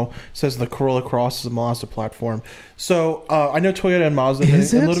Slow-Mo says the Corolla Cross is a Mazda platform. So I know Toyota and Mazda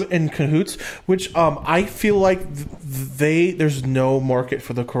a little bit in cahoots, which I feel like there's no market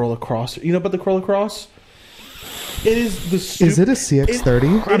for the Corolla Cross. You know about the Corolla Cross? It is the Is it a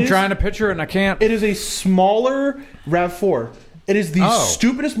CX-30? I'm trying to picture it and I can't. It is a smaller RAV4. It is the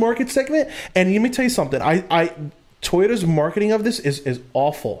stupidest market segment, and let me tell you something. Toyota's marketing of this is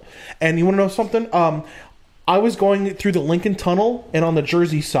awful. And you want to know something? I was going through the Lincoln Tunnel, and on the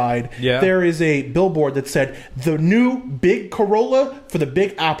Jersey side, there is a billboard that said the new big Corolla for the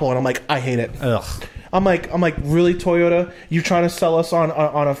Big Apple, and I'm like, I hate it. Ugh. I'm like, really, Toyota? You're trying to sell us on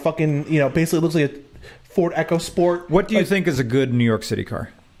a fucking, basically it looks like a Ford EcoSport. What do you think is a good New York City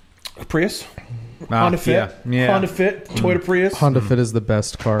car? Prius. Honda Fit, Honda Fit, Toyota Prius. Honda Fit is the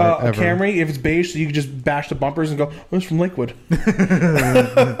best car ever. A Camry, if it's beige, so you can just bash the bumpers and go, "Oh, it's from Lakewood."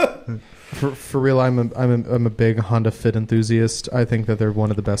 For real, I'm a big Honda Fit enthusiast. I think that they're one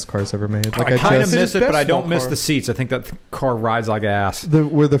of the best cars ever made. Like I kind of miss it, but I don't miss the seats. I think that car rides like ass.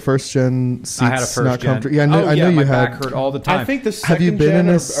 Were the first gen seats I had a first gen. Yeah, I know you my had. back hurt all the time. I think the second have you been gen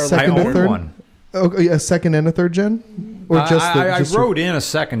in a second or third one? Oh, a second and a third gen? Or I rode in a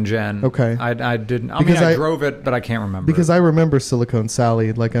second gen. Okay. I didn't. I drove it, but I can't remember. Because I remember Silicone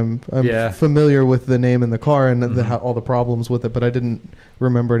Sally. Like I'm familiar with the name and the car and all the problems with it, but I didn't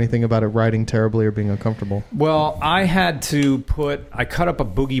remember anything about it riding terribly or being uncomfortable. Well, I had to I cut up a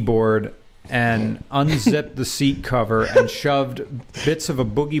boogie board and unzipped the seat cover and shoved bits of a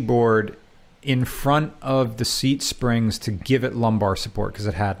boogie board in front of the seat springs to give it lumbar support because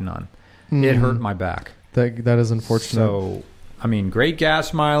it had none. It hurt my back. That is unfortunate. So, I mean, great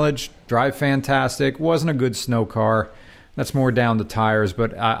gas mileage, drive fantastic. Wasn't a good snow car. That's more down to tires,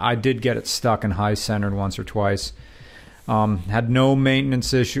 but I did get it stuck and high centered once or twice. Had no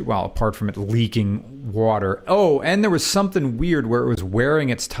maintenance issue. Well, apart from it leaking water. Oh, and there was something weird where it was wearing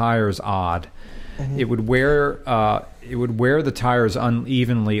its tires odd. Mm-hmm. It would wear the tires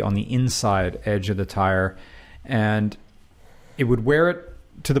unevenly on the inside edge of the tire, and it would wear it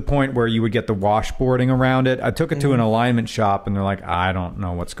to the point where you would get the washboarding around it. I took it to an alignment shop, and they're like, I don't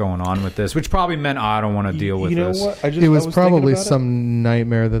know what's going on with this, which probably meant I don't want to deal with this. What? It was probably some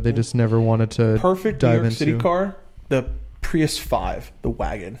nightmare that they just never wanted to perfect dive New York City into. car, the Prius 5, the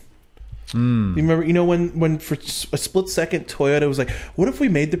wagon. You remember, when for a split second Toyota was like, what if we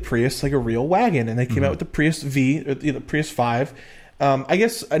made the Prius like a real wagon? And they came out with the Prius V, or the Prius 5. I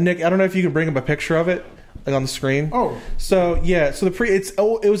guess, Nick, I don't know if you can bring up a picture of it. Like on the screen. So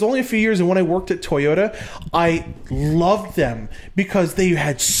the it was only a few years, and when I worked at Toyota, I loved them because they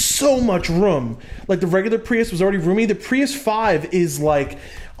had so much room. Like the regular Prius was already roomy. The Prius 5 is like,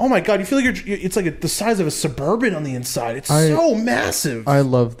 oh my god, you feel like it's like the size of a Suburban on the inside. It's so massive. I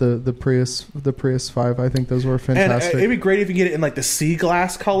love the Prius 5. I think those were fantastic. And it'd be great if you get it in like the sea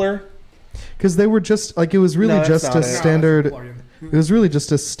glass color. Because they were just like, it was really just a standard. It was really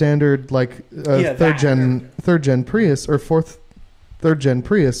just a standard like third gen Prius or third gen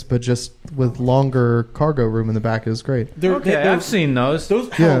Prius, but just with longer cargo room in the back. It was great. I've seen those.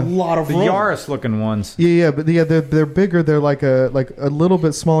 Those have a lot of room. The Yaris looking ones. But they're bigger. They're like a little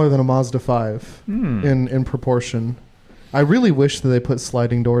bit smaller than a Mazda 5 in proportion. I really wish that they put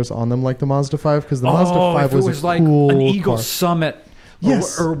sliding doors on them like the Mazda 5, because the Mazda 5 was like cool an Eagle car. Summit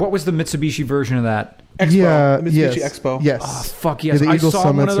Yes. Or what was the Mitsubishi version of that? Expo, Yeah, the Mitsubishi yes. Expo. Yes. Oh, fuck yes. Yeah, the I Eagle saw one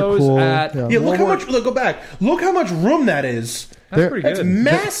Summits of are those cool. at... Yeah. Yeah, look how much. Look, go back. Look how much room that is. That's pretty That's good.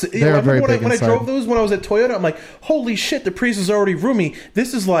 massive. They're I remember very when, big when I inside. drove those when I was at Toyota, I'm like, holy shit, the Prius is already roomy.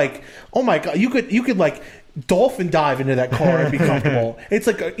 This is like, oh my god, you could like dolphin dive into that car and be comfortable. It's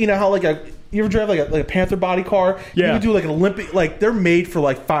like you know how like you ever drive like a Panther body car? Yeah. You can do like an Olympic, like they're made for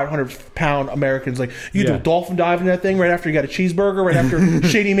like 500-pound Americans. Like you do Yeah. a dolphin dive in that thing right after you got a cheeseburger, right after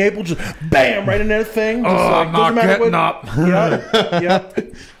Shady Maple, just bam, right in that thing. Just I'm not doesn't matter getting what- up.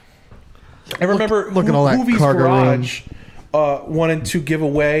 Yeah. I remember look at all that Hoovie's cargo room. Garage wanted to give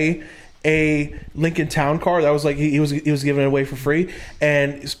away a Lincoln Town car that was like he was giving it away for free,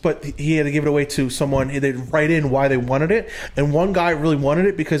 but he had to give it away to someone. They'd write in why they wanted it, and one guy really wanted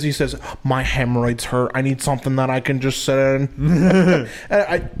it because he says my hemorrhoids hurt. I need something that I can just sit in. And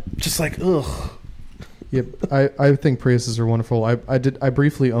I just like ugh. Yep. I think Priuses are wonderful. I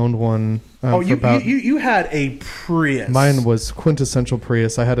briefly owned one. Oh, for about, you had a Prius. Mine was quintessential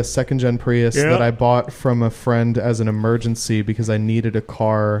Prius. I had a second gen Prius that I bought from a friend as an emergency because I needed a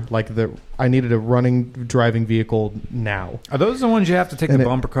car I needed a running driving vehicle now. Are those the ones you have to take And the it-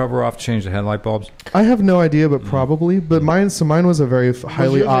 bumper cover off to change the headlight bulbs? I have no idea, but probably. But mine was a very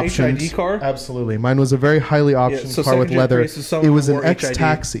highly yours an optioned HID car? Absolutely, mine was a very highly optioned so car with second-gen leather. Prius is some It of was them an were X HID.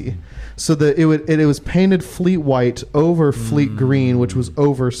 Taxi, so it was painted fleet white over fleet green, which was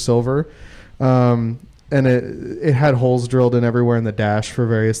over silver. And it had holes drilled in everywhere in the dash for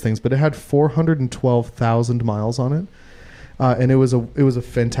various things, but it had 412,000 miles on it. And it was a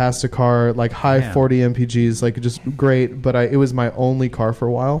fantastic car, like high Man. 40 MPGs, like just great. But it was my only car for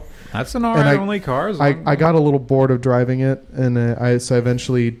a while. That's an And alright I- only car. I got a little bored of driving it, and so I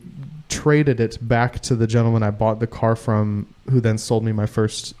eventually traded it back to the gentleman I bought the car from, who then sold me my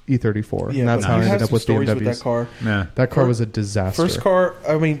first E34. Yeah, and that's but how I you had ended up some with stories BMWs. with that car. Yeah. That car was a disaster. First car.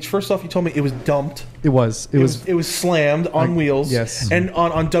 I mean, first off, you told me it was dumped. It was slammed on wheels. yes. and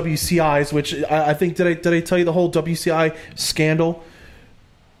on WCIs, which I think did I tell you the whole WCI scandal?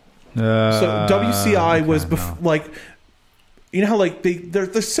 So WCI was like, you know how like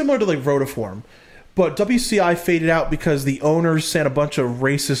they're similar to like Rotiform, but WCI faded out because the owners sent a bunch of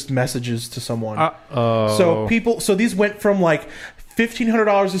racist messages to someone. So these went from like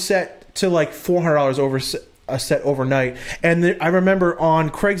 $1,500 a set to like $400 a set overnight. And I remember on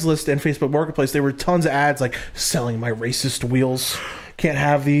Craigslist and Facebook Marketplace there were tons of ads like selling my racist wheels. Can't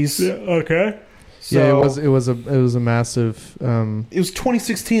have these. Yeah, Okay. so it was a massive it was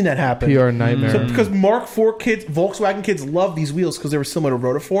 2016 that happened. PR nightmare. So because Mark IV kids, Volkswagen kids love these wheels because they were similar to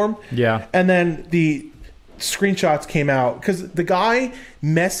Rotiform. Yeah. And then the screenshots came out because the guy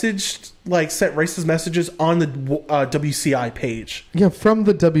sent racist messages on the WCI page. Yeah, from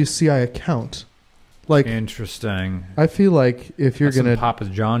the WCI account. Like, Interesting. I feel like if you're That's some gonna Papa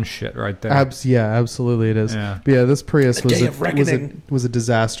John shit right there. absolutely it is. Yeah. But yeah, this Prius was day of reckoning. was a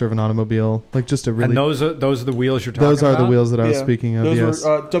disaster of an automobile. Like just a really And those are the wheels you're talking about? those are the wheels that I was Yeah. speaking of. Those Yes.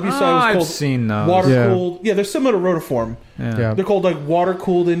 were WCI I've was seen called those. water cooled. Yeah, they're similar to Rotiform. Yeah. They're called like water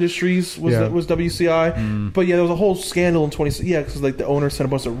cooled industries was Yeah. was WCI. But yeah, there was a whole scandal in 20. Yeah, because like the owner sent a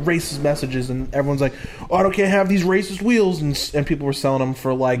bunch of racist messages, and everyone's like, "Oh, I can't have these racist wheels," and people were selling them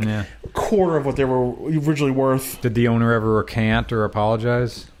for like Yeah. a quarter of what they were originally worth. Did the owner ever recant or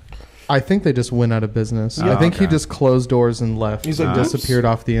apologize? I think they just went out of business. Oh, I think he okay. just closed doors and left. He's like, and "Oops." disappeared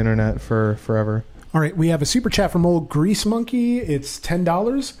off the internet for forever. All right, we have a super chat from old Grease Monkey. It's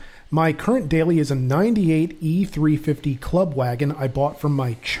 $10. My current daily is a 98 E350 Club Wagon I bought from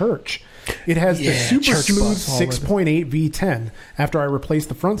my church. It has the super church smooth bus, all 6.8 V10. After I replaced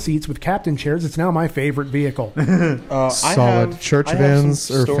the front seats with captain chairs, it's now my favorite vehicle. Solid. Church I have some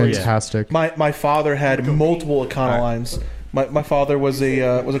vans are stories. fantastic. My father had multiple Econolines. My father was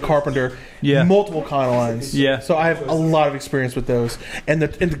a carpenter. Yeah. Multiple Econolines. Yeah. So I have a lot of experience with those. And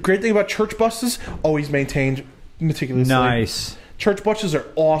the great thing about church buses, always maintained meticulously. Nice. Church buses are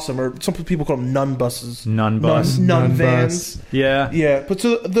awesome, or some people call them nun buses. Nun bus. Nun Nun vans. bus. Yeah. Yeah, but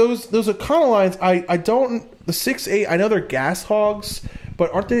so those Econolines, I don't the 6.8. I know they're gas hogs,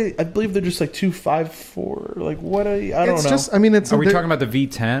 but aren't they? I believe they're just like 2.54. Like what? I don't It's know. just, I mean, it's Are we they're- talking about the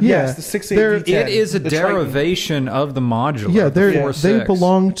V10? Yeah. Yes, the 6.8 They're- V10. It is a The Triton. derivation of the modular. Yeah, the they 4.6.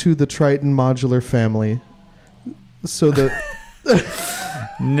 belong to the Triton modular family. So the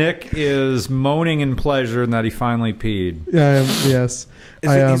Nick is moaning in pleasure that he finally peed. yes,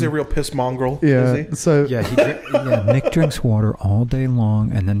 He's a real piss mongrel. yeah. Is he? So Yeah, Nick drinks water all day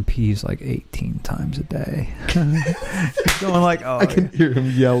long and then pees like 18 times a day. He's going like, oh, I can hear him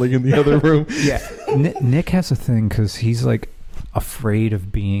yelling in the other room. yeah. Nick has a thing because he's like afraid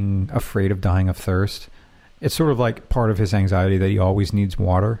of dying of thirst, it's sort of like part of his anxiety that he always needs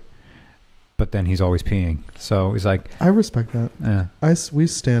water, but then he's always peeing. So he's like, I respect that. yeah. We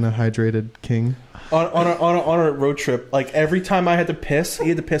stand a hydrated king. On a road trip, like every time I had to piss, he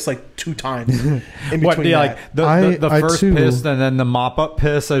had to piss like 2 times in between. What, that. like the first too, piss and then the mop up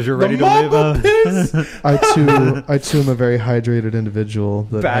piss as you're ready to mop leave? up piss. I too am a very hydrated individual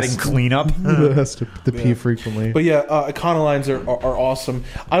that Batting cleanup. that has to pee frequently. But yeah, Econolines are awesome.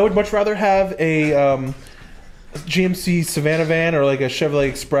 I would much rather have a GMC Savannah van or like a Chevrolet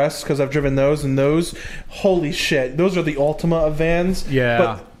Express because I've driven those, and those, holy shit, those are the Ultima of vans. Yeah.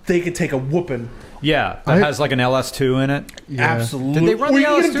 But they could take a whooping. Yeah, that has like an LS2 in it. Yeah. Absolutely. Did they run or the you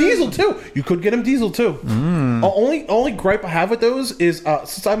could get them LS2? diesel too. You could get them diesel too. Only gripe I have with those is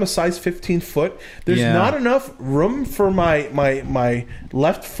since I'm a size 15 foot, there's Yeah. not enough room for my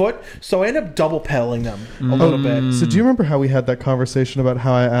left foot, so I end up double pedaling them a little bit. So do you remember how we had that conversation about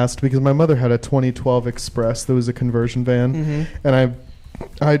how I asked, because my mother had a 2012 Express that was a conversion van, and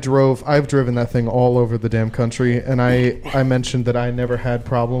I've driven that thing all over the damn country, and I mentioned that I never had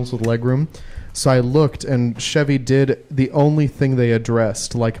problems with legroom. So I looked, and Chevy did the only thing they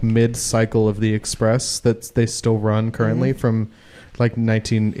addressed, like mid-cycle of the Express that they still run currently from like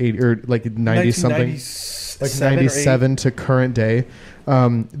 1980 or like 90 something, like 97 to current day.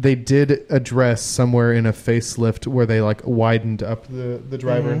 They did address somewhere in a facelift where they like widened up the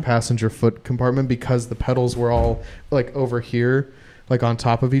driver and passenger foot compartment because the pedals were all like over here, like on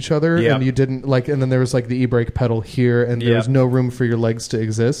top of each other, Yep. and you didn't like, and then there was like the e-brake pedal here, and there was no room for your legs to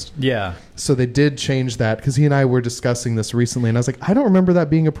exist. Yeah. So they did change that because he and I were discussing this recently, and I was like, I don't remember that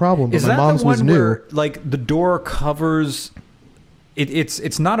being a problem, but Is my that mom's the one was new. where like the door covers?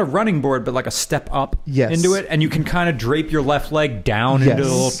 It's not a running board, but like a step up Yes. into it, and you can kind of drape your left leg down into a Yes.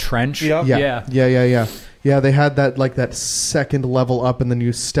 little trench. Yep. Yeah, they had that like that second level up, and then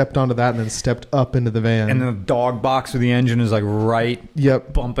you stepped onto that, and then stepped up into the van. And the dog box with the engine is like right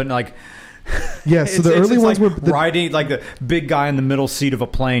Yep. bumping like. Yeah, so the early ones like were the, riding like the big guy in the middle seat of a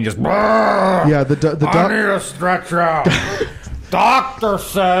plane, just yeah the I need a stretcher. Doctor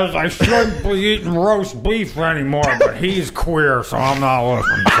says I shouldn't be eating roast beef anymore, but he's queer, so I'm not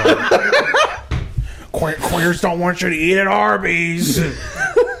listening to him. Queers don't want you to eat at Arby's.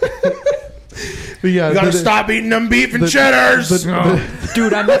 yeah, You gotta the- stop eating them beef and cheddars.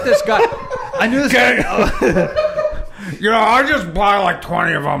 dude. I met this guy. I knew this guy. You know, I just buy like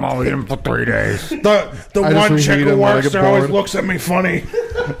 20 of them. I'll eat them for 3 days. The I just one reheat chick who them when I works get there always bored. looks at me funny.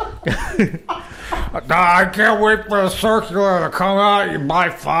 I can't wait for the circular to come out. You buy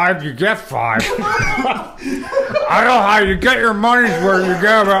 5, you get 5. I know how you get your money's worth. You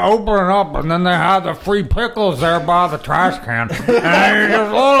gotta open it up, and then they have the free pickles there by the trash can. And you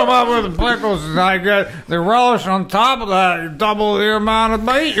just load them up with the pickles, and I get the relish on top of that. You double the amount of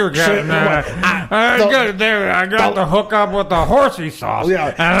bait you're getting. I got the hook up with the horsey sauce. Yeah.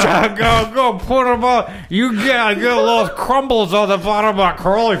 And I go put them on. I get little crumbles on the bottom of my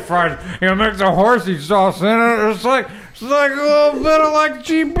curly fries. You mix the horsey sauce in it. It's like a little bit of like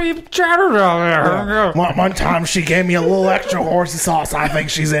cheap beef cheddar down there. One time she gave me a little extra horsey sauce. I think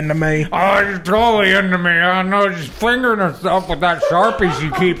she's into me. Oh, she's totally into me. I know she's fingering herself with that Sharpie she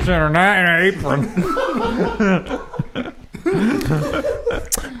keeps in her apron.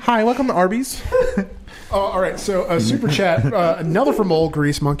 Hi, welcome to Arby's. All right, so super chat, another from Old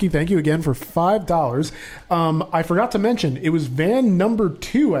Grease Monkey. Thank you again for $5. I forgot to mention it was van number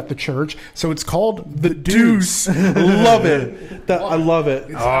 2 at the church, so it's called the Deuce. Love it. I love it.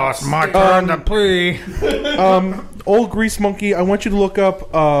 Oh, it's my turn to pee. Old Grease Monkey, I want you to look up.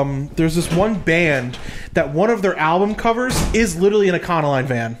 There's this one band that one of their album covers is literally an Econoline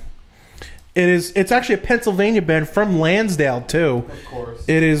van. It's actually a Pennsylvania band from Lansdale too. Of course.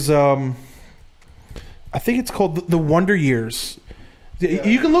 It is. I think it's called the Wonder Years. Yeah.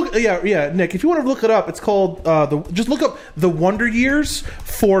 You can look. Yeah, Nick. If you want to look it up, it's called. Just look up the Wonder Years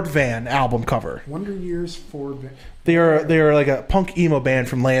Ford van album cover. Wonder Years Ford van. They are like a punk emo band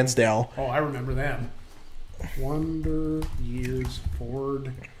from Lansdale. Oh, I remember them. Wonder Years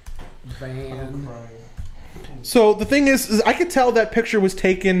Ford van. So the thing is I could tell that picture was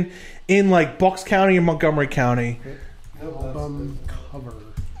taken in like Bucks County and Montgomery County. Album cover.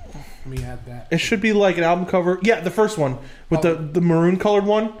 Let me add that. It should be like an album cover. Yeah, the first one with the maroon colored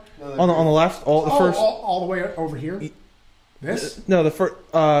one on the left. First. All the way over here. This? No, the first.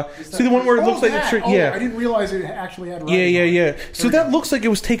 See the one where it looks like the tree. Yeah. I didn't realize it actually had. Yeah. So that looks like it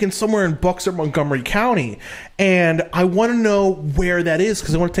was taken somewhere in Bucks or Montgomery County, and I want to know where that is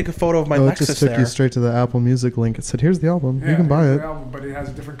because I want to take a photo of my Oh, it Lexus just took there. you straight to the Apple Music link. It said, "Here's the album. You can buy it." Album, but it has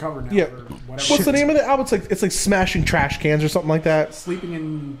a different cover now. Yeah. Or whatever. What's the name of the album? It's like Smashing Trash Cans or something like that. Sleeping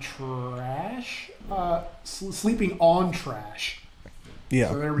in Trash. Sleeping on Trash. Yeah.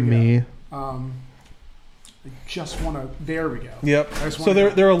 So there we Me. go. I just want to. There we go. Yep. I just So wanna-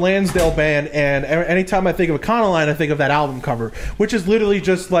 they're a Lansdale band, and anytime I think of Econoline, I think of that album cover, which is literally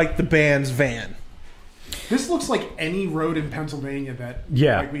just like the band's van. This looks like any road in Pennsylvania that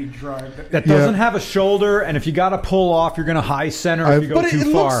like we drive. That doesn't have a shoulder, and if you got to pull off, you're going to high center if you go But too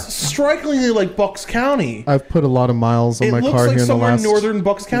it far. looks strikingly like Bucks County. I've put a lot of miles on It my looks car like here in the somewhere in last northern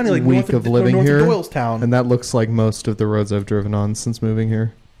Bucks County, like week north of living north here, of Doylestown. and that looks like most of the roads I've driven on since moving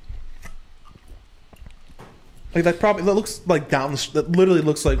here. Like that looks like that literally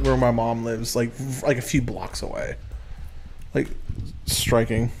looks like where my mom lives, like a few blocks away. Like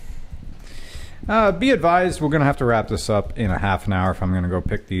striking. Be advised, we're going to have to wrap this up in a half an hour if I'm going to go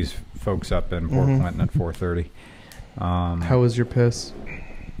pick these folks up in Port Clinton at 4:30. How was your piss?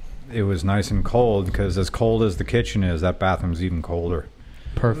 It was nice and cold because as cold as the kitchen is, that bathroom's even colder.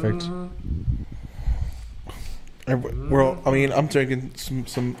 Perfect. I'm drinking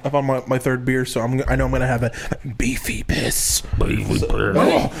some. I'm on my third beer, so I know I'm gonna have a beefy piss.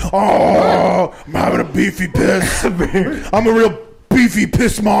 Oh, I'm having a beefy piss. I'm a real beefy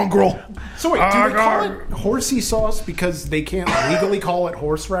piss mongrel. So wait, do they call it horsey sauce because they can't legally call it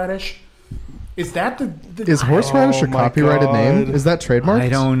horseradish? Is that the Is horseradish a my copyrighted God. name? Is that trademarked? I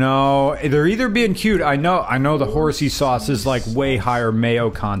don't know. They're either being cute. I know the horsey sauce is like way higher mayo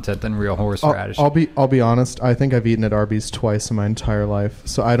content than real horseradish. I'll be honest. I think I've eaten at Arby's twice in my entire life,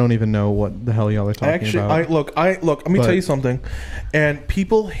 so I don't even know what the hell y'all are talking about. Look. Let me tell you something. And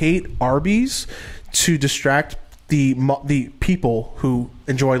people hate Arby's to distract the people who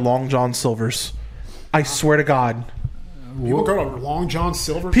enjoy Long John Silver's. I swear to God. people go to Long John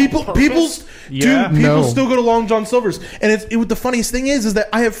Silver's? People Yeah. people No. still go to Long John Silver's, and the funniest thing is that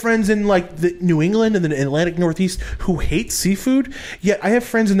I have friends in like the New England and the Atlantic Northeast who hate seafood. Yet I have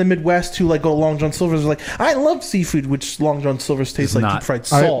friends in the Midwest who like go to Long John Silver's. Like I love seafood, which Long John Silver's tastes like not. deep fried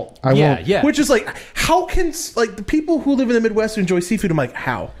salt. I won't. Yeah. Which is like, how can like the people who live in the Midwest who enjoy seafood? I'm like,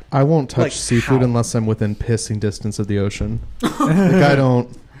 how? I won't touch Like, seafood how? unless I'm within pissing distance of the ocean. Like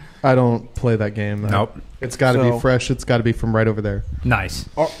I don't play that game. Nope. It's got to So- be fresh. It's got to be from right over there. Nice.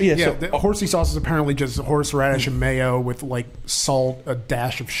 Yeah. Yeah, So the horsey sauce is apparently just horseradish and mayo with like salt, a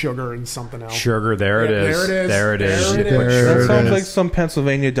dash of sugar, and something else. Sugar. There it Yeah, is. there it is. There it is. There it is. There that it sounds is. like some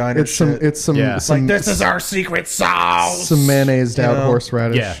Pennsylvania diner It's shit. some Yeah. some Like, this is our secret sauce. some mayonnaised out You know?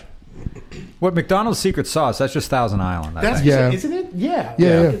 horseradish. Yeah. What McDonald's secret sauce? That's just Thousand Island. I That's think. Yeah. isn't it? Yeah.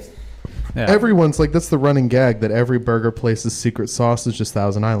 Yeah. Yeah. Everyone's like, that's the running gag that every burger place's secret sauce is just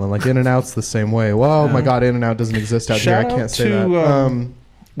Thousand Island. Like In-N-Out's the same way. Well, oh my God, In-N-Out doesn't exist out here. I Shout can't out say to,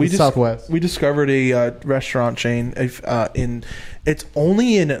 that. It's Southwest. We discovered a restaurant chain it's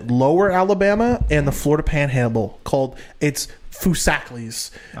only in Lower Alabama and the Florida Panhandle called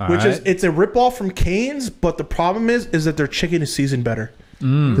Fusakli's, which is right. it's a ripoff from Cane's, but the problem is that their chicken is seasoned better.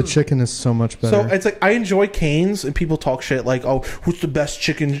 The chicken is so much better. So it's like I enjoy Cane's, and people talk shit like, "Oh, who's the best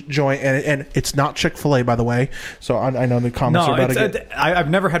chicken joint?" And it's not Chick-fil-A, by the way. So I know the comments No, are about it's, to get. I've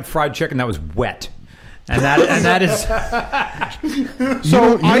never had fried chicken that was wet. And that is So you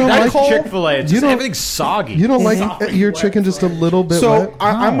don't that's like Chick-fil-A. It's you just don't- everything's soggy. you don't like your chicken just a little bit So wet?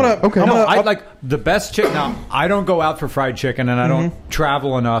 I'm gonna. Okay. I'm No, gonna I like the best chicken. Now, I don't go out for fried chicken, and I don't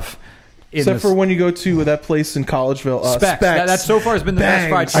travel enough. Except for when you go to that place in Collegeville, Specs. That so far has been the best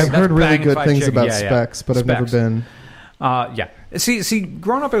fried Bangs. chicken. I've That's heard really banging good fried things chicken. about Yeah, yeah. Specs, but I've never Specs. been. Yeah. See,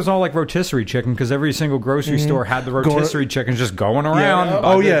 growing up, it was all like rotisserie chicken because every single grocery store had the rotisserie chickens just going around. Yeah.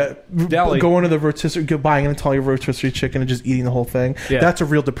 by Oh the yeah, deli. going to the rotisserie, buying an entire rotisserie chicken and just eating the whole thing. Yeah. That's a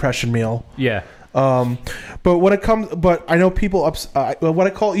real depression meal. Yeah. But when it comes, but I know people what I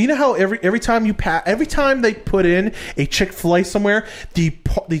call, you know how every time every time they put in a Chick-fil-A somewhere, the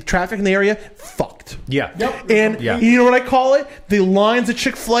traffic in the area fucked. Yeah. And Yeah. you know what I call it? The lines at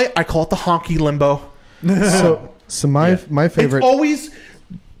Chick-fil-A, I call it the honky limbo. So my favorite. It's always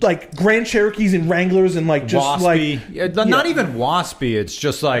like Grand Cherokees and Wranglers and like just Waspy. like Yeah, not even waspy. It's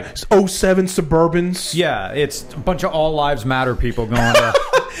just like 07 Suburbans. yeah, it's a bunch of all lives matter people going to.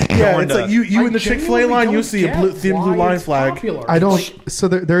 Yeah, going it's to- like you in the Chick-fil-A line, you see a thin blue line flag. I don't. So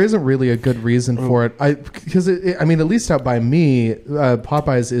there isn't really a good reason for it. Because I mean, at least out by me,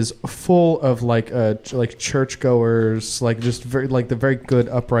 Popeyes is full of like churchgoers, like just very like the very good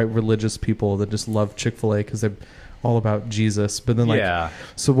upright religious people that just love Chick-fil-A because they all about Jesus. But then, like, Yeah.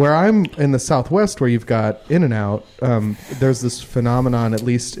 so where I'm in the Southwest, where you've got In-N-Out, there's this phenomenon, at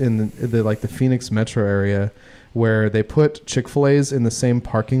least in the Phoenix metro area, where they put Chick-fil-A's in the same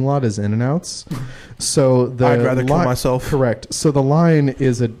parking lot as In-N-Outs. So I'd rather kill myself. Correct. So the line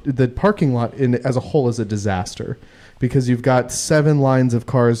is the parking lot as a whole is a disaster, because you've got 7 lines of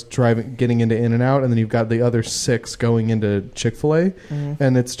cars getting into In-N-Out, and then you've got the other 6 going into Chick-fil-A,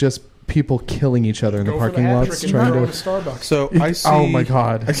 and it's just people killing each other in the parking lots trying to Starbucks. So I see. Oh my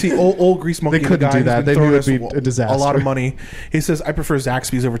God! I see old grease monkey. They couldn't the guy do that. who's They been knew throwing it'd be us a disaster. A lot of money. He says I prefer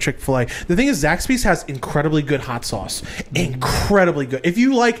Zaxby's over Chick-fil-A. The thing is, Zaxby's has incredibly good hot sauce. Incredibly good. If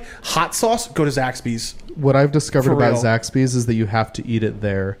you like hot sauce, go to Zaxby's. What I've discovered For about real. Zaxby's is that you have to eat it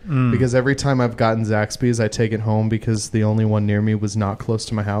there, because every time I've gotten Zaxby's, I take it home because the only one near me was not close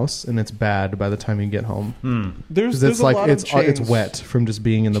to my house, and it's bad by the time you get home. There's 'Cause it's a like lot of it's chains wet from just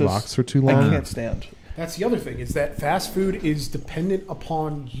being in the just- box for too I long. can't stand. That's the other thing, is that fast food is dependent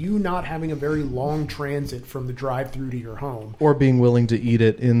upon you not having a very long transit from the drive-through to your home. Or being willing to eat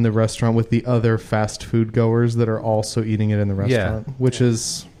it in the restaurant with the other fast food goers that are also eating it in the restaurant, which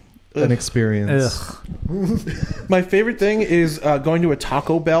is an experience. My favorite thing is going to a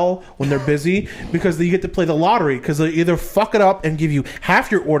Taco Bell when they're busy, because you get to play the lottery, because they either fuck it up and give you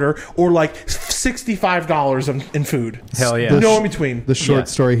half your order or like $65 in food. Hell yeah. No in between. The short Yeah.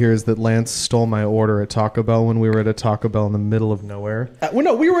 story here is that Lance stole my order at Taco Bell when we were at a Taco Bell in the middle of nowhere. Well,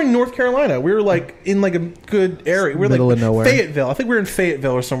 no, we were in North Carolina. We were like in like a good area. We were Middle like of nowhere. Fayetteville. I think we were in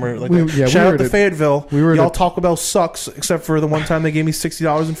Fayetteville or somewhere like We- that. yeah, we Shout were out to at- Fayetteville. we were at Y'all a- Taco Bell sucks, except for the one time they gave me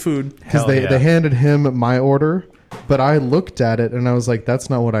 $60 in food. Because Hell they yeah. handed him my order, but I looked at it and I was like, that's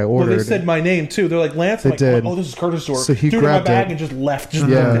not what I Well, ordered. they said my name too. They're like, Lance. I'm They like, did. oh, this is Curtis' store. So he threw it in my grabbed bag it. and just left. Just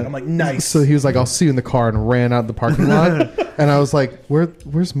Yeah. left it. I'm like, nice. So he was like, I'll see you in the car, and ran out the parking lot. And I was like,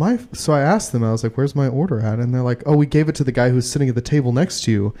 where's my... So I asked them, I was like, where's my order at? And they're like, oh, we gave it to the guy who's sitting at the table next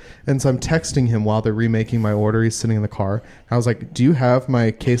to you. And so I'm texting him while they're remaking my order. He's sitting in the car. I was like, do you have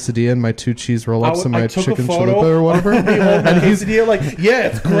my quesadilla and my 2 cheese roll-ups and my took chicken a photo chalupa or whatever? and he's like, yeah,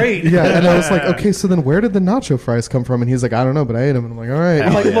 it's great. Yeah, and I was like, okay, so then where did the nacho fries come from? And he's like, I don't know, but I ate them. And I'm like, all right.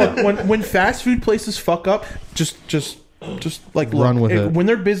 I'm like, look, when fast food places fuck up, just like Run look, with it. When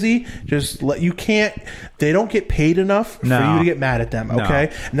they're busy, just let you can't. They don't get paid enough for No. you to get mad at them. No.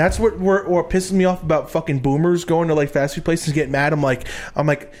 Okay, and that's what pisses me off about fucking boomers going to like fast food places and getting mad. I'm like,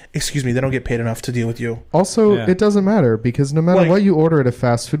 excuse me, they don't get paid enough to deal with you. Also, Yeah. it doesn't matter, because no matter Like- what you order at a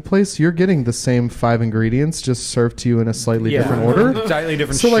fast food place, you're getting the same 5 ingredients, just served to you in a slightly different order. Slightly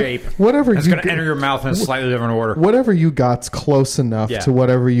different So, like, shape. whatever It's you going to enter your mouth in a slightly different order. whatever you got's close enough Yeah. to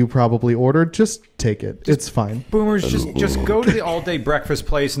whatever you probably ordered, just take it. It's fine. Boomers, just go to the all-day breakfast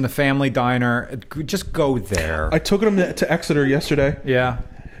place in the family diner. Just go there. I took them to Exeter yesterday. Yeah.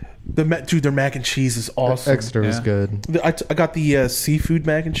 Dude, their mac and cheese is awesome. Exeter is Yeah. good. I got the seafood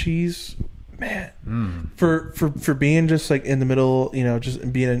mac and cheese. Man, for being just like in the middle,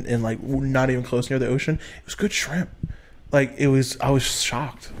 just being in like not even close near the ocean, it was good shrimp. Like I was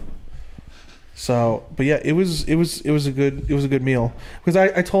shocked. So, but yeah, it was a good meal, because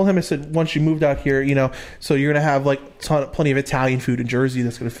I told him, I said, once you moved out here, so you're gonna have like plenty of Italian food in Jersey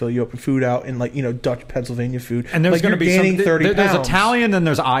that's gonna fill you up, and food out in like Dutch Pennsylvania food, And there's like, going to you're be gaining 30 there's pounds. Italian and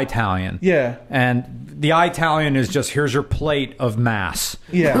there's Italian. Yeah. And the Italian is just, here's your plate of mass.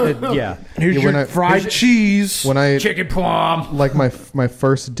 Yeah. Yeah. Here's Yeah, your when I- fried cheese. When I Chicken plum. like my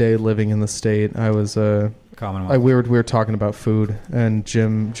first day living in the state, I was Commonwealth. we were talking about food, and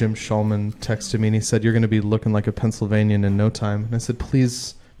Jim Shulman texted me and he said, "You're going to be looking like a Pennsylvanian in no time." And I said,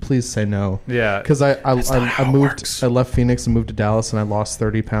 "Please say no." Yeah. Because I how it moved, works. I left Phoenix and moved to Dallas, and I lost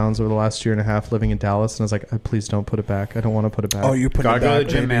 30 pounds over the last year and a half living in Dallas. And I was like, "Please don't put it back. I don't want to put it back." Oh, you're putting Gotta it go to back,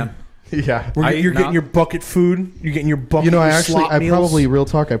 the gym, baby. man. yeah. You're getting your bucket food. You're getting your bucket. I slot I meals. probably real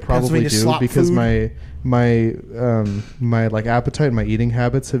talk. I probably Pennsylvania do, slot because food. my like appetite, and my eating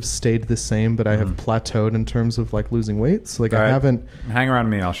habits have stayed the same, but I have Mm-hmm. plateaued in terms of like losing weight. So like All I right. haven't. Hang around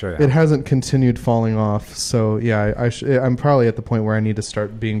me. I'll show you. It hasn't continued falling off. So yeah, I'm probably at the point where I need to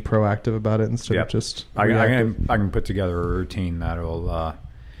start being proactive about it instead of Yep. just. I reactive. can put together a routine that'll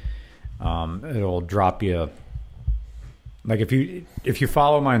it'll drop you. Like if you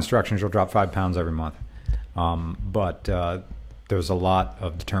follow my instructions, you'll drop 5 pounds every month. But there's a lot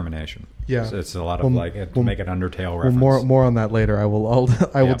of determination. Yeah. It's a lot of make an Undertale Well, reference. more on that later.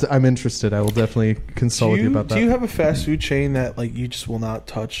 I'm interested. I will definitely consult with you about that. Do you have a fast food chain that like you just will not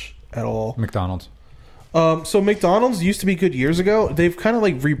touch at all? McDonald's. So McDonald's used to be good years ago. They've kind of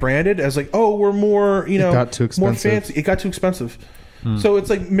like rebranded as like, oh, we're more, got too more expensive. fancy. It got too expensive. So it's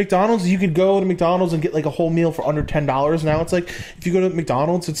like McDonald's. You could go to McDonald's and get like a whole meal for under $10. Now it's like if you go to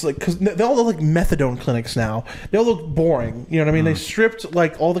McDonald's, it's like because they all look like methadone clinics now. They all look boring. You know what I mean? They stripped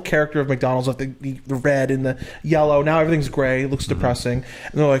like all the character of McDonald's, like the red and the yellow. Now everything's gray. It looks depressing.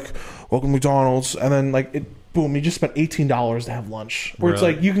 And they're like, "Welcome to McDonald's," and then like it. Boom! You just spent $18 to have lunch. Where it's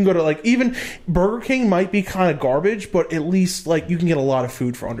like you can go to like even Burger King might be kind of garbage, but at least like you can get a lot of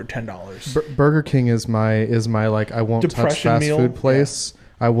food for under $10. Burger King is my like I won't touch fast food place.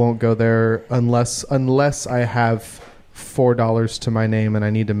 I won't go there unless I have $4 to my name and I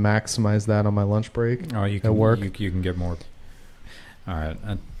need to maximize that on my lunch break. Oh, you can at work. You can get more. All right,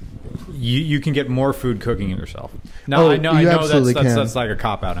 you can get more food cooking it yourself. Now I know that's like a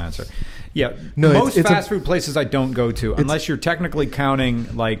cop out answer. Yeah, no, most fast food places I don't go to unless you're technically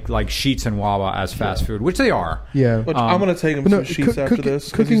counting like Sheetz and Wawa as fast food, which they are. Yeah, I'm gonna take him some Sheetz after this.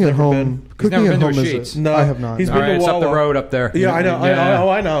 Cooking at home. Cooking at home is no, I have not. He's All been right, to it's Wawa. up the road up there. Yeah, I know.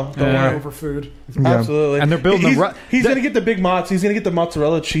 I know. Don't worry. Over food. Absolutely. And they're building he's going to get the big mozz. He's going to get the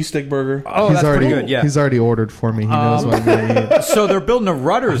mozzarella cheese stick burger. Oh, he's that's already pretty good. Yeah, he's already ordered for me. He knows what I'm going to eat. So they're building a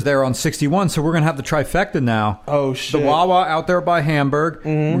Rutter's there on 61. So we're going to have the trifecta now. Oh shit! The Wawa out there by Hamburg.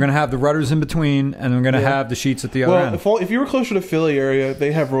 We're going to have the Rutter's in between, and we're going to have the Sheetz at the other end. If you were closer to Philly area,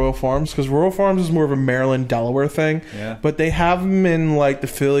 they have Royal Farms because Royal Farms is more of a Maryland, Delaware thing. Yeah. But they have them in like the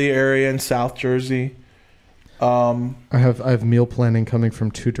Philly area and South Jersey. I have meal planning coming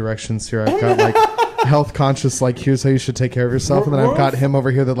from two directions here. I've got like health conscious, like here's how you should take care of yourself, and then I've got him over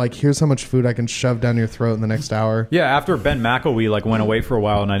here that like here's how much food I can shove down your throat in the next hour. Yeah, after Ben McElwee like went away for a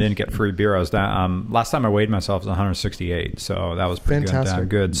while and I didn't get free beer, I was down. Last time I weighed myself was 168, so that was pretty fantastic.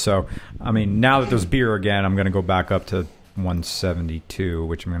 Good. So I mean, now that there's beer again, I'm going to go back up to 172,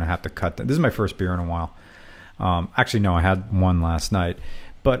 which I'm going to have to cut. This is my first beer in a while. Actually, no, I had one last night,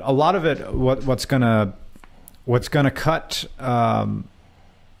 but a lot of it, what's going to cut.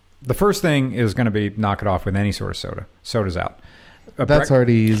 The first thing is going to be knock it off with any sort of soda. Soda's out. That's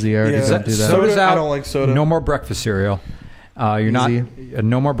already easy. I already don't do that. Soda's out. I don't like soda. No more breakfast cereal. You're not.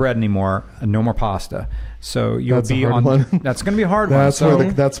 No more bread anymore. No more pasta. So you'll be on. That's going to be a hard one. That's so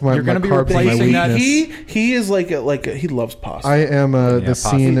that's my. You're going to be carbs and my replacing that. weakness. He is like he loves pasta. I am the pasta.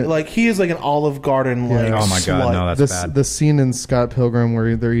 scene. Like he is like an Olive Garden. Like, Oh my god, no, that's bad. The scene in Scott Pilgrim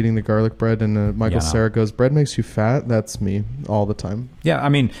where they're eating the garlic bread and Michael Cera goes, "Bread makes you fat." That's me all the time. Yeah, I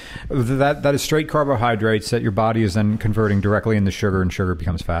mean that is straight carbohydrates that your body is then converting directly into sugar, and sugar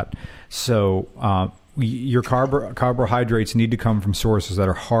becomes fat. So your carbohydrates need to come from sources that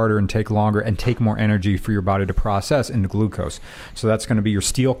are harder and take longer and take more energy for your body to process into glucose. So that's going to be your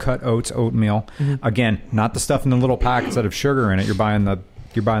steel cut oats, oatmeal. Again, not the stuff in the little packets that have sugar in it. You're buying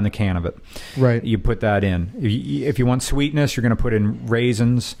the can of it. Right. You put that in. If you want sweetness, you're going to put in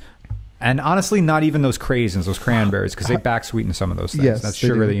raisins. And honestly, not even those craisins, those cranberries, because they back sweeten some of those things. Yes, that's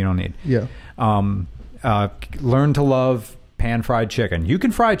sugar that you don't need. Yeah. Learn to love pan-fried chicken. You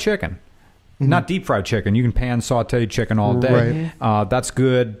can fry chicken. Not deep fried chicken. You can pan sauteed chicken all day. Right. That's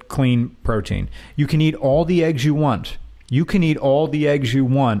good, clean protein. You can eat all the eggs you want.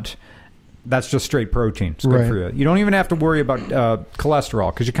 That's just straight protein. It's good for you. You don't even have to worry about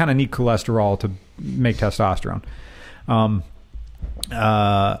cholesterol because you kind of need cholesterol to make testosterone.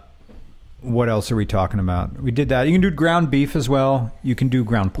 What else are we talking about? We did that. You can do ground beef as well. You can do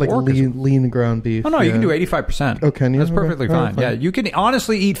ground pork. Like lean ground beef. Oh, no, you can do 85%. Oh, can you? That's perfectly fine. Yeah, you can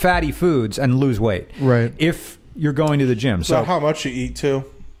honestly eat fatty foods and lose weight. Right. If you're going to the gym. So how much you eat, too.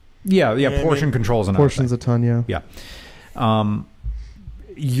 Yeah, portion control's another Portion's thing. a ton, yeah. Yeah.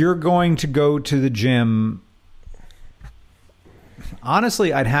 You're going to go to the gym.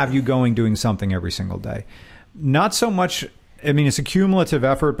 Honestly, I'd have you doing something every single day. Not so much... I mean, it's a cumulative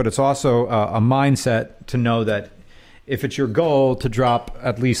effort, but it's also a mindset to know that if it's your goal to drop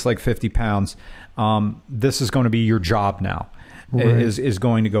at least like 50 pounds, this is going to be your job now. Right. Is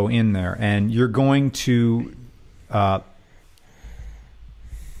going to go in there, and you're going to. Do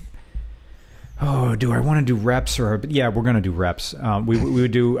I want to do reps or? Yeah, we're going to do reps. We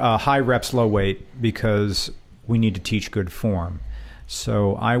would do high reps, low weight because we need to teach good form.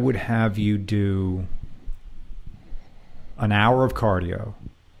 So I would have you do an hour of cardio.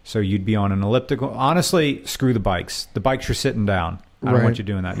 So you'd be on an elliptical. Honestly, screw the bikes. The bikes you're sitting down. I don't want you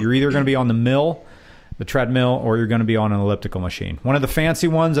doing that. You're either going to be on the treadmill, or you're going to be on an elliptical machine. One of the fancy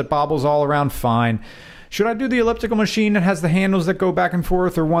ones that bobbles all around, fine. Should I do the elliptical machine that has the handles that go back and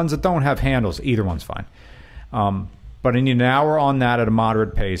forth, or ones that don't have handles? Either one's fine. But I need an hour on that at a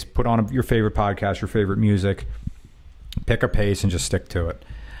moderate pace. Put on your favorite podcast, your favorite music. Pick a pace and just stick to it.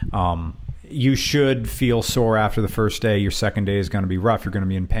 you should feel sore after the first day. Your second day is going to be rough. You're going to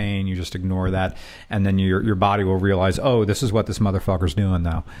be in pain. You just ignore that, and then your body will realize, oh, this is what this motherfucker's doing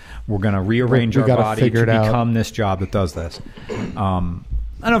now. We're going to rearrange our body to become this job that does this.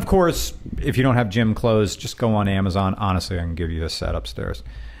 And of course, if you don't have gym clothes, just go on Amazon. Honestly, I can give you a set upstairs.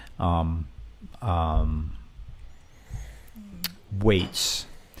 Weights.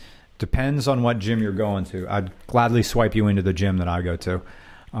 Depends on what gym you're going to. I'd gladly swipe you into the gym that I go to.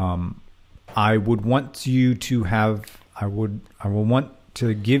 I would want you to have. I will want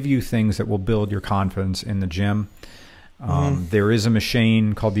to give you things that will build your confidence in the gym. There is a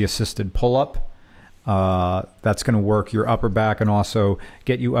machine called the assisted pull-up. That's going to work your upper back and also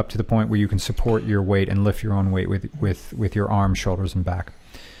get you up to the point where you can support your weight and lift your own weight with your arms, shoulders, and back.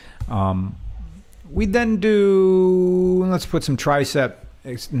 We then do. Let's put some tricep.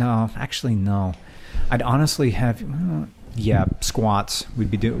 No, actually, no. I'd honestly have. Squats. We'd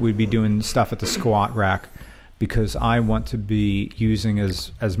be doing stuff at the squat rack because I want to be using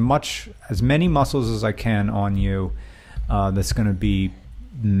as many muscles as I can on you. That's going to be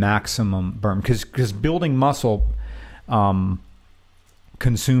maximum burn because building muscle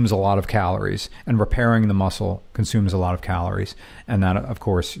consumes a lot of calories, and repairing the muscle consumes a lot of calories, and that, of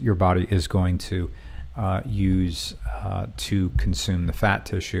course, your body is going to use to consume the fat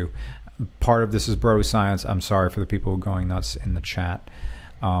tissue. Part of this is bro science. I'm sorry for the people going nuts in the chat.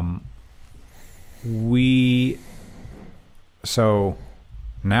 So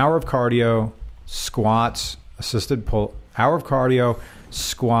an hour of cardio, squats, assisted pull. Hour of cardio,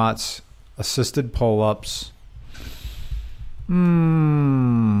 squats, assisted pull-ups.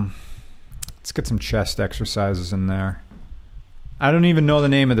 Let's get some chest exercises in there. I don't even know the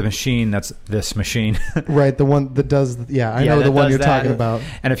name of the machine. That's this machine. Right, the one that does. I know the one you're talking about.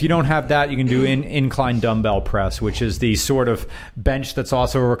 And if you don't have that, you can do incline dumbbell press, which is the sort of bench that's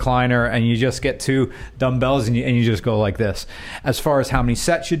also a recliner, and you just get 2 dumbbells and you just go like this. As far as how many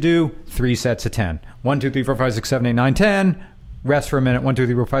sets you do, 3 sets of 10. 1, 2, 3, 4, 5, 6, 7, 8, 9, 10. Rest for a minute. 1, 2,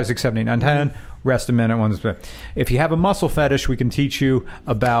 3, 4, 5, 6, 7, 8, 9, 10. Rest a minute. 1, 2, 3. If you have a muscle fetish, we can teach you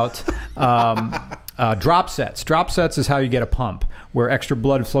about drop sets. Drop sets is how you get a pump, where extra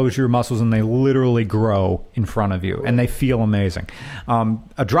blood flows to your muscles and they literally grow in front of you and they feel amazing.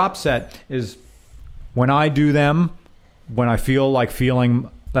 A drop set is when I do them, when I feel like feeling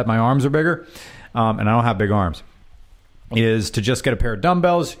that my arms are bigger, and I don't have big arms, is to just get a pair of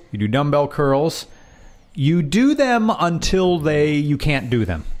dumbbells. You do dumbbell curls. You do them until you can't do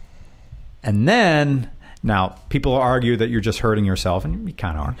them. And then, now, people argue that you're just hurting yourself, and you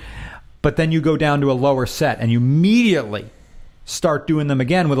kind of are. But then you go down to a lower set, and you immediately start doing them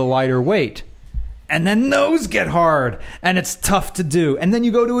again with a lighter weight. And then those get hard, and it's tough to do. And then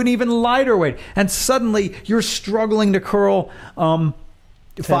you go to an even lighter weight, and suddenly you're struggling to curl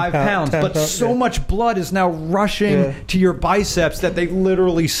 5 pounds, but so much blood is now rushing to your biceps that they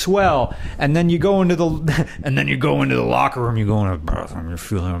literally swell. And then you go into the locker room, you go into the bathroom, you're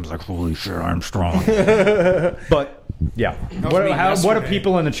feeling like, holy shit, I'm strong. But yeah, what have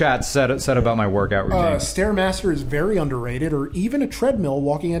people in the chat said about my workout routine? Stairmaster is very underrated, or even a treadmill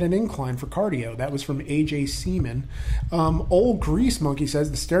walking at an incline for cardio. That was from AJ Seaman. Old Grease Monkey says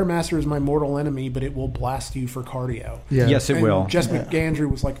the Stairmaster is my mortal enemy, but it will blast you for cardio. Yeah. Yes, it will. Jess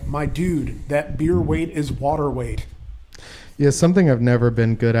McAndrew was like, my dude, that beer weight is water weight. Yeah, something I've never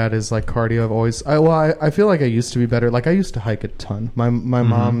been good at is like cardio. I feel like I used to be better. Like I used to hike a ton. My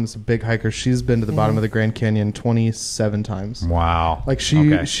mom's a big hiker. She's been to the bottom of the Grand Canyon 27 times. Wow. Like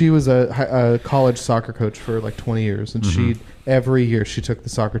she was a college soccer coach for like 20 years, and every year she took the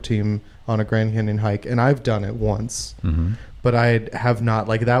soccer team on a Grand Canyon hike, and I've done it once. But I have not.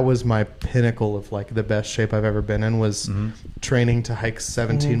 Like that was my pinnacle of like the best shape I've ever been in, was training to hike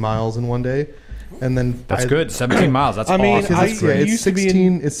 17 miles in one day. And then that's good. 17 miles. That's awesome. It's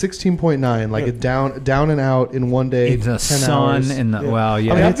 16. It's 16.9. Like it down and out in one day. In the 10 sun. Hours. In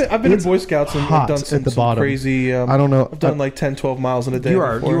the I've been in Boy Scouts and done some crazy. I don't know. I've done like 10, 12 miles in a day. You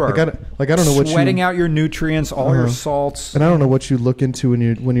are I don't know what sweating out your nutrients, all your salts. And I don't know what you look into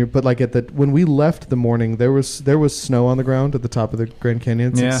when you're. But like when we left the morning, there was snow on the ground at the top of the Grand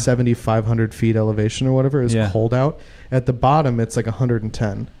Canyon. It's like 7,500 feet elevation or whatever. It was cold out. At the bottom, it's like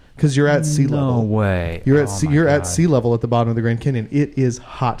 110. Because you're at sea level. No way. You're at sea level at the bottom of the Grand Canyon. It is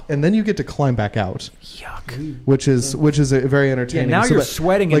hot, and then you get to climb back out. Yuck. Which is a very entertaining. Yeah, now you're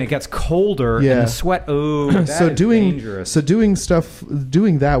sweating, and it gets colder. Yeah. And the sweat. Oh, that is dangerous. So doing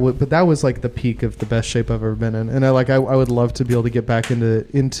that, but that was like the peak of the best shape I've ever been in. And I would love to be able to get back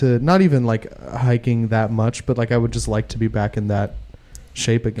into not even like hiking that much, but like I would just like to be back in that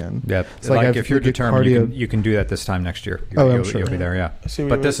shape again. Yeah, It's like I've if you're good determined, cardio- you can do that this time next year. I'm sure. You'll be there, yeah. I see what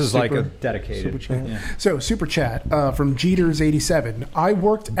But you this mean. is like a Super dedicated. chat. Yeah. So super chat from Jeters87. I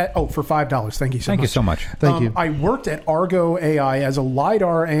worked at for $5. Thank you so much. Thank you so much. Thank you. I worked at Argo AI as a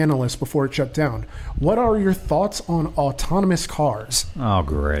LiDAR analyst before it shut down. What are your thoughts on autonomous cars? Oh,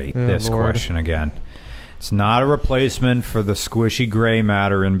 great. Oh, This Lord. question again. It's not a replacement for the squishy gray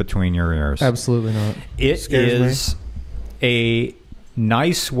matter in between your ears. Absolutely not. It Scares is a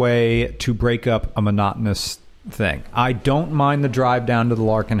nice way to break up a monotonous thing. I don't mind the drive down to the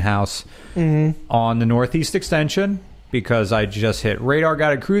Larkin house on the Northeast Extension because I just hit radar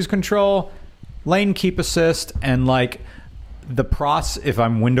guided cruise control, lane keep assist, and like the if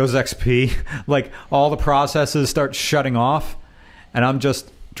I'm Windows XP, like all the processes start shutting off and I'm just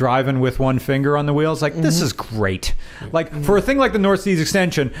driving with one finger on the wheels. Like, this is great. Like, for a thing like the Northeast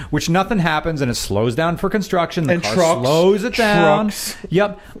Extension, which nothing happens and it slows down for construction, the And car trucks. slows it down. Trucks.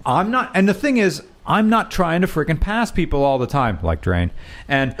 Yep. I'm not, and the thing is, I'm not trying to freaking pass people all the time, like Drain.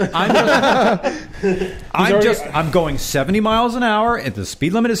 And I'm going 70 miles an hour. If the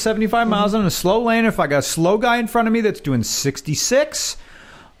speed limit is 75 miles in a slow lane, if I got a slow guy in front of me that's doing 66,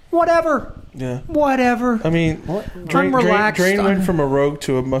 whatever. Yeah. Whatever. I mean, Drain relaxed. went from a Rogue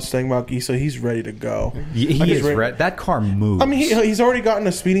to a Mustang Mach-E, so he's ready to go. He Like, he's is ready- that car moves. I mean, he's already gotten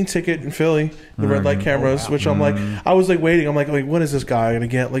a speeding ticket in Philly, the red light cameras, which I'm like, I was like waiting. I'm like, when is this guy gonna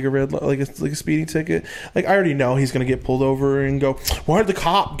get like a red, like a speeding ticket? Like, I already know he's gonna get pulled over and go, why did the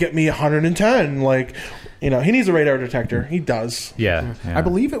cop get me 110? Like, he needs a radar detector. He does. yeah. I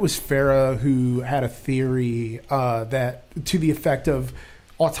believe it was Farah who had a theory that to the effect of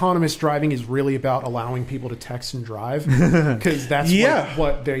autonomous driving is really about allowing people to text and drive because that's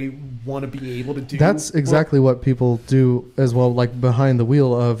what they want to be able to do. That's exactly what people do as well, like behind the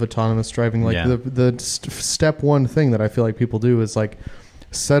wheel of autonomous driving. Like Yeah. the step one thing that I feel like people do is like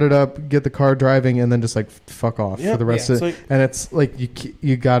set it up, get the car driving, and then just like fuck off Yeah, for the rest yeah, of it. it's like- And it's like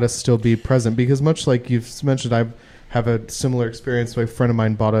you gotta still be present because much like you've mentioned, I have a similar experience. My friend of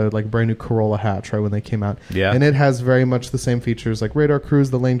mine bought a like brand new Corolla hatch right when they came out. Yeah. And it has very much the same features like radar cruise,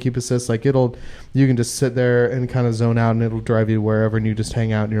 the lane keep assist. Like you can just sit there and kind of zone out and it'll drive you wherever and you just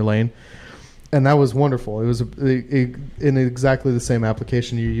hang out in your lane. And that was wonderful. It was in exactly the same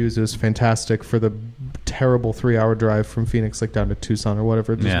application you use. It was fantastic for the terrible 3-hour drive from Phoenix like down to Tucson or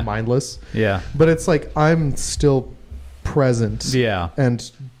whatever. Just mindless. Yeah. But it's like I'm still present. Yeah.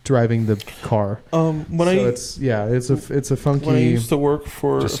 And driving the car. It's a funky. When I used to work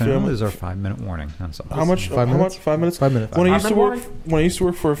for Just a family, is our 5-minute warning. That's all. how much? 5 minutes? 5 minutes. 5 minutes. When I used to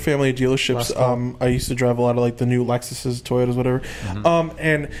work for a family of dealerships, I used to drive a lot of like the new Lexuses, Toyotas, whatever.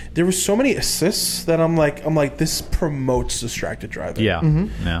 And there were so many assists that I'm like, this promotes distracted driving. Yeah.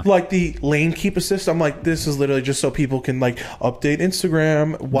 Yeah. Like the lane keep assist, I'm like, this is literally just so people can like update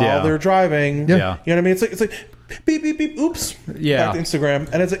Instagram while Yeah. they're driving. Yeah. You know what I mean? It's like beep beep beep. Oops. Yeah. Back to Instagram,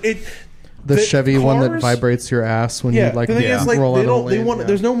 and it's like The Chevy one that cars- vibrates your ass when you like the thing is, like, roll they out don't. of the They lane. want. Yeah.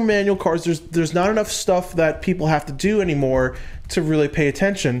 There's no manual cars. There's not enough stuff that people have to do anymore to really pay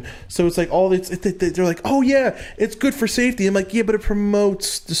attention. So it's like they're like, oh yeah, it's good for safety. I'm like, yeah, but it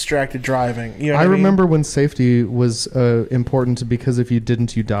promotes distracted driving. You know what I mean? remember when safety was important because if you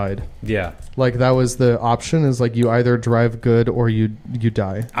didn't, you died. Yeah. Like that was the option is like you either drive good or you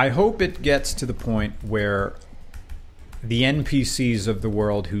die. I hope it gets to the point where the NPCs of the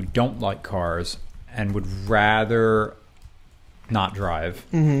world who don't like cars and would rather not drive,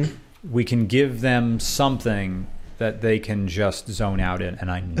 we can give them something that they can just zone out in.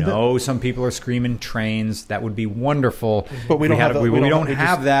 And I know some people are screaming trains. That would be wonderful. But we don't have that. We don't we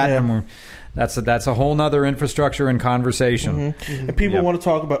have just- that, yeah. and we're, that's a whole nother infrastructure and conversation. And people Yep. want to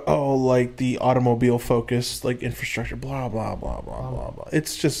talk about like the automobile focused like infrastructure, blah blah blah blah blah blah.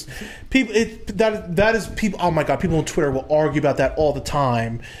 It's just people. That is people. Oh my god, people on Twitter will argue about that all the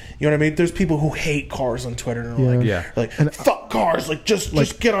time. You know what I mean? There's people who hate cars on Twitter and are like fuck cars. Like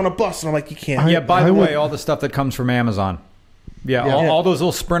just get on a bus. And I'm like, you can't. Yeah, by the way, all the stuff that comes from Amazon. Yeah, all those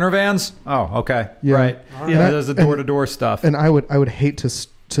little Sprinter vans. Oh, okay. Yeah. Right. Yeah, there's the door-to-door stuff. And I would hate to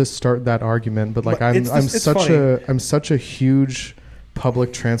start that argument, but like But I'm it's such a huge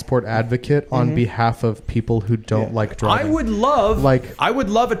public transport advocate on behalf of people who don't like driving. I would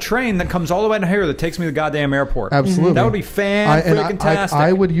love a train that comes all the way down here that takes me to the goddamn airport. Absolutely. That would be fantastic.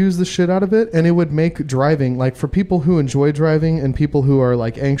 I would use the shit out of it, and it would make driving, like for people who enjoy driving and people who are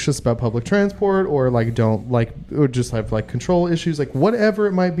like anxious about public transport or like don't like or just have like control issues, like whatever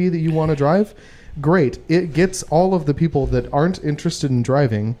it might be that you want to drive. Great. It gets all of the people that aren't interested in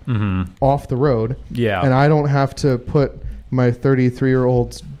driving off the road. Yeah. And I don't have to put my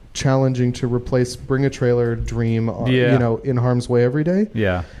 33-year-old challenging to bring a trailer dream, in harm's way every day.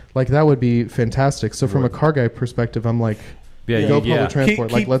 Yeah. Like that would be fantastic. So from a car guy perspective, I'm like, go public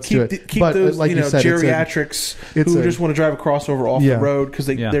transport. Let's do it. Keep But those, like you said, geriatrics who just want to drive a crossover off the road because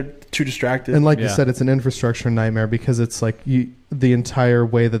they're too distracted. And like you said, it's an infrastructure nightmare because it's like the entire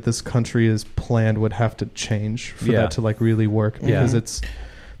way that this country is planned would have to change for that to like really work because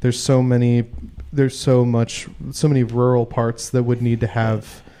there's so many rural parts that would need to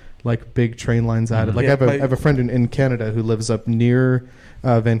have like big train lines added. Like I have a friend in Canada who lives up near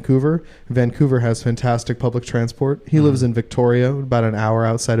Vancouver. Vancouver has fantastic public transport. He lives in Victoria, about an hour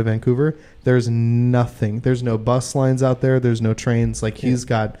outside of Vancouver. There's nothing. There's no bus lines out there. There's no trains. Like he's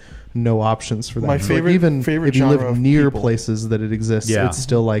got no options for that. My favorite, even favorite if you genre live of near people. places that it exists, it's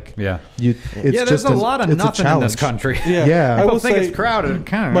still like There's just a lot of nothing in this country. Yeah. I will will think say it's crowded.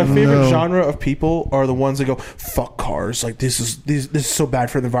 Kind of. My favorite genre of people are the ones that go, "Fuck cars! Like this is so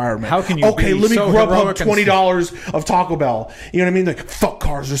bad for the environment." How can you? Okay, be let me so Grubhub heroic and $20 of Taco Bell. You know what I mean? Like, fuck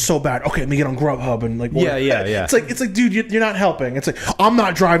cars, they're so bad. Okay, let me get on Grubhub and like. Yeah. It's like, dude, you're not helping. It's like I'm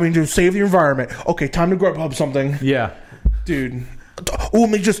not driving to save the environment. Okay, time to Grubhub something. Yeah, dude. Oh, let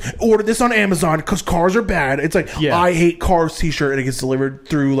me just order this on Amazon because cars are bad. It's like I hate cars t-shirt and it gets delivered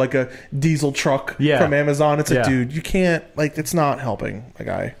through like a diesel truck from Amazon. It's like, dude, you can't, like, it's not helping a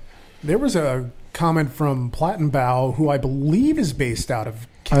guy. There was a comment from Plattenbow, who I believe is based out of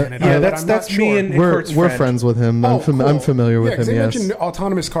Canada. Yeah, but that's me and we're friend. friends with him. Oh, I'm familiar with him. 'cause they Yes. mentioned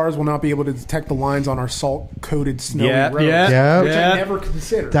autonomous cars will not be able to detect the lines on our salt-coated snowy roads, which Yeah. I never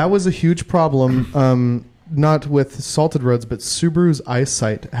considered. That was a huge problem. Not with salted roads, but Subaru's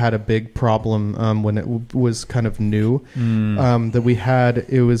EyeSight had a big problem when it was kind of new. That we had,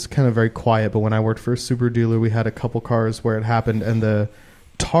 it was kind of very quiet. But when I worked for a Subaru dealer, we had a couple cars where it happened, and the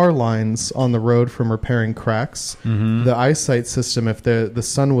tar lines on the road from repairing cracks. The EyeSight system, if the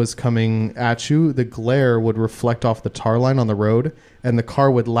sun was coming at you, the glare would reflect off the tar line on the road, and the car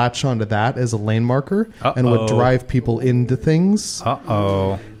would latch onto that as a lane marker and would drive people into things.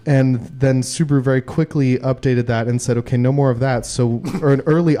 And then Subaru very quickly updated that and said, okay, no more of that. So, or an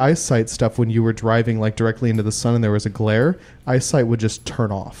early EyeSight stuff, when you were driving like directly into the sun and there was a glare, EyeSight would just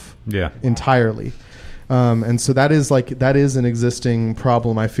turn off entirely. And so that is an existing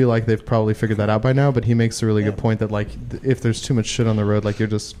problem. I feel like they've probably figured that out by now, but he makes a really good point that like if there's too much shit on the road, like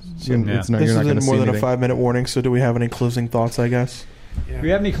it's not, you're not going to see anything. This is more than a 5-minute warning. So do we have any closing thoughts, I guess? Do we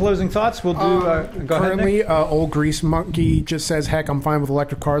have any closing thoughts? We'll do. Go currently, ahead. Old Grease Monkey just says, "Heck, I'm fine with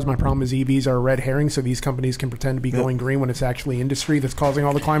electric cars. My problem is EVs are a red herring, so these companies can pretend to be going green when it's actually industry that's causing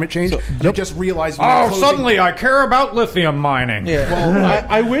all the climate change." I just realized. Suddenly I care about lithium mining. Yeah, well,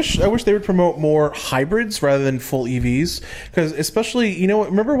 I wish they would promote more hybrids rather than full EVs, because especially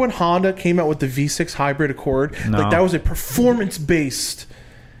remember when Honda came out with the V6 hybrid Accord? No. Like that was a performance based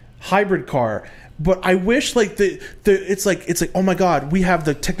hybrid car. But I wish like it's like oh my god, we have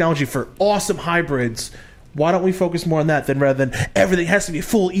the technology for awesome hybrids. Why don't we focus more on that rather than everything has to be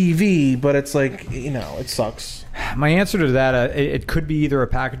full EV? But it's like it sucks. My answer to that, it could be either a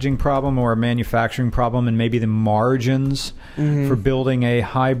packaging problem or a manufacturing problem, and maybe the margins for building a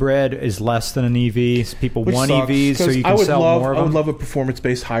hybrid is less than an EV. So people Which want sucks, EVs, so you can sell more of them. I would love a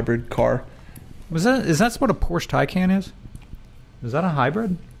performance-based hybrid car. Is that what a Porsche Taycan is? Is that a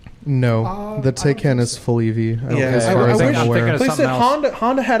hybrid? No, the Taycan is full EV. As I far as wish- I'm aware. Like I said,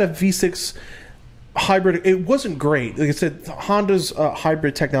 Honda had a V6 hybrid. It wasn't great. Like I said, Honda's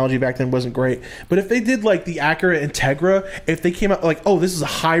hybrid technology back then wasn't great. But if they did like the Acura Integra, if they came out like, oh, this is a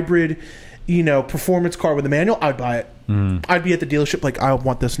hybrid, performance car with a manual, I'd buy it. I'd be at the dealership like, I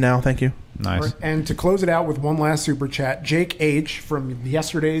want this now. Thank you. Nice. And to close it out with one last super chat, Jake H. from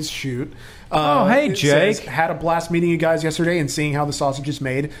yesterday's shoot. Hey, it Jake. says, had a blast meeting you guys yesterday and seeing how the sausage is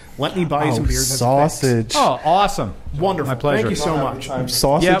made. Let me buy you some beers. Sausage. Oh, awesome. Wonderful. My pleasure. Thank you so much.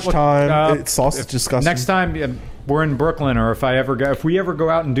 Sausage time. It's sausage disgusting. Next time we're in Brooklyn, or if we ever go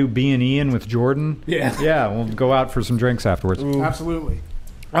out and do B&E with Jordan, we'll go out for some drinks afterwards. Absolutely.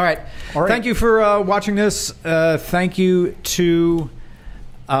 All right. Thank you for watching this. Thank you to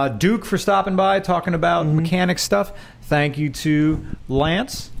Duke for stopping by, talking about mechanic stuff. Thank you to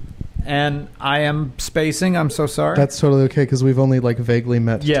Lance. And I am spacing. I'm so sorry. That's totally okay because we've only like vaguely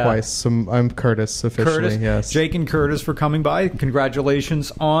met twice. So I'm Curtis officially. Curtis, yes. Jake and Curtis for coming by.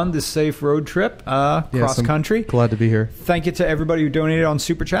 Congratulations on the safe road trip cross country. Glad to be here. Thank you to everybody who donated on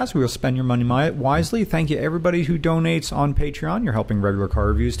Super Chats. We will spend your money wisely. Thank you to everybody who donates on Patreon. You're helping Regular Car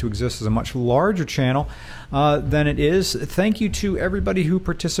Reviews to exist as a much larger channel than it is. Thank you to everybody who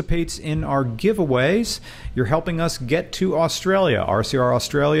participates in our giveaways. You're helping us get to Australia. RCR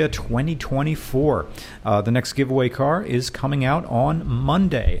Australia 2024. The next giveaway car is coming out on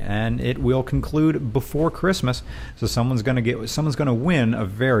Monday, and it will conclude before Christmas. So someone's going to win a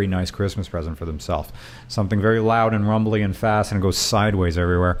very nice Christmas present for themselves. Something very loud and rumbly and fast, and it goes sideways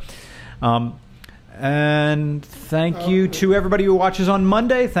everywhere. And thank you to everybody who watches on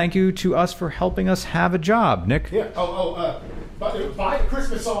Monday. Thank you to us for helping us have a job, Nick. Yeah. Buy the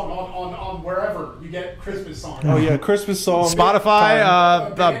Christmas song on wherever you get Christmas songs. Oh yeah, Christmas song.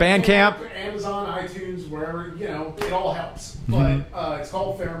 Spotify, Bandcamp, Amazon, iTunes, wherever, it all helps. But it's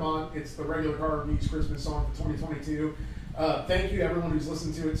called Fairmont. It's the regular car reviews Christmas song for 2022. Thank you to everyone who's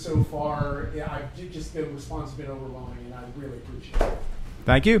listened to it so far. Yeah, the response has been overwhelming, and I really appreciate it.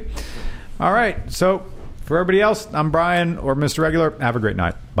 Thank you. All right. So for everybody else, I'm Brian or Mr. Regular. Have a great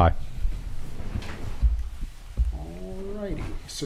night. Bye.